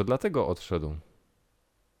Luke'iem, to dlatego odszedł.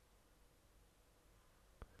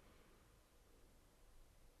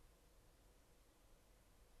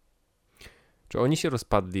 Czy oni się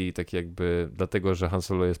rozpadli tak jakby dlatego, że Han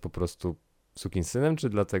Solo jest po prostu sukinsynem, czy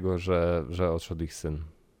dlatego, że odszedł ich syn?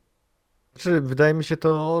 Znaczy, wydaje mi się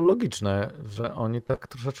to logiczne, że oni tak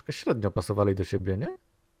troszeczkę średnio pasowali do siebie, nie?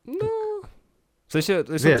 No. W sensie,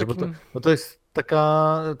 to jest Wiesz, takim... bo to jest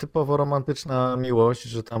taka typowo romantyczna miłość,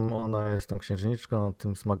 że tam ona jest tą księżniczką,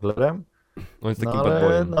 tym smaglerem. On jest No takim bad ale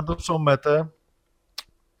boyem. na dłuższą metę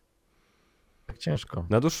tak ciężko.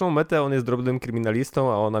 Na dłuższą metę on jest drobnym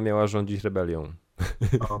kryminalistą, a ona miała rządzić rebelią.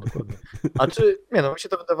 No, dokładnie. A czy, nie no, mi się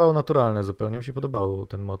to wydawało naturalne zupełnie, mi się podobał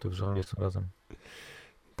ten motyw, że oni są razem.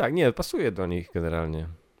 Tak, nie, pasuje do nich generalnie.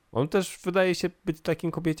 On też wydaje się być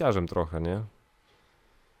takim kobieciarzem trochę, nie?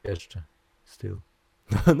 Jeszcze. Still.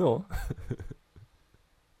 No.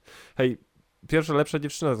 Hej, pierwsza lepsza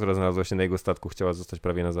dziewczyna, która znalazła się na jego statku, chciała zostać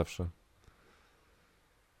prawie na zawsze.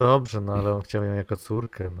 Dobrze, no ale on chciał ją jako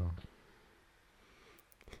córkę, no.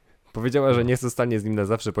 Powiedziała, że nie zostanie z nim na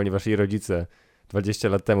zawsze, ponieważ jej rodzice 20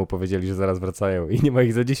 lat temu powiedzieli, że zaraz wracają i nie ma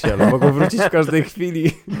ich za dzisiaj, ale mogą wrócić w każdej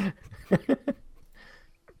chwili.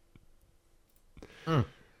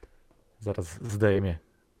 Zaraz zdejmie.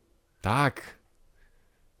 Tak.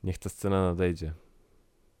 Niech ta scena nadejdzie.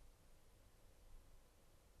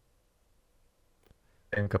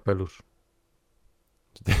 Ten kapelusz.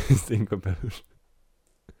 Z tym kapelusz.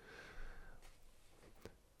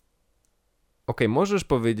 Okej, możesz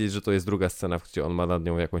powiedzieć, że to jest druga scena, w której on ma nad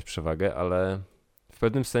nią jakąś przewagę, ale w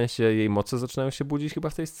pewnym sensie jej moce zaczynają się budzić chyba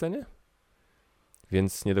w tej scenie?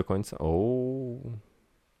 Więc nie do końca.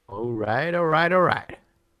 Alright.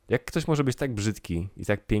 Jak ktoś może być tak brzydki i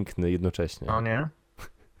tak piękny jednocześnie? No nie?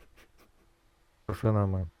 To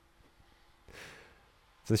fenomen.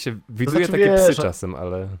 W sensie widuję znaczy, takie psy wiesz, czasem,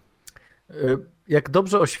 ale... Jak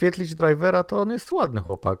dobrze oświetlić drivera, to on jest ładny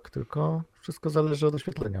chłopak, tylko wszystko zależy od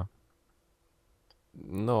oświetlenia.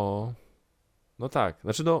 No tak.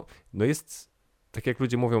 Znaczy no jest, tak jak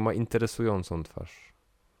ludzie mówią, ma interesującą twarz.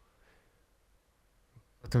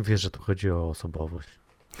 O tym wiesz, że tu chodzi o osobowość.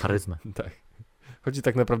 Charyzmę. Tak. Chodzi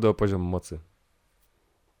tak naprawdę o poziom mocy.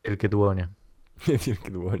 Wielkie dłonie.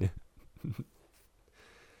 Wielkie dłonie.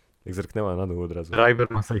 Jak zerknęła na dół od razu.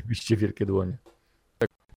 Driver ma zajebiście wielkie dłonie.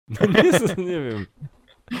 No nie wiem.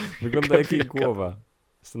 Wygląda jak jej głowa.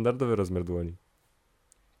 Standardowy rozmiar dłoni.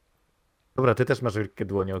 Dobra, ty też masz wielkie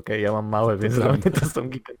dłonie, okej? Ja mam małe, więc dla mnie to są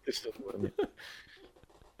gigantyczne dłonie.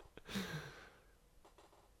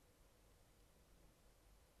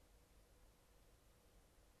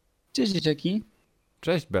 Cześć dzieciaki.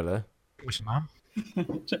 Cześć, Bele. Myślę.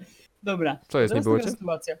 Dobra. Co jest, nie teraz było taka cię?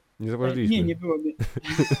 sytuacja. Nie zauważyliśmy. Nie było mnie.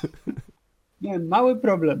 Miałem mały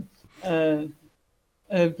problem.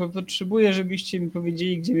 Potrzebuję, żebyście mi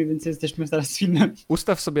powiedzieli, gdzie mniej więcej jesteśmy teraz z filmem.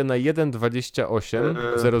 Ustaw sobie na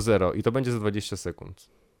 1:28:00 i to będzie za 20 sekund.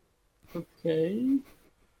 Okej.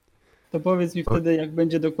 To powiedz mi wtedy, jak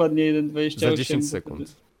będzie dokładnie 1:28. Za 10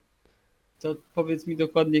 sekund. To powiedz mi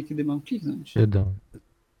dokładnie, kiedy mam kliknąć. 7.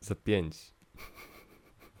 Za 5.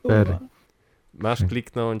 4. Masz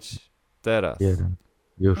kliknąć teraz. 1.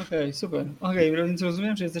 Już. Okej, super. Okej, więc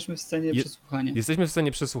rozumiem, że jesteśmy w scenie przesłuchania. Jesteśmy w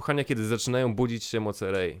stanie przesłuchania, kiedy zaczynają budzić się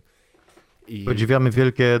moce Rey. I Podziwiamy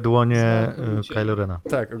wielkie dłonie Znakomicie. Kylo Rena.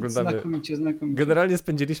 tak, oglądamy. Znakomicie. Generalnie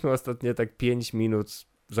spędziliśmy ostatnie tak 5 minut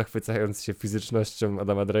zachwycając się fizycznością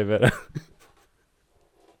Adama Drivera.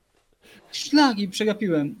 Szlaki,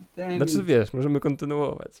 przegapiłem. Znaczy wiesz, możemy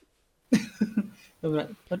kontynuować. Dobra,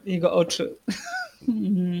 jego oczy.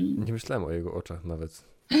 Nie myślałem o jego oczach nawet.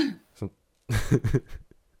 Są...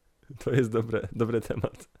 To jest dobry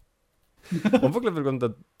temat. On w ogóle wygląda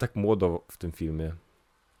tak młodo w tym filmie. Nie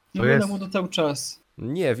To będę jest- mu to cały czas.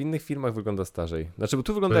 Nie, w innych filmach wygląda starzej. Znaczy, bo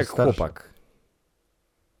tu wygląda To jak jest starszy. chłopak.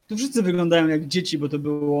 Tu wszyscy wyglądają jak dzieci, bo to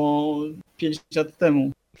było 5 lat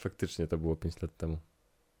temu. Faktycznie to było 5 lat temu.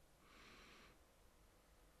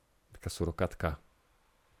 Taka surokatka.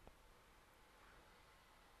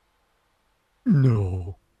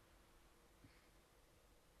 No.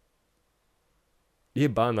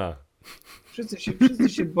 Jebana. Wszyscy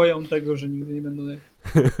się boją tego, że nigdy nie będą jak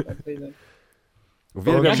Vader.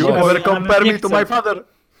 Uwielbiam Jak You się go. nazywa? never compare Nie me to chcę. my father.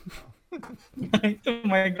 To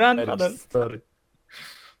my grandfather. Sorry.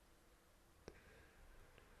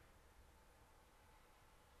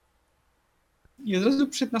 I od razu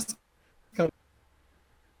przed nas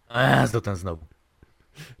To ten znowu.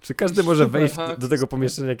 Czy każdy może Super, wejść tak. do tego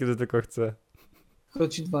pomieszczenia, kiedy tylko chce? tylko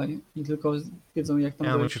ci dwaj. Nie tylko wiedzą jak tam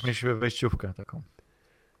Ja, dojść. musisz mieć wejściówkę taką.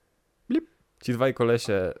 Ci dwaj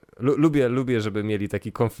kolesie... Lubię, żeby mieli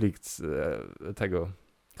taki konflikt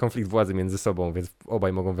konflikt władzy między sobą, więc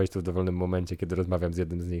obaj mogą wejść tu w dowolnym momencie, kiedy rozmawiam z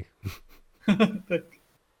jednym z nich. Tak.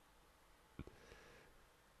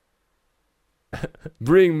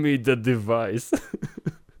 Bring me the device.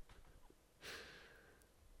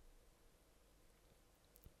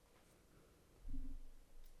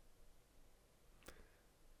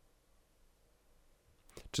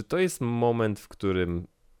 Czy to jest moment, w którym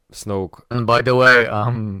Snoke... And by the way,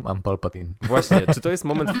 I'm Palpatine. Właśnie, czy to jest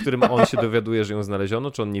moment, w którym on się dowiaduje, że ją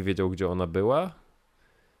znaleziono? Czy on nie wiedział, gdzie ona była?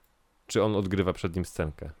 Czy on odgrywa przed nim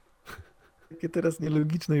scenkę? Takie teraz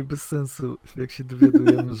nielogiczne i bez sensu, jak się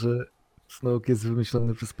dowiadujemy, że Snoke jest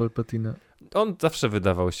wymyślony przez Palpatina. On zawsze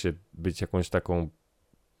wydawał się być jakąś taką...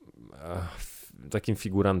 takim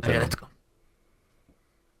figurantem.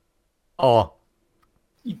 O!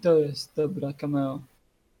 I to jest dobra cameo.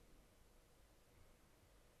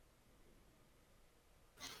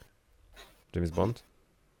 James Bond?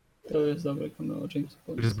 To jest dobre cameo James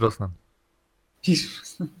Bond. Chris Brosnan.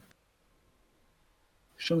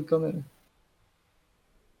 Sean Connery.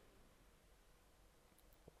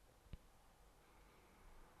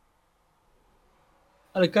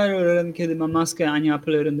 Ale Kylo Ren, kiedy ma maskę, a nie ma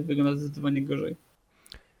pelerynę, wygląda zdecydowanie gorzej.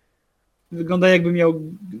 Wygląda jakby miał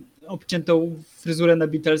obciętą fryzurę na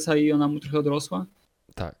Beatlesa i ona mu trochę odrosła.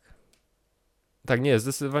 Tak. Tak, nie,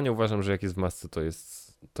 zdecydowanie uważam, że jak jest w masce,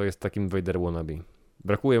 to jest takim Vader wannabe.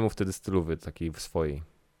 Brakuje mu wtedy stylowy takiej swojej.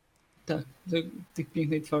 Tak, tych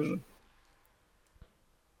pięknej twarzy.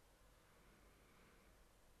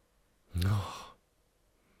 No.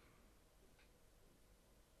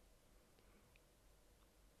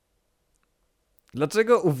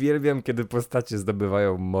 Dlaczego uwielbiam, kiedy postacie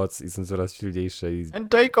zdobywają moc i są coraz silniejsze i...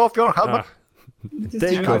 And take off your helmet. Ach, Ty Take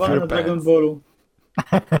jesteś off wychowany your na Dragon pants. Ballu.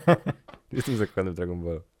 jestem zakochany w Dragon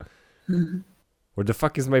Ball. Where the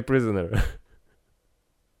fuck is my prisoner?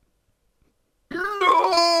 No!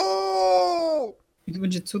 I tu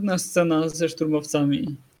będzie cudna scena ze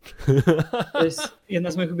szturmowcami. To jest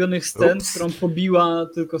jedna z moich ulubionych scen, którą pobiła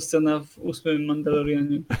tylko scena w 8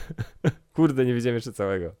 Mandalorianie. Kurde, nie widziałem jeszcze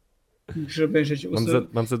całego. Musisz obejrzeć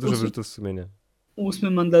Mam za dużo wyrzutów sumienia.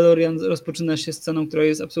 8 Mandalorian rozpoczyna się sceną, która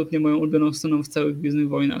jest absolutnie moją ulubioną sceną w całych Gwiezdnych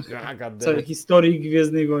Wojnach. W całej historii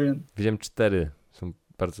Gwiezdnych Wojen. Widziałem 4. Są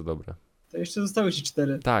bardzo dobre. To jeszcze zostały ci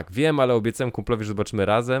 4. Tak, wiem, ale obiecałem kumplowi, że zobaczymy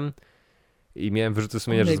razem. I miałem wyrzuty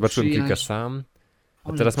sumienia, że zobaczyłem kilka sam.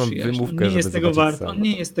 A teraz mam wymówkę, żeby zobaczyć sam. On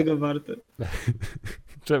nie jest tego warty.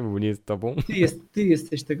 Czemu nie jest tobą? Ty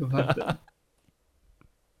jesteś tego warty.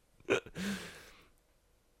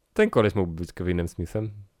 Ten koleś mógłby być Kevinem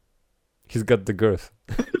Smithem. He's got the girth.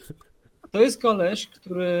 To jest koleś,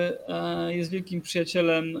 który jest wielkim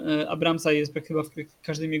przyjacielem Abramsa, jest chyba w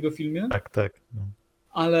każdym jego filmie. Tak.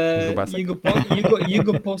 Ale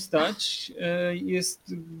jego postać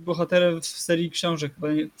jest bohaterem w serii książek,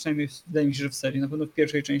 przynajmniej wydaje mi się, że w serii, na pewno w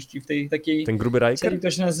pierwszej części, w tej takiej Ten gruby Riker? serii,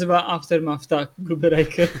 która się nazywa Aftermath, tak, gruby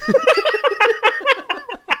Riker.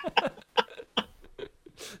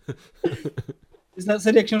 Jest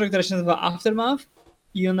seria książek, która się nazywa Aftermath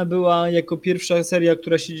i ona była jako pierwsza seria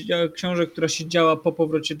książek, która się działa po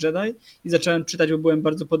powrocie Jedi i zacząłem czytać, bo byłem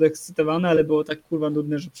bardzo podekscytowany, ale było tak kurwa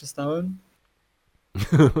nudne, że przestałem.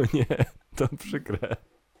 Nie, to przykre.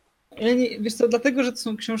 Wiesz co, dlatego, że to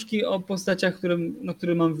są książki o postaciach,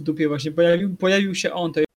 które mam w dupie właśnie. Pojawił się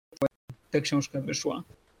on, to ta książka wyszła.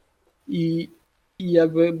 I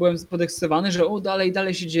jakby byłem podekscytowany, że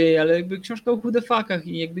dalej się dzieje, ale jakby książka o who the fuckach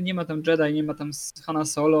i jakby nie ma tam Jedi, nie ma tam Hanna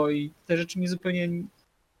Solo i te rzeczy mi zupełnie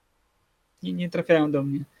nie trafiają do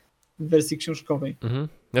mnie w wersji książkowej. Mhm.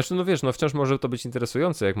 Znaczy, no wiesz, wciąż może to być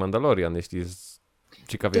interesujące jak Mandalorian, jeśli jest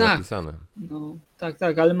ciekawie napisane. No,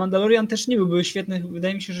 tak, ale Mandalorian też nie byłby świetny,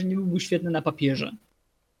 wydaje mi się, że nie byłby świetny na papierze.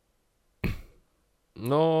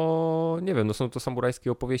 No, nie wiem, są to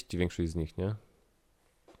samurajskie opowieści, większość z nich, nie?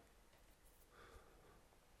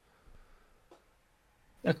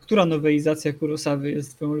 A która nowelizacja Kurosawy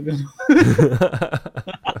jest twoją ulubioną?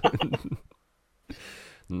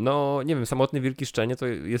 No, nie wiem, Samotny Wielki Szczenie to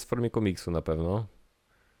jest w formie komiksu na pewno.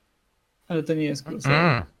 Ale to nie jest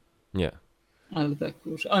Kurosawa. Nie. Ale tak,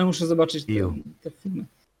 ale muszę zobaczyć te filmy.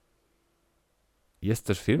 Jest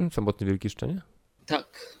też film Samotny Wielki Szczenie?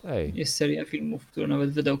 Tak. Ej. Jest seria filmów, którą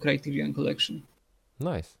nawet wydał Criterion Collection.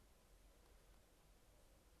 Nice.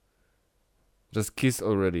 Just kiss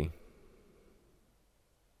already.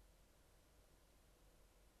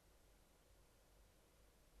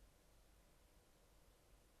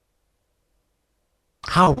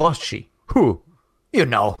 How was she? Who? You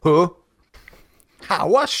know who?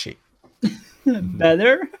 How was she?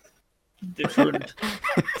 Better? Different.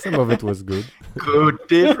 Some of it was good. Good,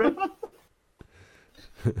 different.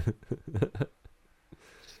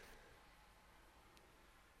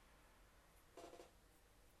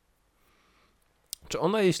 Czy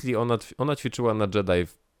ona, jeśli ona ćwiczyła na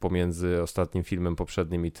Jedi pomiędzy ostatnim filmem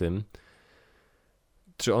poprzednim i tym,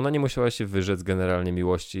 czy ona nie musiała się wyrzec generalnie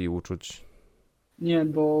miłości i uczuć? Nie,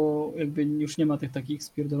 bo jakby już nie ma tych takich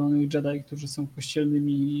spierdolonych Jedi, którzy są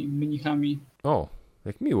kościelnymi mnichami. O,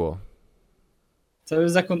 jak miło. Cały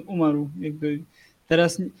zakon umarł. Jakby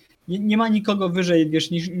teraz nie ma nikogo wyżej,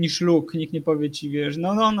 wiesz, niż Luke. Nikt nie powie ci, wiesz,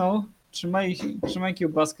 no, trzymaj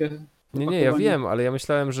kiełbaskę. Nie, ja wiem, ale ja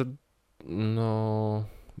myślałem, że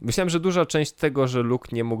myślałem, że duża część tego, że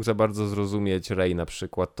Luke nie mógł za bardzo zrozumieć Rey na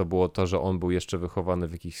przykład, to było to, że on był jeszcze wychowany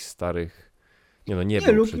w jakichś starych... Nie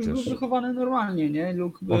był Luke przecież. był wychowany normalnie, nie?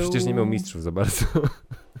 Luke był... On przecież nie miał mistrzów za bardzo.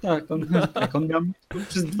 Tak, on miał mistrzów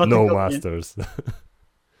przez 2 No tygodnie. masters.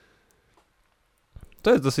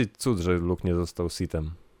 To jest dosyć cud, że Luke nie został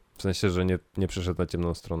Sithem. W sensie, że nie przeszedł na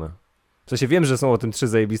ciemną stronę. W sensie wiem, że są o tym 3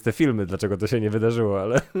 zajebiste filmy, dlaczego to się nie wydarzyło,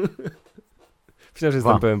 ale wciąż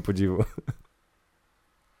jestem pełen podziwu.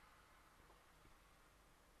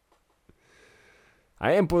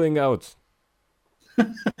 I am pulling out.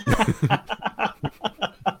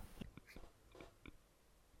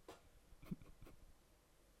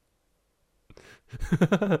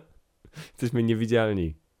 Jesteśmy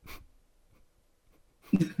niewidzialni.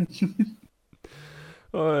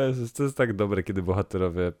 O Jezus, to jest tak dobre, kiedy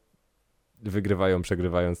bohaterowie wygrywają,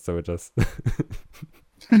 przegrywając cały czas.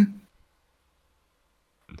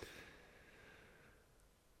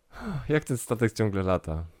 Jak ten statek ciągle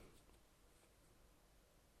lata?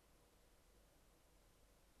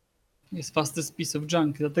 Jest fastest piece of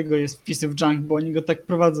junk, dlatego jest piece of junk, bo oni go tak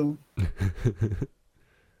prowadzą.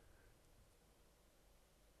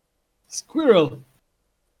 Squirrel!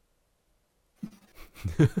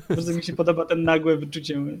 Bardzo mi się podoba ten nagłe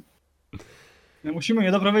wyczucie. Musimy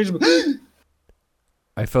je doprowadzić, żeby...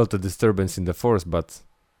 I felt a disturbance in the force, but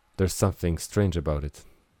there's something strange about it.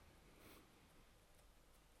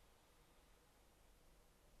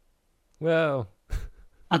 Well.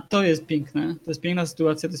 A to jest piękne. To jest piękna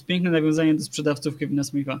sytuacja, to jest piękne nawiązanie do sprzedawców Kevina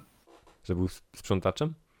Smitha. Że był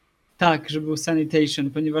sprzątaczem? Tak, że był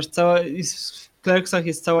sanitation, ponieważ w Clerksach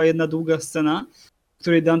jest cała jedna długa scena, w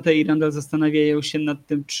której Dante i Randall zastanawiają się nad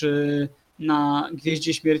tym, czy na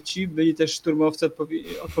Gwieździe Śmierci byli też szturmowcy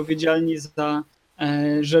odpowiedzialni za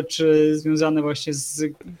rzeczy związane właśnie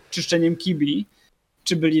z czyszczeniem kibli,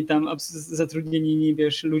 czy byli tam zatrudnieni,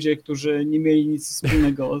 wiesz, ludzie, którzy nie mieli nic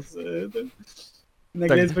wspólnego z...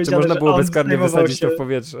 Tak, czy można było bezkarnie wysadzić to w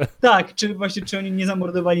powietrze? Tak, czy oni nie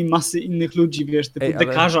zamordowali masy innych ludzi, wiesz, typu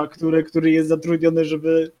dekarza, który jest zatrudniony,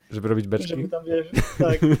 żeby robić beczki? Żeby tam, wiesz,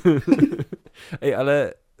 tak. Ej,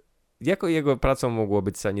 ale jaką jego pracą mogło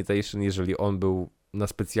być sanitation, jeżeli on był na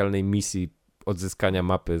specjalnej misji odzyskania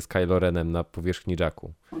mapy z Kylo Renem na powierzchni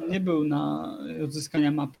Jakku? On nie był na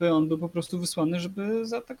odzyskania mapy, on był po prostu wysłany, żeby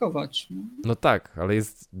zaatakować. No tak, ale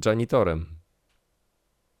jest janitorem.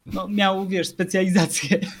 No miał, wiesz,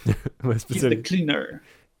 specjalizację. He's the cleaner.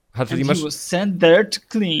 Czyli he was sent there to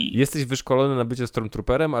clean. Jesteś wyszkolony na bycie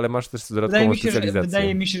stormtrooperem, ale masz też dodatkową specjalizację.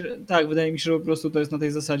 Wydaje mi się, że po prostu to jest na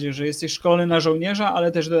tej zasadzie, że jesteś szkolony na żołnierza,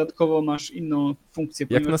 ale też dodatkowo masz inną funkcję.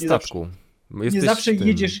 Jak na statku.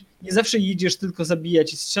 Nie zawsze jedziesz tylko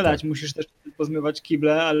zabijać i strzelać, musisz też pozmywać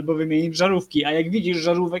kible albo wymienić żarówki, a jak widzisz,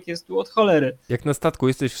 żarówek jest tu od cholery. Jak na statku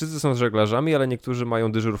wszyscy są żeglarzami, ale niektórzy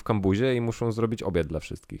mają dyżur w kambuzie i muszą zrobić obiad dla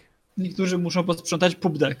wszystkich. Niektórzy muszą posprzątać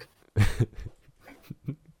poop deck.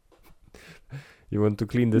 You want to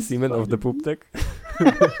clean the semen of the poop deck?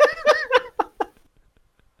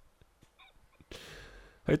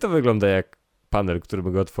 No i to wygląda jak panel, który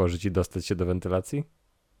by go otworzyć i dostać się do wentylacji.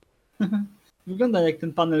 Wygląda jak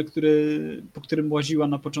ten panel, po którym łaziła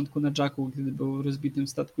na początku na Jacku, kiedy był rozbitym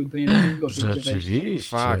statku i powinien go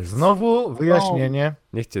rzeczywiście. Znowu wyjaśnienie.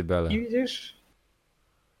 Niech cię bele. Nie widzisz?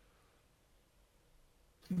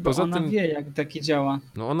 Bo ona wie, jak takie działa.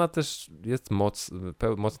 No ona też jest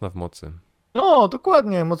mocna w mocy. No,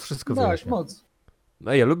 dokładnie, moc wszystko wyjaśnia. Tak, moc.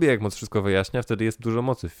 No ja lubię, jak moc wszystko wyjaśnia, wtedy jest dużo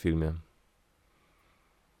mocy w filmie.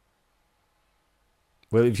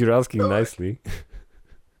 Well, if you're asking nicely.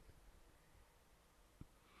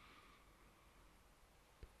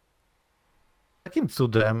 Jakim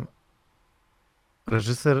cudem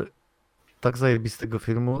reżyser tak zajebistego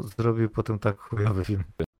filmu zrobił potem tak chujowy film?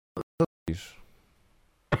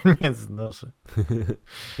 Nie znoszę.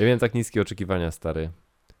 Ja miałem tak niskie oczekiwania, stary.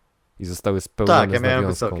 I zostały spełnione tak, ja miałem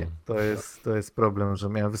nawiązką. wysokie. To jest problem, że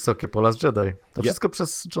miałem wysokie po Last Jedi. To wszystko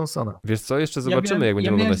przez Johnsona. Wiesz co, jeszcze zobaczymy, jak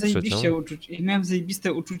będziemy oglądać trzecią. Ja miałem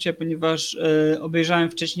zajebiste uczucie, ponieważ obejrzałem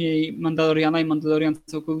wcześniej Mandaloriana i Mandalorian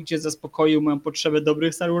całkowicie zaspokoił moją potrzebę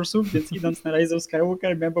dobrych Star Warsów, więc idąc na Rise of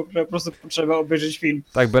Skywalker miałem po prostu potrzebę obejrzeć film.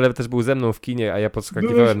 Tak, Bele też był ze mną w kinie, a ja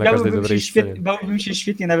podskakiwałem na każdej dobrej scenie. Bałbym się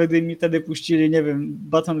świetnie, nawet gdyby mi wtedy puścili, nie wiem,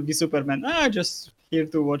 Batman v Superman. Just here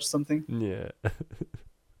to watch something. Nie.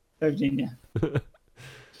 Pewnie nie.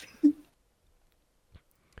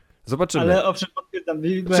 Zobaczymy. Ale owszem, potwierdzam.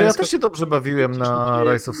 Ja też się dobrze bawiłem na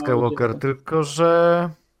Rise of Skywalker, tylko że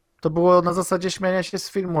to było na zasadzie śmiania się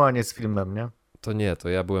z filmu, a nie z filmem, nie? To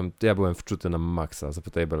ja byłem wczuty na maksa.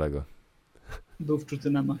 Zapytaj Belego. Był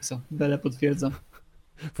wczuty na maksa. Bele potwierdza.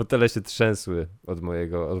 Fotele się trzęsły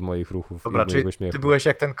od moich ruchów. Dobra, i mojego śmiechu. Ty byłeś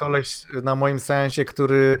jak ten koleś na moim seansie,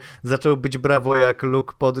 który zaczął być brawo, jak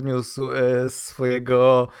Luke podniósł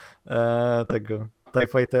swojego tego TIE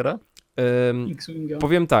Fightera?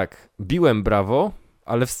 Powiem tak, biłem brawo,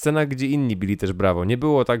 ale w scenach, gdzie inni bili też brawo. Nie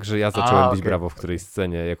było tak, że ja zacząłem bić brawo w którejś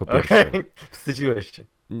scenie jako pierwszy. Wstydziłeś się.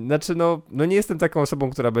 Znaczy, no nie jestem taką osobą,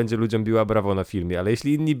 która będzie ludziom biła brawo na filmie, ale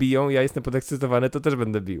jeśli inni biją, ja jestem podekscytowany, to też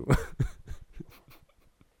będę bił.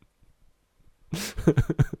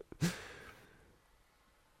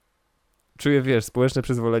 Czuję, wiesz, społeczne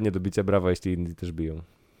przyzwolenie do bicia brawa, jeśli inni też biją.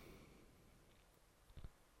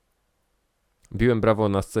 Biłem brawo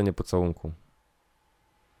na scenie pocałunku.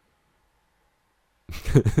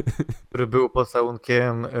 Który był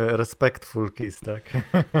pocałunkiem respectful kiss, tak?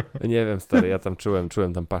 Nie wiem, stary, ja tam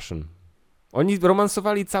czułem tam passion. Oni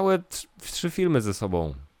romansowali całe 3 filmy ze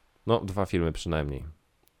sobą. No, 2 filmy przynajmniej.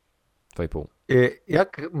 2,5.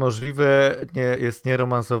 Jak możliwe jest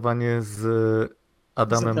nieromansowanie z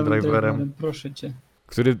Adamem Driverem? Proszę cię.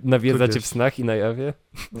 Który nawiedza cię w snach i na jawie?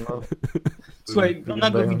 No. Słuchaj,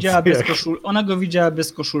 ona go widziała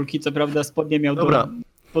bez koszulki, co prawda spodnie miał do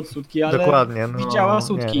podsutki, ale dokładnie, widziała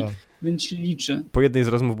sutki, więc się liczy. Po jednej z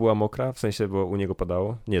rozmów była mokra, w sensie, bo u niego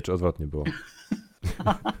padało? Nie, czy odwrotnie było?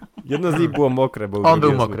 Jedno z nich było mokre, bo on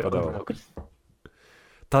był mokry.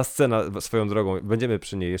 Ta scena, swoją drogą, będziemy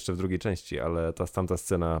przy niej jeszcze w drugiej części, ale tamta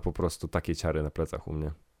scena po prostu takie ciary na plecach u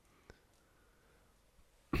mnie.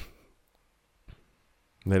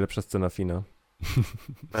 Najlepsza scena Fina.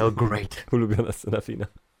 Well, great. Ulubiona scena Fina.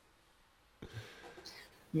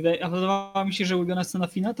 A podobała mi się, że ulubiona scena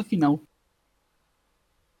Fina to finał.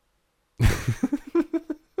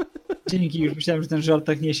 Dzięki, już myślałem, że ten żart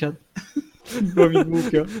tak nie siadł. Było mi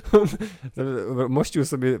głupio. Mościł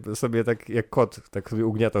sobie tak jak kot, tak sobie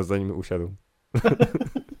ugniatał zanim usiadł.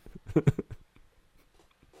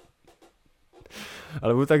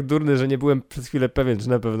 Ale był tak durny, że nie byłem przez chwilę pewien, czy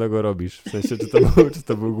na pewno go robisz. W sensie, czy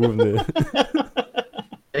to był główny...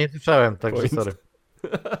 Ja nie słyszałem, także Point. sorry.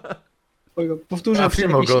 Powtórzę Ja przy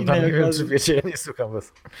film jakiejś oglądam, innej nie wiem, okazji. czy wiecie, ja nie słucham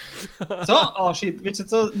was. Co? O, shit, wiecie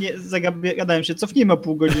co? Nie, zagadałem się, cofnijmy o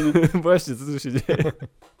pół godziny. Właśnie, co tu się dzieje?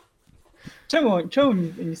 Czemu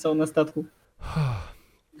oni są na statku?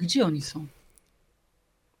 Gdzie oni są?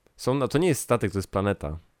 To nie jest statek, to jest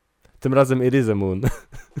planeta. Tym razem it is a moon.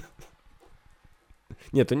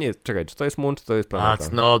 Nie, to nie jest, czekaj, czy to jest moon, czy to jest planeta?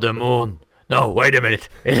 That's not the moon. No, wait a minute.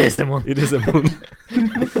 It is the moon. It is a moon.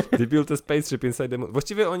 They built a spaceship inside the moon.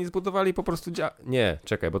 Właściwie oni zbudowali po prostu Nie,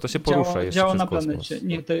 czekaj, bo to się porusza jeszcze Działa przez na kosmos. planecie.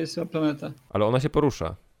 Nie, to jest planeta. Ale ona się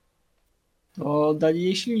porusza. To dali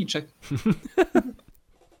jej silniczek.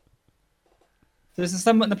 To jest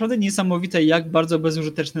naprawdę niesamowite, jak bardzo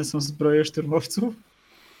bezużyteczne są zbroje szturmowców.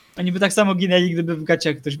 Oni by tak samo ginęli, gdyby w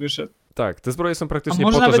gaciach ktoś wyszedł. Tak, te zbroje są A praktycznie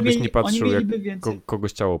może po to, nawet żebyś mieli, nie patrzył, oni jak mieliby więcej.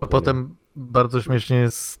 kogoś ciało A płynie. potem bardzo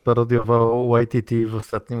śmiesznie sparodiował Waititi w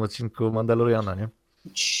ostatnim odcinku Mandaloriana, nie?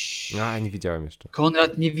 A, nie widziałem jeszcze.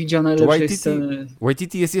 Konrad nie widział najlepszej Waititi? sceny.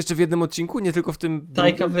 Waititi jest jeszcze w jednym odcinku? Nie tylko w tym...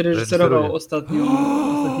 Taika drugim? wyreżyserował Reżyseruje.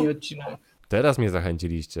 ostatni odcinek. Teraz mnie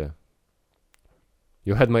zachęciliście.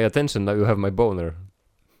 You had my attention, now you have my boner.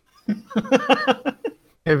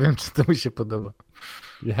 Nie wiem, czy to mi się podoba.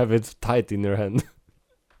 You have it tight in your hand.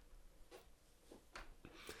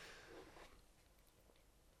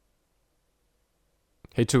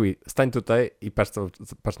 Hej Chewie, stań tutaj i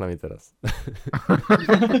patrz na mnie teraz.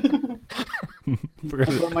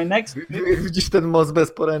 Pokażę. For my next... Widzisz ten most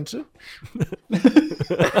bez poręczy?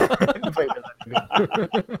 Wejdę na niego.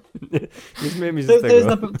 Nie śmiejmy się To z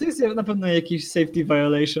tego. to jest na pewno jakiś safety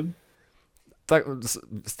violation. Tak,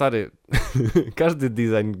 stary, każdy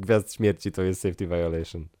design Gwiazd Śmierci to jest safety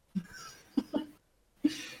violation.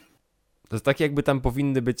 To jest tak, jakby tam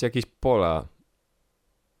powinny być jakieś pola,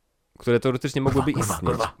 które teoretycznie mogłyby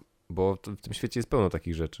istnieć, bo w tym świecie jest pełno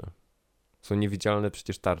takich rzeczy. Są niewidzialne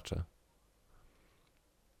przecież tarcze.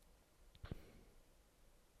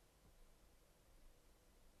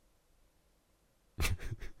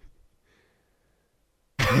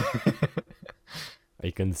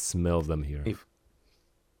 I can smell them here.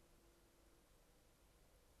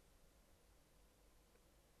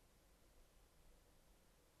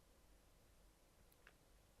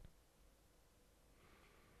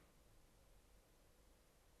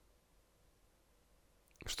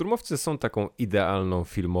 Szturmowcy są taką idealną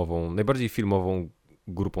filmową, najbardziej filmową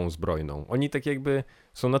grupą zbrojną. Oni tak jakby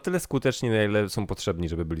są na tyle skuteczni, na ile są potrzebni,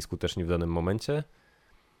 żeby byli skuteczni w danym momencie.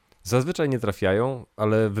 Zazwyczaj nie trafiają,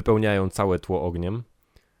 ale wypełniają całe tło ogniem.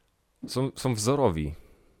 Są wzorowi.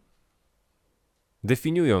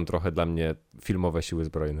 Definiują trochę dla mnie filmowe siły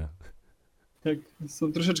zbrojne. Tak,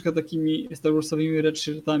 są troszeczkę takimi Star Warsowymi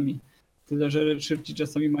redshirtami. Tyle, że redshirci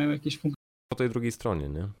czasami mają jakieś funkcje. Po tej drugiej stronie,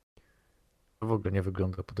 nie? To w ogóle nie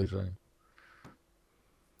wygląda podejrzanie.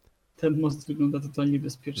 Ten most wygląda totalnie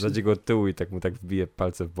bezpiecznie. Zadzie go od tyłu i tak mu tak wbije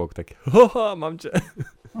palce w bok, tak haha, mam cię.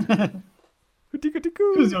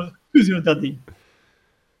 Who's your daddy?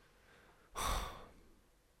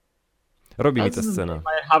 Robi mi ta That's scena.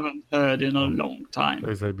 I haven't heard in a long time. To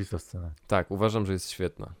jest zajebista scena. Tak, uważam, że jest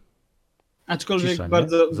świetna. Aczkolwiek Cisza, nie?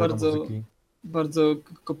 bardzo, Zero bardzo, muzyki. bardzo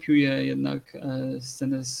kopiuje jednak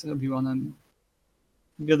scenę z Obi-Wanem.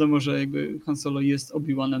 Wiadomo, że jakby Han Solo jest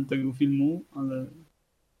Obi-Wanem tego filmu, ale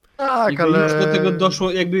Tak, jakby ale... już do tego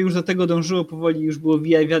doszło, jakby już do tego dążyło powoli, już było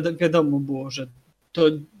wiadomo było, że to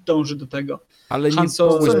dąży do tego. Ale nie Han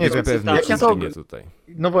Solo, mogłeś nie być wiem, pewny, jak czy ja to- zginie tutaj.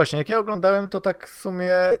 No właśnie, jak ja oglądałem, to tak w sumie...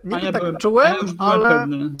 Nie A ja tak byłem, czułem, ja już byłem ale...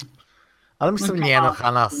 pewny. Ale myślę, No, nie no,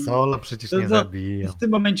 Hanna Solo przecież To nie za- zabija. W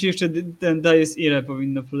tym momencie jeszcze ten Dies Irae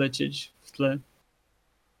powinno polecieć w tle.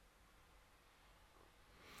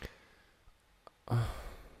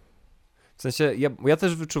 W sensie, ja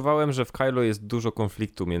też wyczuwałem, że w Kylo jest dużo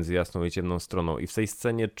konfliktu między jasną i ciemną stroną i w tej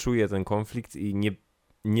scenie czuję ten konflikt i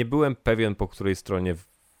nie byłem pewien, po której stronie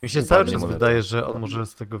Mi się cały upadnie czas moneta. wydaje, że on może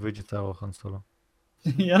z tego wyjdzie cało Han Solo.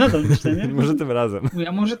 Ja nadal myślę, nie? Może tym razem. Mówię,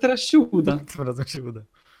 a może teraz się uda. Tym razem się uda.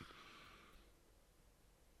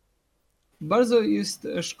 Bardzo jest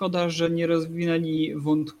szkoda, że nie rozwinęli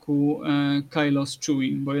wątku Kylo z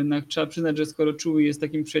Chewie, bo jednak trzeba przyznać, że skoro Chewie jest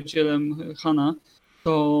takim przyjacielem Hana,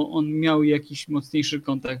 to on miał jakiś mocniejszy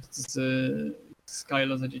kontakt z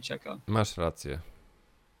Kylo za dzieciaka. Masz rację.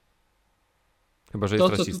 Chyba, że jest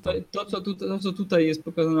rasistą. To, co tutaj jest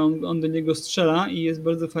pokazane, on do niego strzela i jest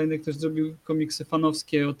bardzo fajne, ktoś zrobił komiksy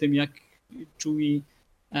fanowskie o tym, jak Chewie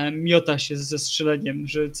miota się ze strzeleniem,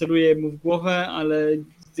 że celuje mu w głowę, ale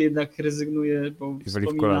jednak rezygnuje, bo I wali w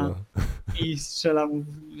wspomina kolano. i strzela mu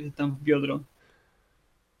tam w biodro.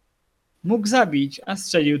 Mógł zabić, a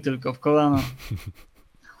strzelił tylko w kolano.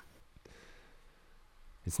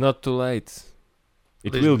 It's not too late.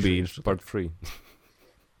 It will be in part 3.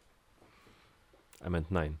 I meant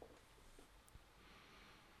 9.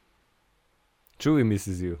 Chewie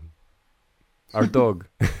misses you. Our dog.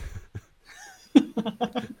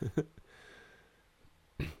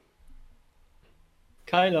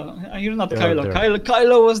 Kylo, you're not Yeah, Kylo. there.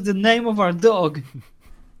 Kylo was the name of our dog.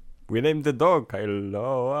 We named the dog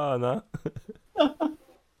Kyloana.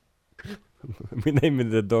 We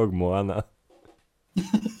named the dog Moana.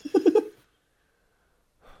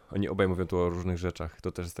 Oni obaj mówią tu o różnych rzeczach.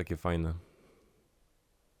 To też jest takie fajne.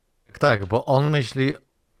 Tak, bo on myśli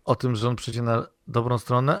o tym, że on przyjdzie na dobrą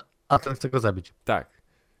stronę, a ten chce go zabić. Tak.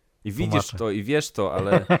 I widzisz Tłumaczę. to i wiesz to,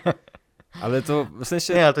 ale to w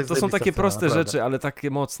sensie Nie, ale to jest to są zajebista takie scena, proste naprawdę. rzeczy, ale takie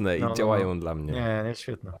mocne i No, no, działają no. dla mnie. Nie,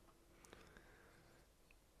 świetne.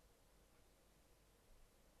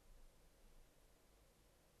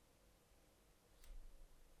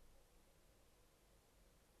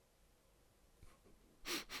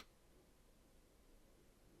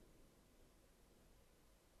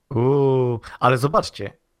 Ale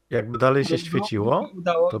zobaczcie, jakby dalej się świeciło,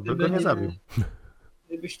 to by go nie zabił.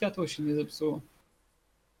 Gdyby światło się nie zepsuło.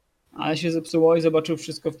 Ale się zepsuło i zobaczył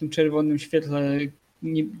wszystko w tym czerwonym świetle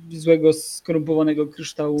złego, skorumpowanego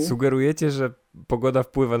kryształu. Sugerujecie, że pogoda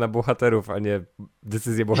wpływa na bohaterów, a nie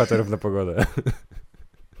decyzje bohaterów na pogodę.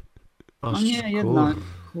 A nie, jednak.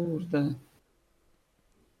 Kurde.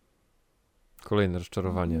 Kolejne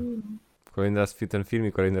rozczarowanie. Kolejny raz ten film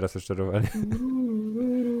i kolejny raz rozczarowanie.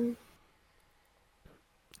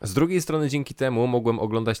 Z drugiej strony dzięki temu mogłem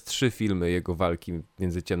oglądać 3 filmy jego walki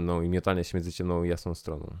między ciemną i miotania się między ciemną i jasną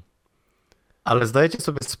stroną. Ale zdajecie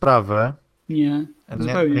sobie sprawę, Nie,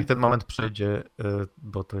 zupełnie. niech ten moment przejdzie,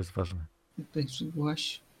 bo to jest ważne. Tutaj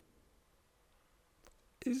byłaś.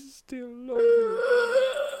 I still love you.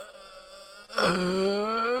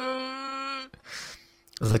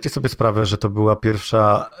 Zdajcie sobie sprawę, że to była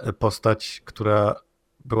pierwsza postać, która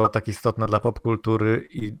była tak istotna dla popkultury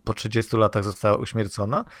i po 30 latach została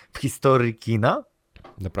uśmiercona w historii kina?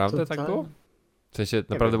 Naprawdę tak było? W sensie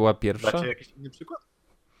naprawdę wiem. była pierwsza? Dacie jakiś inny przykład?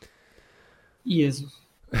 Jezus.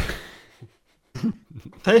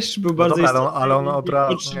 Też był bardzo dobra, istotny. ale on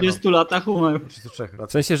Po 30 latach umarł. 33 W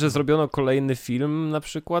lat. sensie, że zrobiono kolejny film na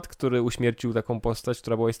przykład, który uśmiercił taką postać,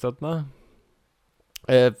 która była istotna?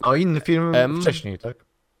 O, inny film M? wcześniej, tak?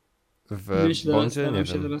 W Bondzie? Nie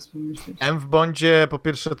wiem. Teraz pomyśleć. M w Bondzie po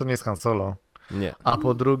pierwsze to nie jest Han Solo, Nie. a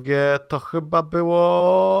po drugie to chyba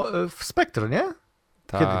było w Spectre, nie?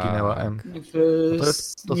 Kiedy Tak. ginęła M?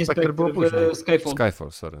 To nie Spectre było później. Skyfall.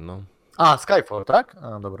 Skyfall, sorry, no. A, Skyfall, tak?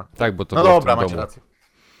 A, dobra. Tak, bo to No było dobra, w tym macie domu. rację.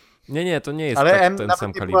 Nie, to nie jest Ale tak, M ten nawet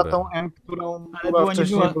sam nie była kaliber. tą M, którą Ale była nie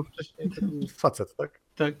wcześniej, była. bo wcześniej to był facet, tak?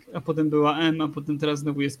 Tak, a potem była M, a potem teraz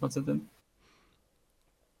znowu jest facetem.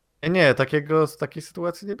 Nie, takiej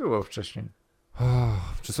sytuacji nie było wcześniej.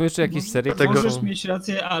 Czy są jeszcze jakieś serie, które Dlatego- Możesz są... mieć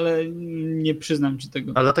rację, ale nie przyznam ci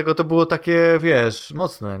tego. Ale dlatego to było takie, wiesz,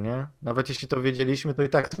 mocne, nie? Nawet jeśli to wiedzieliśmy, to i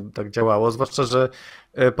tak to tak działało. Zwłaszcza, że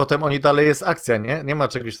potem oni dalej jest akcja, nie? Nie ma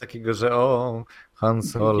czegoś takiego, że o, Han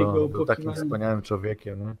Solo Takiego był takim pokiwania. wspaniałym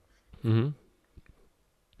człowiekiem, nie? Mhm.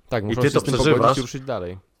 Tak, muszą ty się to z tym pogodzić przeżywasz? i ruszyć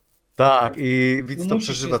dalej. Tak, i widz No to musisz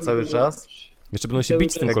przeżywa się cały zdenerwować. czas, Jeszcze będą się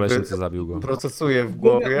bić z tym Jakby- kolesiem, co zabił go. procesuje w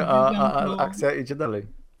głowie, a Uwielbiam to. akcja idzie dalej.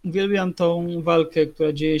 Uwielbiam tą walkę,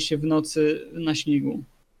 która dzieje się w nocy na śniegu.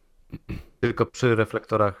 Tylko przy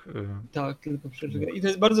reflektorach. Tak, tylko przeżyga. I to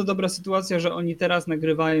jest bardzo dobra sytuacja, że oni teraz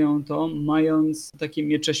nagrywają to, mając takie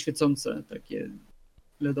miecze świecące, takie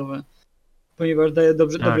LEDowe. Ponieważ daje Tak,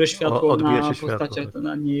 dobre światło odbija na się światło, postaciach, tak. to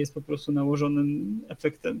na nie jest po prostu nałożonym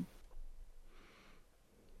efektem.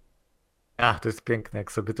 Ach, to jest piękne,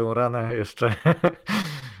 jak sobie tą ranę jeszcze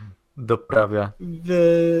doprawia.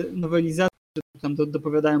 W nowelizacji tam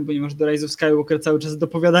dopowiadają, ponieważ do Rise of Skywalker cały czas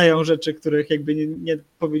dopowiadają rzeczy, których jakby nie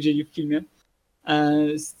powiedzieli w filmie.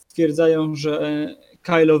 Stwierdzają, że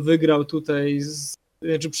Kylo wygrał tutaj,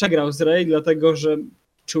 znaczy przegrał z Rey, dlatego że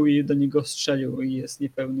Chewie do niego strzelił i jest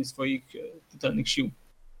niepełny swoich totalnych sił.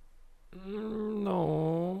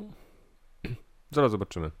 No... Zaraz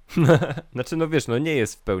zobaczymy. Znaczy, no wiesz, no nie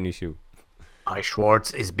jest w pełni sił. My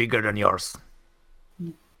Schwartz is bigger than yours.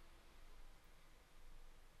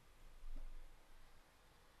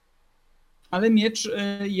 Ale miecz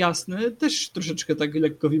jasny też troszeczkę tak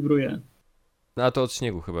lekko wibruje. No a to od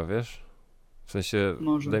śniegu chyba, wiesz? W sensie,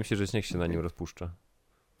 Może. wydaje mi się, że śnieg się na nim rozpuszcza.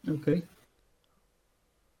 Okej.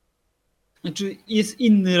 Znaczy jest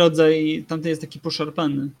inny rodzaj, tamten jest taki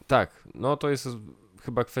poszarpany. Tak, no to jest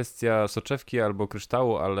chyba kwestia soczewki albo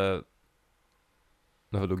kryształu, ale...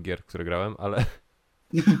 No według gier, które grałem, ale...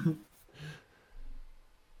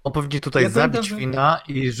 On powinien tutaj Ja zabić pamiętam, że- świna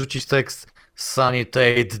i rzucić tekst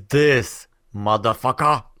Sanitate this,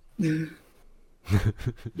 motherfucker.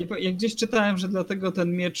 Ja gdzieś czytałem, że dlatego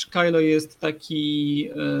ten miecz Kylo jest taki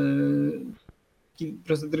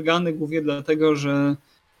rozdrgany głównie dlatego, że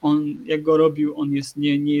on, jak go robił, on jest,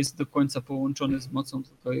 nie jest do końca połączony z mocą,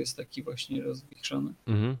 tylko jest taki właśnie rozwichrzony.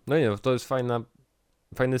 Mhm. No nie, to jest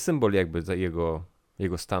fajny symbol jakby za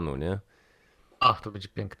jego stanu, nie? Ach, to będzie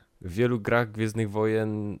piękne. W wielu grach Gwiezdnych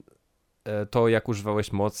Wojen to, jak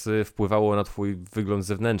używałeś mocy, wpływało na twój wygląd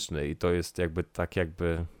zewnętrzny i to jest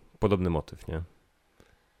jakby podobny motyw, nie?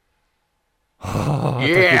 O, takie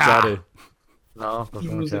Yeah! czary. No, to I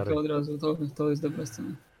są muzyka ciary. od razu, to jest dobra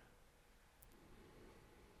scena.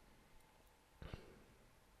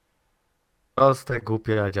 Proste,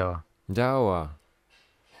 głupie, a działa. Działa.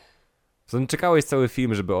 Czekałeś cały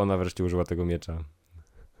film, żeby ona wreszcie użyła tego miecza.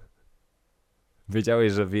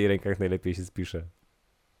 Wiedziałeś, że w jej rękach najlepiej się spisze.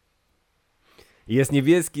 I jest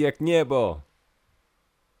niebieski jak niebo.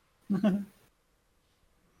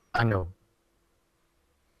 Anioł.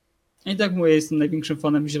 I tak mówię, jestem największym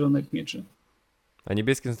fanem zielonych mieczy. A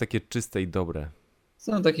niebieskie są takie czyste i dobre.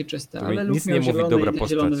 Są takie czyste, To ale mi Luke nic nie miał mówi zielony dobra i ten postać.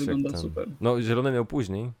 zielony jak wygląda ten. super. No, zielony miał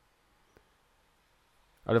później.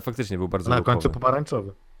 Ale faktycznie był bardzo Na końcu lukowy.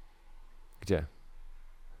 pomarańczowy. Gdzie?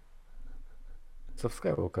 Co w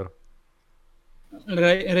Skywalker?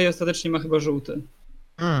 Rey ostatecznie ma chyba żółty.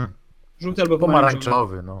 Mm, Żółty albo pomarańczowy.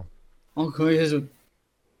 pomarańczowy, no. O Jezu.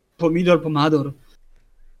 Pomador.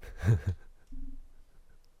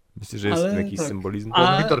 Myślisz, że jest Ale jakiś tak. symbolizm?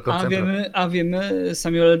 Pomidor koncentrat. A wiemy,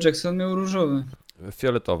 Samuel L. Jackson miał różowy.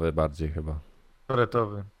 Fioletowy bardziej chyba.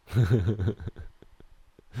 Fioletowy.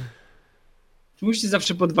 Musicie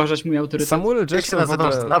zawsze podważać mój autorytet. Samuel Jak się Jackson w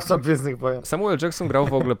nazywasz ogóle... znawcą Gwiezdnych Wojen? Samuel Jackson grał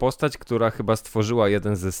w ogóle postać, która chyba stworzyła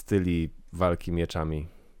jeden ze styli walki mieczami.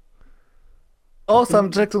 O, Sam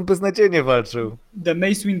Jackson beznadziejnie walczył. The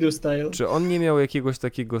Mace Windu style. Czy on nie miał jakiegoś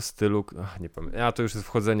takiego stylu? Ach, nie pamiętam. A to już jest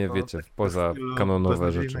wchodzenie, No, wiecie, takiego poza stylu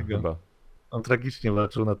kanonowe rzeczy beznadziejnego. chyba. On tragicznie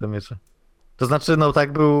walczył na te miecze. To znaczy, no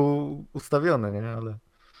tak był ustawiony, nie? Ale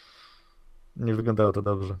nie wyglądało to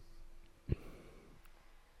dobrze.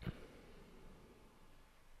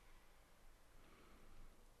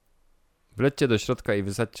 Wlećcie do środka i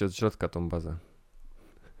wysadźcie od środka tą bazę.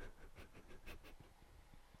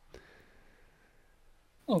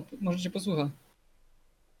 O, możecie posłuchać.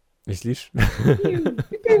 Myślisz?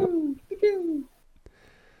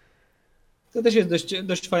 To też jest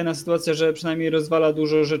dość fajna sytuacja, że przynajmniej rozwala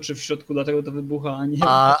dużo rzeczy w środku, dlatego to wybucha, a nie...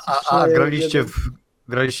 A strzelają graliście w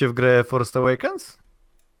graliście w grę Force Awakens?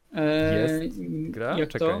 Jest gra? Jak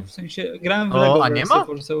Czekaj. to? W sensie grałem w O, Lego a nie wersję ma?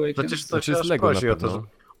 Force Awakens. Przecież to Znaczy się jest aż Lego na prosi o to, pewno.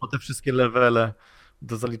 o te wszystkie levele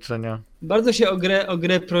do zaliczenia. Bardzo się o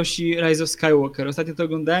grę prosi Rise of Skywalker. Ostatnio to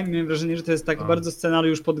oglądałem i miałem wrażenie, że to jest tak bardzo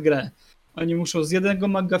scenariusz pod grę. Oni muszą z jednego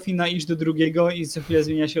McGuffina iść do drugiego i co chwilę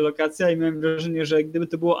zmienia się lokacja i miałem wrażenie, że gdyby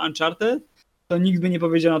to było Uncharted, to nikt by nie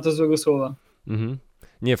powiedział na to złego słowa. Mhm.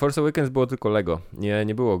 Nie, Force Awakens było tylko Lego.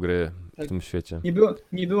 Nie było gry w Tak. tym świecie.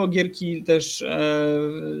 Nie było gierki też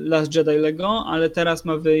Last Jedi Lego, ale teraz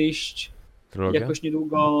ma wyjść Trylogia? jakoś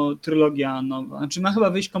niedługo trylogia nowa. Znaczy ma chyba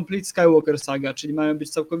wyjść Complete Skywalker Saga, czyli mają być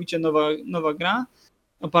całkowicie nowa gra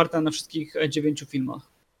oparta na wszystkich 9 filmach.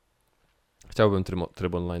 Chciałbym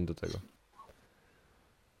tryb online do tego.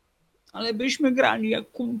 Ale byśmy grali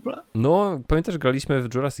jak kumple. No, pamiętasz, graliśmy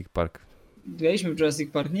w Jurassic Park. Graliśmy w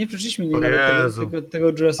Jurassic Park. Nie przeszliśmy O nawet Jezu. tego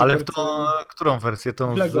Jurassic Ale Park. w tą, którą wersję?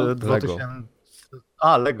 Tą Lego. z 2000...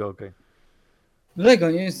 A, Lego, okej.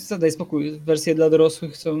 Lego, nie? Zadaj spokój. Wersje dla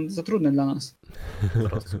dorosłych są za trudne dla nas.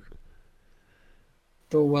 Dorosłych.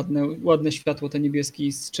 To ładne światło, te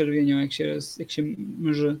niebieskie z czerwienią, jak się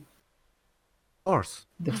mży. Force.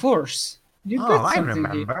 The Force. You Oh, got I something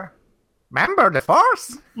here. remember. Remember the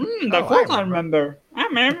Force? The Oh, Force I I remember. I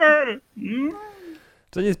remember.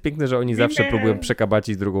 To nie jest piękne, że oni zawsze próbują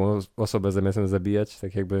przekabacić drugą osobę zamiast ją zabijać,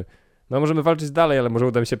 tak jakby... No możemy walczyć dalej, ale może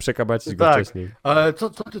uda mi się przekabacić go Tak. wcześniej. Ale co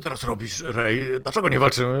ty teraz robisz, Rey? Dlaczego nie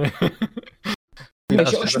walczymy? Ja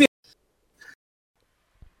się ośmieję.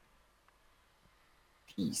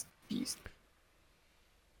 Peace.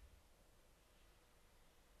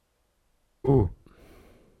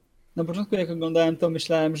 Na początku jak oglądałem to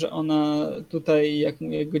myślałem, że ona tutaj jak mu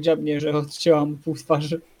go dziabnie, że odcięła mu pół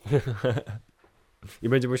twarzy. I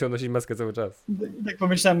będzie musiał nosić maskę cały czas. I tak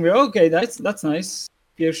pomyślałem, mówię, okej, that's nice.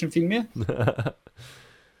 W pierwszym filmie.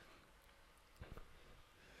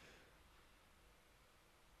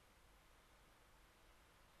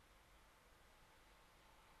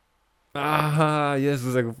 Aha,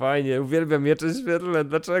 Jezus, jak fajnie. Uwielbiam miecze świetlne.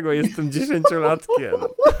 Dlaczego? Jestem 10-latkiem.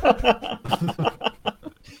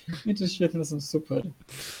 Miecze świetne są super.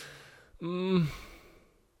 Mm.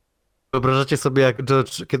 Wyobrażacie sobie, jak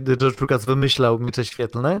kiedy George Lucas wymyślał miecze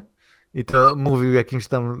świetlne i to mówił jakimś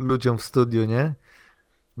tam ludziom w studiu, nie?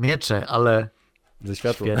 Miecze, ale Ze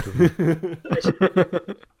światła. świetlne.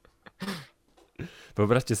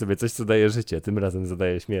 Wyobraźcie sobie coś, co daje życie. Tym razem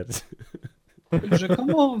zadaje śmierć.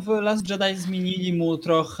 Rzekomo w Last Jedi zmienili mu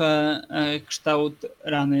trochę kształt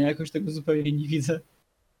rany. Jakoś tego zupełnie nie widzę.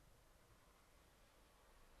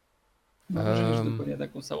 Mam wrażenie, że dokładnie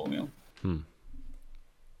taką samą miał.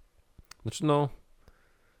 Znaczy no,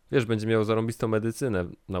 wiesz, będzie miał zarąbistą medycynę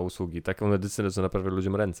na usługi. Taką medycynę, co naprawia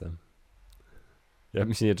ludziom ręce. Ja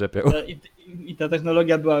bym się nie czepiał. I ta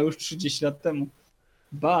technologia była już 30 lat temu.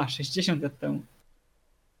 60 lat temu.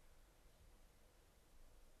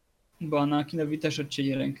 Bo Anakinowi też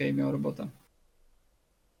odcięli rękę i miał robota.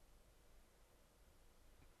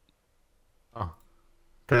 O,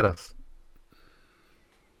 teraz.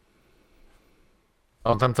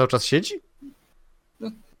 A on tam cały czas siedzi?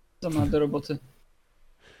 Co ma do roboty?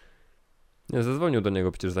 Nie, zadzwonił do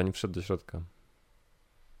niego przecież zanim wszedł do środka.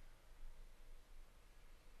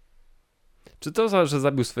 Czy to, że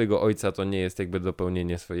zabił swojego ojca, to nie jest jakby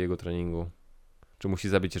dopełnienie swojego treningu? Czy musi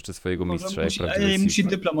zabić jeszcze swojego mistrza? Musi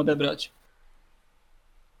dyplom odebrać.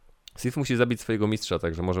 Sith musi zabić swojego mistrza,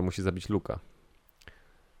 także może musi zabić Luka.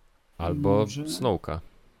 Albo Może. Snowka.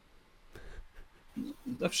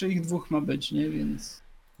 Zawsze ich dwóch ma być, nie? Więc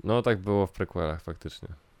No tak było w prequelach faktycznie.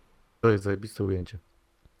 To jest zajebiste ujęcie.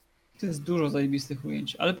 to jest dużo zajebistych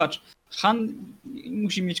ujęć. Ale patrz, Han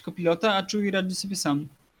musi mieć kopilota, a Chewie radzi sobie sam.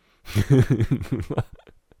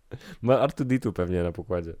 Ma R2-D2 pewnie na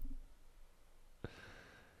pokładzie.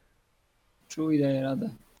 Chewie daje radę.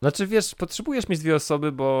 Znaczy wiesz, potrzebujesz mieć dwie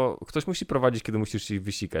osoby, bo ktoś musi prowadzić, kiedy musisz ich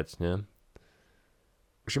wysikać, nie?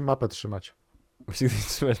 Musimy mapę trzymać. Musisz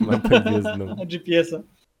trzymać mapę gwiezdną. GPS-a.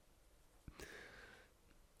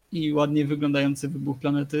 I ładnie wyglądający wybuch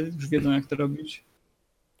planety. Już wiedzą, jak to robić.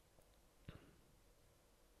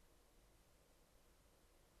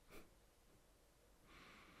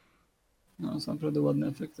 No, są naprawdę ładne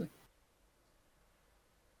efekty.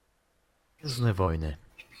 Różne wojny.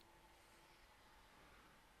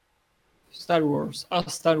 Star Wars, a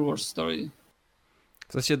Star Wars story.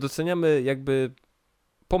 W sensie doceniamy jakby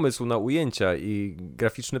pomysł na ujęcia i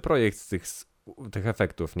graficzny projekt tych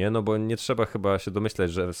efektów, nie? No bo nie trzeba chyba się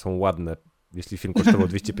domyśleć, że są ładne, jeśli film kosztował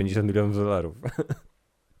 250 milionów dolarów.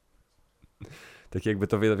 Tak jakby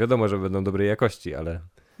to wiadomo, że będą dobrej jakości,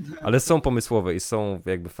 ale są pomysłowe i są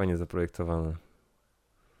jakby fajnie zaprojektowane.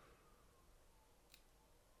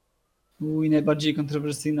 I najbardziej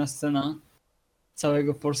kontrowersyjna scena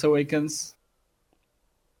całego Force Awakens.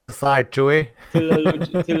 Side, Chewie.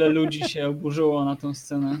 Tyle ludzi się oburzyło na tą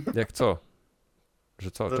scenę. Jak co?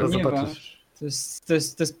 Że co? Zaraz Czego? Nie zobaczysz.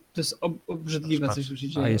 waż. To jest obrzydliwe, coś tu się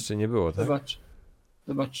dzieje. A jeszcze nie było, tak?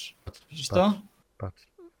 Zobacz. Widzisz to? Patrz.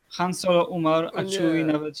 Han Solo umarł, a O nie. Chewie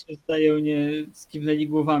nawet się zdaje, nie skiwnęli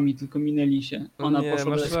głowami, tylko minęli się. O Ona nie, poszła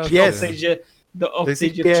masz do rację. obcej jest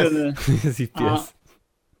ich dziewczyny. Jest i pies.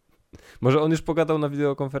 Może on już pogadał na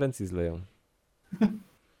wideokonferencji z Leją.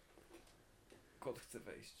 Kot chce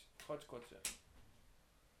wejść. Chodź, kocie.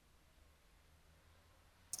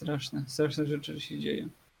 Straszne rzeczy się dzieją.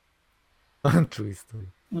 Chewie stoi.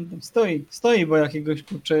 On tam stoi, bo jakiegoś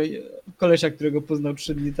kolesia, którego poznał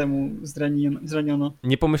 3 dni temu zraniono.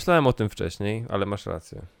 Nie pomyślałem o tym wcześniej, ale masz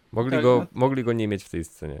rację. Tak, Mogli go nie mieć w tej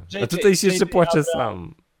scenie. A JJ tutaj się jeszcze płacze Abrams.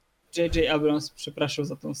 sam. J.J. Abrams przepraszał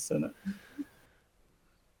za tą scenę.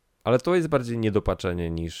 Ale to jest bardziej niedopatrzenie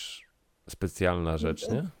niż specjalna rzecz,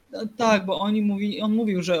 nie? No, tak, bo on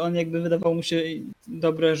mówił, że on jakby wydawało mu się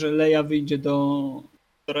dobre, że Leia wyjdzie do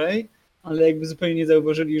Rey, ale jakby zupełnie nie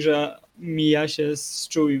zauważyli, że mija się z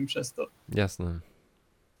Chewiem przez to. Jasne.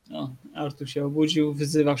 No, Artur się obudził,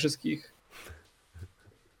 wyzywa wszystkich.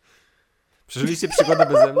 Przeżyliście przygodę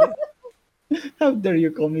beze mnie? How dare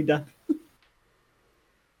you call me that?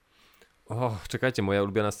 O, czekajcie, moja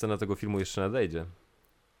ulubiona scena tego filmu jeszcze nadejdzie.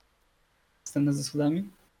 Scena ze schodami?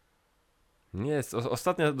 Nie, jest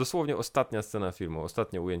dosłownie ostatnia scena filmu,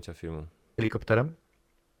 ostatnie ujęcia filmu. Helikopterem?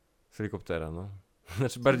 Z helikoptera, no.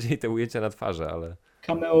 Znaczy bardziej te ujęcia na twarzy, ale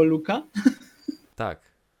Cameo Luka? tak.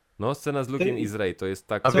 No, scena z Luke'em i z Rey, to jest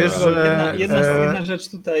tak... A wiesz, Swoją drogą, że- jedna rzecz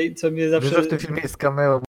tutaj, co mnie Wiesz, zawsze... że w tym filmie jest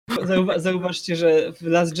cameo. Zauważcie, że w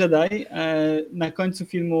Last Jedi na końcu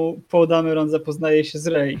filmu Poe Dameron zapoznaje się z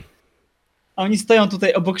Rey. A oni stoją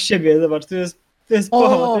tutaj obok siebie, zobacz, tu jest Poe,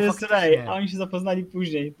 to jest faktycznie. Rey, a oni się zapoznali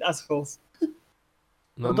później, assholes.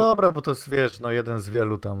 No dobra, bo to jest, wiesz, no jeden z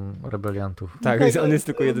wielu tam rebeliantów. Tak, on jest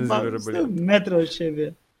tylko jeden z wielu rebeliantów. Metro od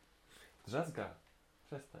siebie. Drzazga,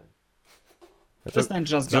 przestań. Przestań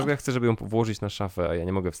drzazga. Drzazga chce, żeby ją włożyć na szafę, a ja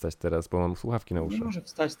nie mogę wstać teraz, bo mam słuchawki na Nie uszach. może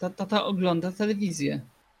wstać, tata ogląda telewizję.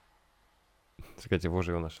 Czekajcie,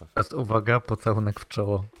 włożę ją na szafę. Teraz uwaga, pocałunek w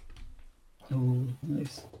czoło.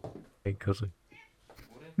 Nice. Najgorzej.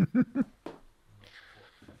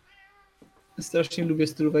 Strasznie lubię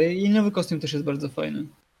stylówę i nowy kostium też jest bardzo fajny.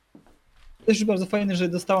 Też jest bardzo fajne, że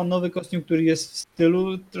dostała nowy kostium, który jest w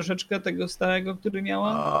stylu troszeczkę tego starego, który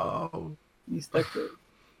miała. Jest tak...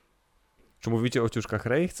 Czy mówicie o ciuszkach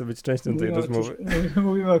Rey? Chcę być częścią tej rozmowy.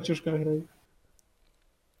 Mówimy o ciuszkach Rey.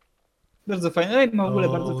 Bardzo fajne. Rey ma w ogóle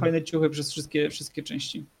bardzo fajne ciuchy przez wszystkie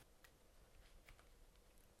części.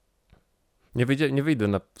 Nie wyjdę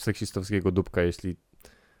na seksistowskiego dupka, jeśli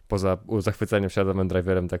poza zachwycaniem się Adamem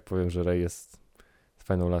Driverem tak powiem, że Rey jest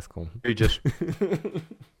fajną laską. Idziesz.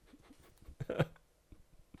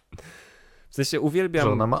 W sensie uwielbiam...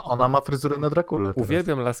 Że ona ma fryzurę na Drakulę.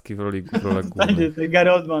 Uwielbiam laski w rolach głównych.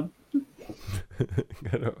 Gary Oldman.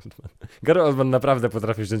 Gary Oldman naprawdę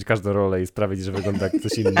potrafi wziąć każdą rolę i sprawić, że wygląda jak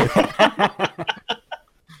coś innego.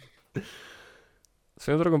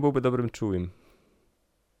 Swoją drogą byłby dobrym Chewiem.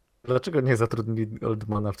 Dlaczego nie zatrudnili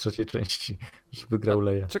Oldmana w trzeciej części, żeby grał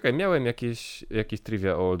Leia? Czekaj, miałem jakieś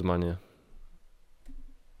trivia o Oldmanie.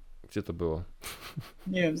 Gdzie to było?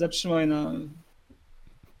 Nie wiem, zatrzymaj na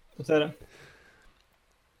Pottera.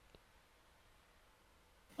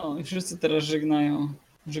 O, i wszyscy teraz żegnają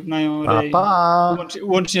Pa, Rey. pa!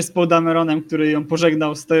 Łącznie z Poe Dameronem, który ją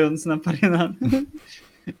pożegnał stojąc na Parianan.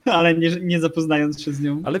 Ale nie zapoznając się z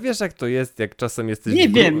nią. Ale wiesz jak to jest, jak czasem jesteś Nie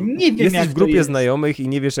wiem jesteś jak w to grupie jest. znajomych i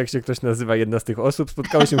nie wiesz jak się ktoś nazywa, jedna z tych osób,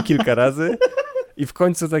 spotkałeś się kilka razy i w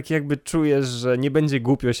końcu tak jakby czujesz, że nie będzie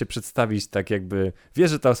głupio się przedstawić, tak jakby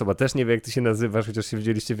wiesz, że ta osoba też nie wie jak ty się nazywasz, chociaż się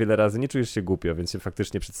widzieliście wiele razy, nie czujesz się głupio, więc się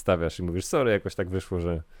faktycznie przedstawiasz i mówisz, sorry, jakoś tak wyszło,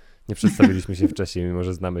 że nie przedstawiliśmy się wcześniej, mimo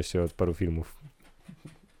że znamy się od paru filmów.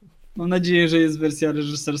 Mam nadzieję, że jest wersja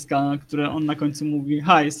reżyserska, na której on na końcu mówi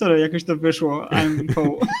hi, sorry, jakoś to wyszło, I'm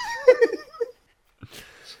Poe.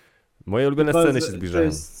 Moje ulubione sceny się zbliżają.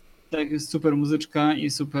 Jest super muzyczka i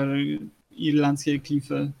super irlandzkie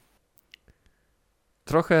klify.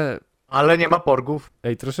 Trochę, Ale nie ma porgów.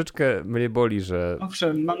 troszeczkę mnie boli, że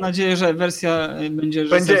Owszem, mam nadzieję, że wersja będzie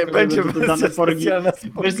Będzie dodane porgi. specjalna.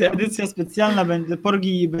 Edycja specjalna będzie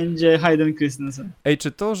porgi i będzie Hayden Christensen.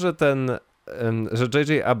 czy to, że że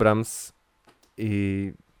J.J. Abrams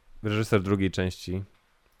i reżyser drugiej części,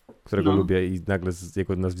 którego No. lubię i nagle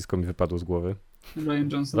jego nazwisko mi wypadło z głowy,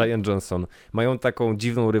 Ryan Johnson, mają taką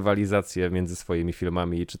dziwną rywalizację między swoimi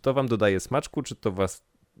filmami. Czy to wam dodaje smaczku, czy to was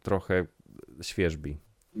trochę świeżbi?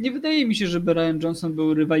 Nie wydaje mi się, żeby Ryan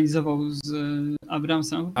Johnson rywalizował z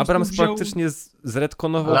Abramsem. Po prostu Abrams praktycznie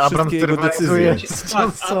zretkonował Ale wszystkie Abrams jego rywalizuje decyzje. z Tak,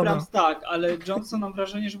 Johnsonem. Abrams tak, ale Johnson mam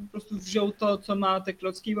wrażenie, że po prostu wziął to, co ma te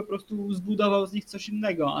klocki i po prostu zbudował z nich coś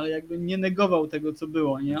innego, ale jakby nie negował tego, co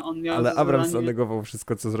było, nie? On miał Ale za Abrams zadanie- zanegował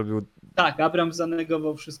wszystko, co zrobił. Tak, Abrams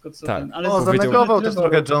zanegował wszystko, co Tak. ten, ale O, powiedział- zanegował też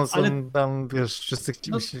trochę Johnson, Ale- tam wiesz, wszyscy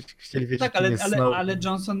No, chcieli wiedzieć, tak, kim jest Snow. ale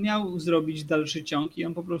Johnson miał zrobić dalszy ciąg i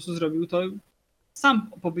on po prostu zrobił to, sam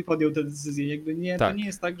podjął tę decyzję, jakby nie, Tak. to nie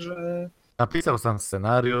jest tak, że... Napisał sam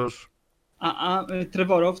scenariusz. A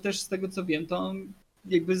Trevorow też z tego co wiem, to on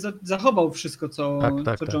jakby zachował wszystko, co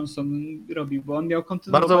Tak. Johnson robił, bo on miał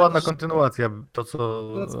kontynuować... Bardzo ładna kontynuacja, to co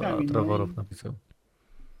Klockami, no Trevorow i- napisał.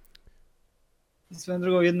 Swoją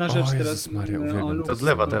drogą jedna rzecz O, teraz... Jezus Maria, o uwielbiam Luke To z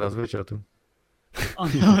lewa teraz, wiecie o tym.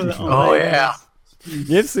 Oh yeah!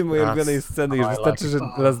 Nie psuj mojej Yes. ulubionej sceny, już I wystarczy, że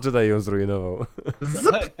Last Jedi ją zrujnował.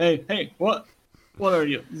 Hey, what are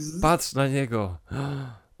you? Patrz na niego.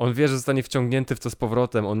 On wie, że zostanie wciągnięty w to z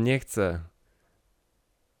powrotem. On nie chce.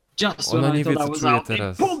 Just Ona when I nie wie, thought co I was czuje out, they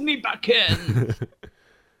teraz. pulled me back in!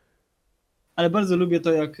 Ale bardzo lubię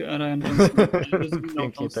to, jak Ryan Johnson rozwinął tą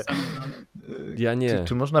Pięknie te- scenę. Ja nie.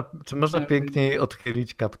 Czy można piękniej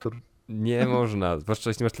odchylić kaptur? Nie można. Zwłaszcza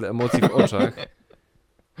jeśli masz tyle emocji w oczach.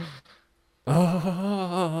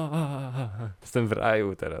 Jestem w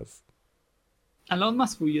raju teraz. Ale on ma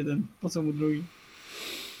swój jeden, po co mu drugi?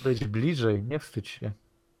 Wejdź bliżej, nie wstydź się.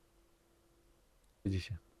 Widzi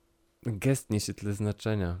się. Gest niesie tyle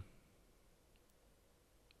znaczenia.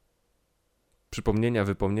 Przypomnienia,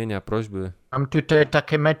 wypomnienia, prośby. Mam tutaj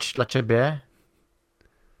taki mecz dla ciebie.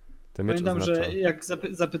 Ten miecz Pamiętam, oznacza... że jak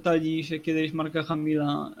zapytali się kiedyś Marka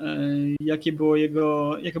Hamilla, jaka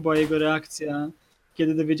była jego reakcja,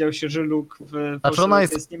 kiedy dowiedział się, że Luke w Force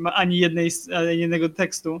Awakens nie ma ani jednego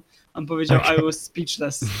tekstu, on powiedział I was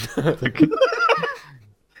speechless.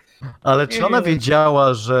 Ale czy ona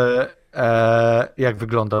wiedziała, że jak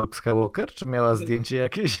wygląda Luke Skywalker? Czy miała zdjęcie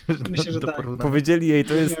jakieś? Myślę, że tak. Powiedzieli jej,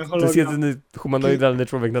 to jest jedyny humanoidalny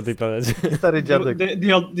człowiek na tej planecie. Stary dziadek.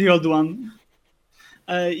 The odd one.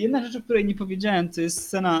 Jedna rzecz, o której nie powiedziałem, to jest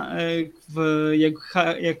scena,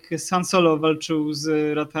 jak Han Solo walczył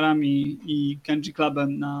z Ratarami i Kenji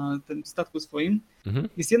Clubem na tym statku swoim. Mhm.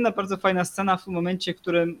 Jest jedna bardzo fajna scena w momencie, w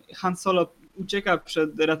którym Han Solo ucieka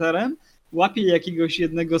przed Ratarem, łapie jakiegoś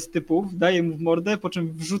jednego z typów, daje mu w mordę, po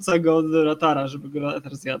czym wrzuca go do Ratara, żeby go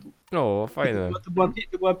Ratar zjadł. O, fajne.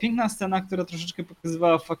 To była piękna scena, która troszeczkę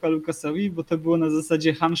pokazywała fucka Lucasowi, bo to było na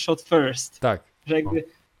zasadzie Han shot first. Tak. Że jakby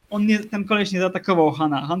ten koleś nie zaatakował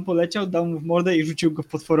Hana. Han poleciał, dał mu w mordę i rzucił go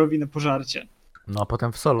potworowi na pożarcie. No a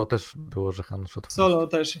potem w Solo też było, że Han shot.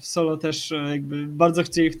 W Solo też jakby bardzo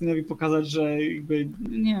chcieli w tym pokazać, że jakby,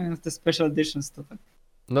 nie wiem, te special editions to tak.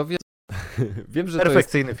 No wiem, że to jest...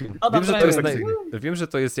 Perfekcyjny film. Wiem, że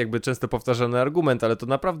to jest jakby często powtarzany argument, ale to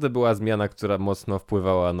naprawdę była zmiana, która mocno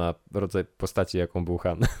wpływała na rodzaj postaci, jaką był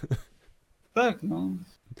Han. Tak, no.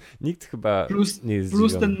 Nikt chyba nie jest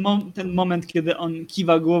Plus zdziwiony. ten moment, kiedy on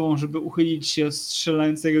kiwa głową, żeby uchylić się od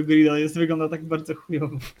strzelającego grilla, wygląda tak bardzo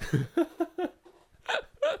chujowo.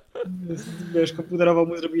 Wiesz, komputerowo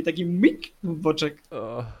mu zrobili taki mik w boczek.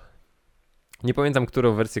 Nie pamiętam,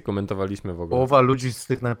 którą wersję komentowaliśmy w ogóle. Połowa ludzi z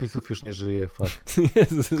tych napisów już nie żyje, fakt.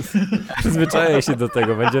 Jezus, przyzwyczaję się do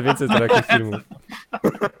tego, będzie więcej takich filmów.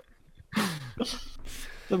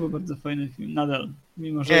 To był bardzo fajny film, nadal.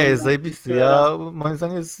 Mimo, że Nie, jest zajebisty. Moim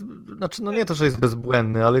zdaniem jest, znaczy no nie to, że jest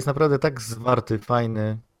bezbłędny, ale jest naprawdę tak zwarty,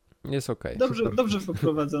 fajny. Jest okej. Dobrze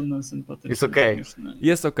poprowadzony, sympatyczny. Jest okej.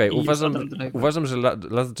 Jest okej. Uważam, że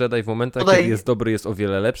Last Jedi w momentach, kiedy jest dobry, jest o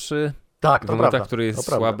wiele lepszy. Tak, w to momentach, prawda. który jest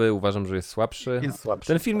słaby, uważam, że jest słabszy. Jest słabszy.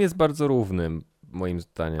 Ten film jest bardzo równy, moim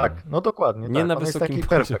zdaniem. Tak, no dokładnie. Nie tak. na On wysokim jest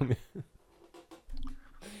taki poziomie.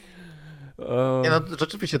 Nie no,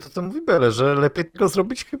 rzeczywiście, to co mówi Bele, że lepiej tego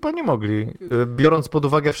zrobić chyba nie mogli, biorąc pod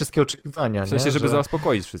uwagę wszystkie oczekiwania. W sensie, nie? żeby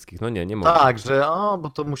zaspokoić wszystkich. No nie mogę. Tak, że bo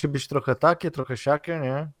to musi być trochę takie, trochę siakie,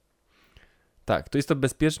 nie? Tak, to jest to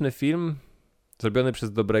bezpieczny film, zrobiony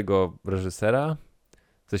przez dobrego reżysera,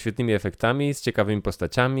 ze świetnymi efektami, z ciekawymi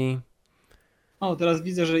postaciami. O, teraz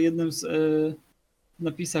widzę, że jednym z w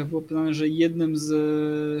napisach było pytane, że jednym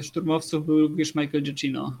z szturmowców był również Michael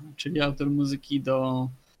Giacchino, czyli autor muzyki do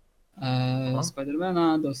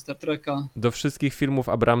Spidermana, do Star Treka. Do wszystkich filmów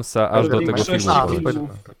Abramsa, aż do tego filmu.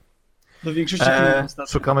 Do większości filmów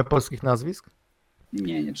ostatnio. Szukamy polskich nazwisk?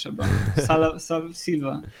 Nie trzeba.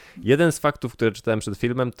 Silva. Jeden z faktów, które czytałem przed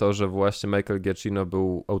filmem, to, że właśnie Michael Giacchino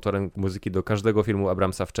był autorem muzyki do każdego filmu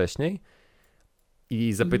Abramsa wcześniej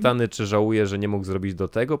i zapytany, czy żałuje, że nie mógł zrobić do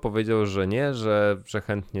tego, powiedział, że nie, że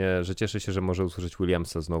chętnie, że cieszy się, że może usłyszeć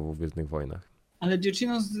Williamsa znowu w Gwiezdnych Wojnach. Ale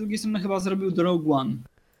Giacchino z drugiej strony chyba zrobił do Rogue One.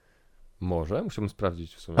 Może? Musiałbym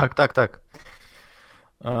sprawdzić w sumie. Tak.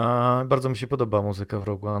 Bardzo mi się podoba muzyka w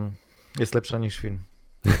Rogue One. Jest lepsza niż film.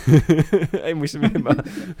 Ej, musimy chyba...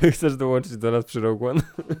 Chcesz dołączyć do nas przy Rogue One?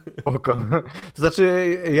 Spoko. To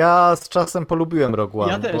znaczy, ja z czasem polubiłem Rogue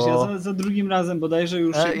One. Ja też, ja za drugim razem bodajże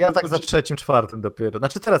już... Ja tak za trzecim, czwartym dopiero.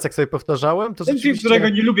 Znaczy teraz, jak sobie powtarzałem, to ten film, rzeczywiście... którego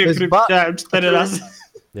nie lubię, który widziałem 4 razy.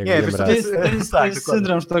 Nie, wiesz, to jest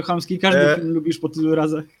syndrom sztokholmski, każdy film lubisz po tylu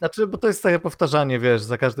razach. Znaczy, bo to jest takie powtarzanie, wiesz,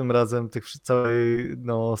 za każdym razem tych całej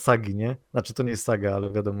sagi, nie? Znaczy, to nie jest saga,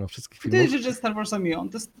 ale wiadomo, wszystkich filmów. To jest rzecz ze Star Warsami.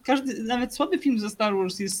 Nawet słaby film ze Star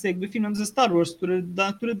Wars jest jakby filmem ze Star Wars,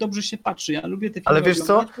 na który dobrze się patrzy. Ja lubię te filmy. Ale wiesz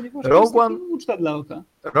co? Rogue One, uczta dla oka.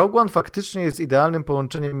 Rogue One faktycznie jest idealnym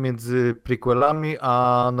połączeniem między prequelami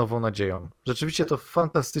a Nową Nadzieją. Rzeczywiście to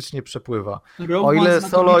fantastycznie przepływa. O ile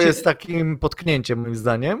Solo jest takim potknięciem, moim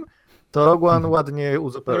zdaniem, to Rogue One ładnie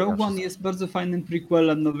uzupełnia. Rogue One jest bardzo fajnym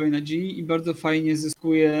prequelem Nowej Nadziei i bardzo fajnie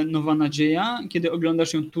zyskuje Nowa Nadzieja, kiedy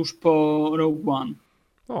oglądasz ją tuż po Rogue One.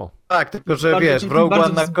 O. Tak, tylko że wiesz, w Rogue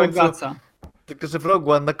One na końcu... Tylko, że w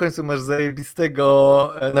Rogue One na końcu masz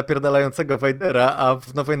zajebistego, napierdalającego Vadera, a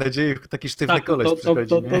w Nowej Nadziei taki sztywny koleś przychodzi.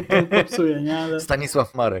 To psuje, nie? Ale...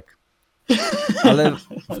 Stanisław Marek. Ale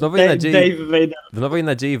w Nowej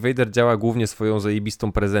Nadziei Vader działa głównie swoją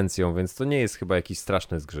zajebistą prezencją, więc to nie jest chyba jakiś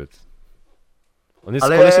straszny zgrzyt. On jest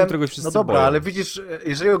kolesiem, którego wszyscy No dobra, boją. ale widzisz,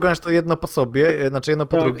 jeżeli oglądasz to jedno po sobie, znaczy jedno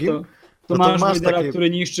po drugim, to masz Vadera, takie... który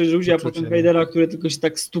niszczy ludzi, a potem Vadera, który tylko się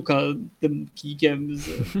tak stuka tym kijkiem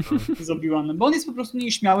z Obi-Wanem. Bo on jest po prostu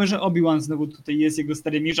nieśmiały, że Obi-Wan znowu tutaj jest jego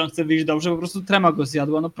stary mistrz, on chce wyjść dobrze, po prostu trema go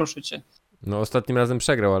zjadła, no proszę cię. No ostatnim razem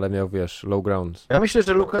przegrał, ale miał, wiesz, low ground. Ja myślę,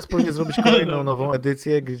 że Lukas powinien zrobić kolejną nową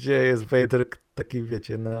edycję, gdzie jest Vader taki,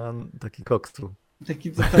 wiecie, na taki kokstru.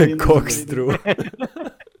 Taki totalnie... Kokstru.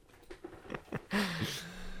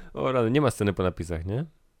 O rany, nie ma sceny po napisach, nie?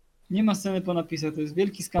 Nie ma sceny po napisach, to jest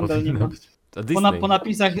wielki skandal, nie ma. A Disney. Po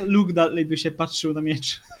napisach Luke dalej by się patrzył na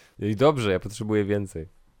miecz. I dobrze, ja potrzebuję więcej.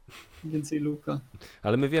 Więcej Luka.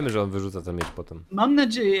 Ale my wiemy, że on wyrzuca ten miecz potem.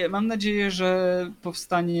 Mam nadzieję, że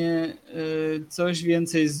powstanie coś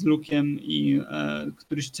więcej z Luke'em i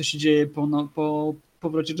co się dzieje po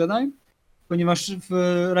powrocie Jedi. Ponieważ w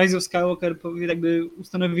Rise of Skywalker jakby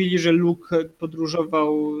ustanowili, że Luke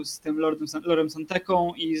podróżował z tym Lordem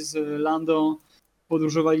Santeką i z Lando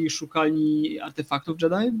podróżowali i szukali artefaktów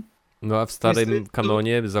Jedi. No a w starym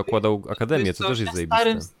kanonie zakładał akademię, co też jest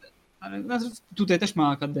zajebiste. Tutaj też ma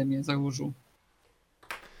akademię, założył.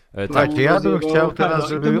 Słuchajcie, ja bym chciał teraz,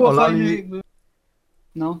 żeby olali...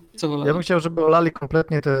 No, co olali? Ja bym chciał, żeby olali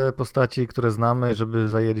kompletnie te postaci, które znamy, żeby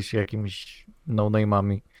zajęli się jakimiś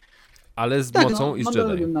no-name'ami. Ale z mocą i z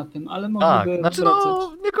Jedi. Na tym, ale Tak, mogliby znaczy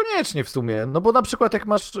no niekoniecznie w sumie, no bo na przykład jak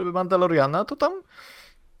masz Mandaloriana, to tam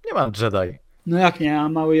nie ma Jedi. No jak nie, a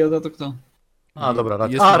mały Yoda to kto? A dobra,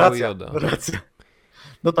 racja. Jest mały Yoda. Racja.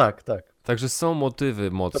 No tak. Także są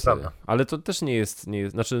motywy mocy, ale to też nie jest,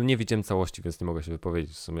 znaczy nie widziałem całości, więc nie mogę się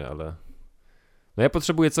wypowiedzieć w sumie, ale no ja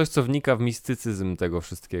potrzebuję coś, co wnika w mistycyzm tego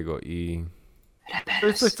wszystkiego i... To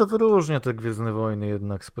jest coś, co wyróżnia te Gwiezdne Wojny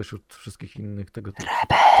jednak spośród wszystkich innych tego typu.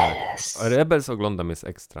 Rebels. Tak. Rebels oglądam, jest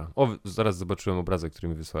ekstra. O, zaraz zobaczyłem obrazek, który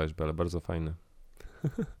mi wysłałeś, ale bardzo fajny.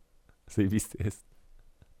 Zajebisty jest.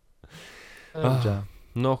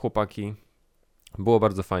 No chłopaki, było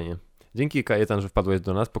bardzo fajnie. Dzięki Kajetan, że wpadłeś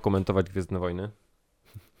do nas pokomentować Gwiezdne Wojny.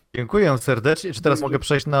 Dziękuję serdecznie. Czy teraz mogę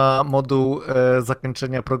przejść na moduł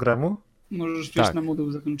zakończenia programu? Możesz przejść na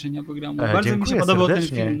moduł zakończenia programu. Bardzo mi się podobał ten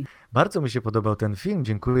film. Bardzo mi się podobał ten film.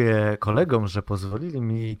 Dziękuję kolegom, że pozwolili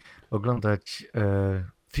mi oglądać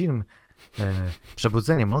film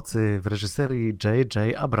Przebudzenie Mocy w reżyserii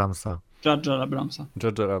J.J. Abramsa. Jar Abramsa.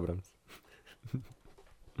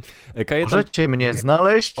 Kajetan... Możecie mnie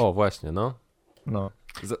znaleźć. O, właśnie, no.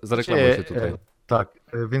 Zareklamuj się tutaj. Tak,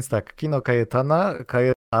 więc tak, Kino Kajetana,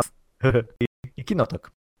 i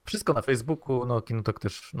Kinotok. Wszystko na Facebooku, no Kinotok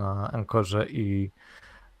też na Ankorze i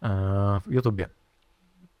w YouTubie.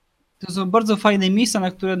 To są bardzo fajne miejsca,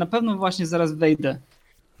 na które na pewno właśnie zaraz wejdę.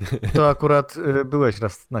 To akurat byłeś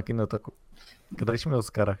raz na Kinotoku. Gadaliśmy o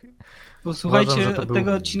Oscarach. Posłuchajcie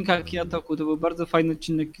tego odcinka Kinotoku, to był bardzo fajny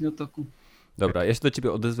odcinek Kinotoku. Dobra, ja się do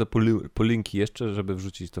ciebie odezwę po linki jeszcze, żeby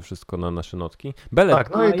wrzucić to wszystko na nasze notki. Bele.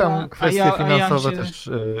 Tak, no i tam kwestie finansowe też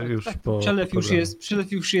już po... Przelew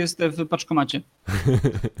już jest w paczkomacie.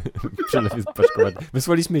 Przelew jest w paczkomacie.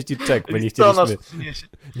 Wysłaliśmy ci czek, bo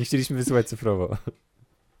nie chcieliśmy wysyłać cyfrowo.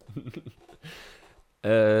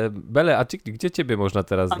 Bele, a gdzie ciebie można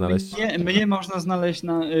teraz znaleźć? Mnie można znaleźć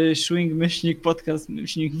na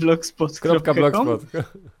swing-podcast-blogspot.com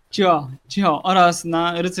Cicho. Oraz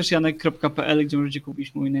na rycerzjanek.pl, gdzie możecie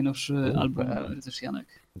kupić mój najnowszy album Rycerz Janek.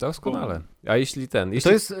 Doskonale. A jeśli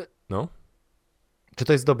To jest... No? Czy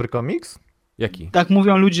to jest dobry komiks? Jaki? Tak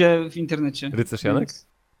mówią ludzie w internecie. Rycerz Janek?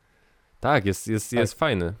 Tak, jest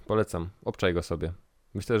fajny. Polecam. Obczaj go sobie.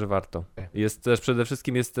 Myślę, że warto. Jest też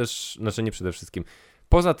znaczy nie przede wszystkim.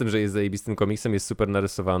 Poza tym, że jest zajebistym komiksem, jest super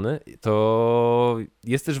narysowany, to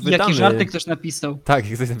jest też wydany... Jaki żartek ktoś napisał. Tak,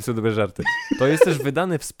 ktoś napisał dobre żarty. To jest też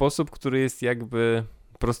wydany w sposób, który jest jakby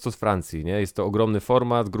prosto z Francji, nie? Jest to ogromny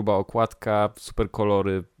format, gruba okładka, super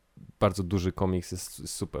kolory, bardzo duży komiks, jest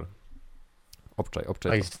super.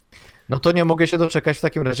 Obczaj. No to nie mogę się doczekać w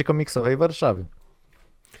takim razie komiksowej Warszawy.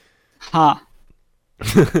 Ha!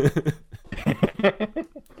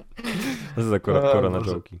 To jest akurat korona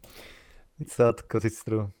joki.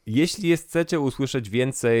 Jeśli chcecie usłyszeć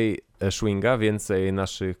więcej Schwinga, więcej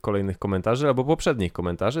naszych kolejnych komentarzy albo poprzednich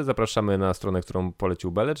komentarzy, zapraszamy na stronę, którą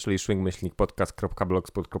polecił Bele, czyli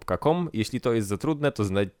schwing-podcast.blogspot.com. Jeśli to jest za trudne, to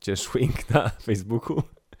znajdźcie Schwing na Facebooku.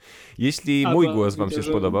 Jeśli mój głos wam się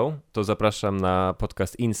spodobał, to zapraszam na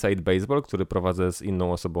podcast Inside Baseball, który prowadzę z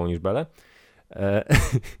inną osobą niż Bele.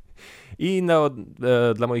 I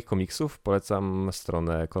dla moich komiksów polecam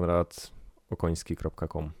stronę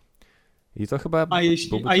konradokoński.com. I to chyba.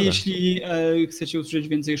 A jeśli chcecie usłyszeć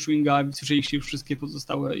więcej Schwinga, słyszeliście już wszystkie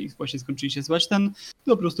pozostałe i właśnie skończyliście słuchać to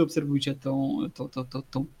po prostu obserwujcie tą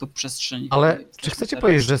przestrzeń. Ale czy chcecie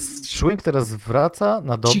powiedzieć, że Schwing teraz wraca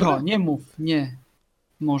na dobre? Cicho, nie mów, nie.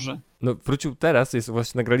 Może. No wrócił teraz,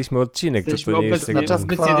 właśnie nagraliśmy odcinek. Jesteśmy to nie jest na czas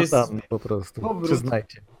kwarantanny po prostu,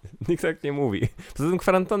 przyznajcie. Nikt tak nie mówi. Poza tym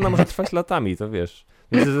kwarantanna może trwać latami, to wiesz.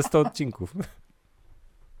 Widzę ze 100 odcinków.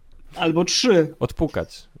 Albo 3.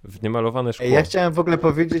 Odpukać w niemalowane szkło. Ja chciałem w ogóle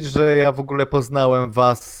powiedzieć, że ja w ogóle poznałem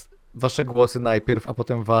wasze głosy najpierw, a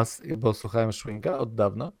potem was, bo słuchałem Schwinga od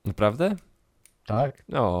dawna. Naprawdę? Tak.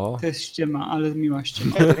 No. To jest ściema, ale miła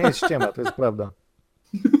ściema. Nie, to nie jest ściema, to jest prawda.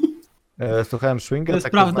 Słuchałem Schwinga. To jest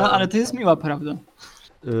tak prawda, poznałem- ale to jest miła prawda.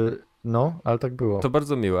 No, ale tak było. To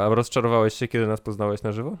bardzo miłe. A rozczarowałeś się, kiedy nas poznałeś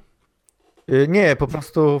na żywo? Nie, po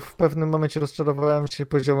prostu w pewnym momencie rozczarowałem się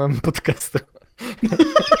poziomem podcastu.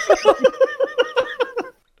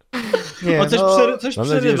 Nie, O, coś, no, coś Mam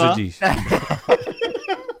nadzieję, przerywa. że dziś.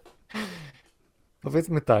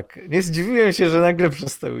 powiedzmy tak, nie zdziwiłem się, że nagle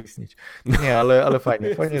przestał istnieć. Nie, ale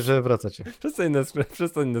fajnie, że wracacie.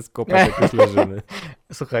 Przestań nas kopać, jak już leżymy.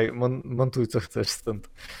 Słuchaj, montuj co chcesz stąd.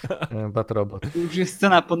 Bad Robot. To już jest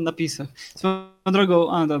scena pod napisem. Swoją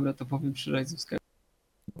drogą, a dobra, to powiem przy Rise of Sky.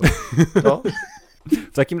 To?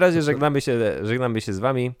 W takim razie żegnamy się z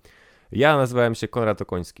wami. Ja nazywałem się Konrad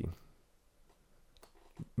Okoński.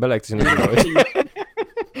 Bela, jak ty się nazywałeś?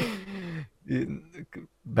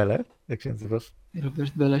 Bele? Jak się nazywasz?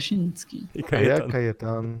 Robert Belasiński. I A ja Kajetan.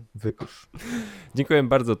 Kajetan Wykusz. Dziękuję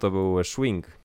bardzo, to był Schwing.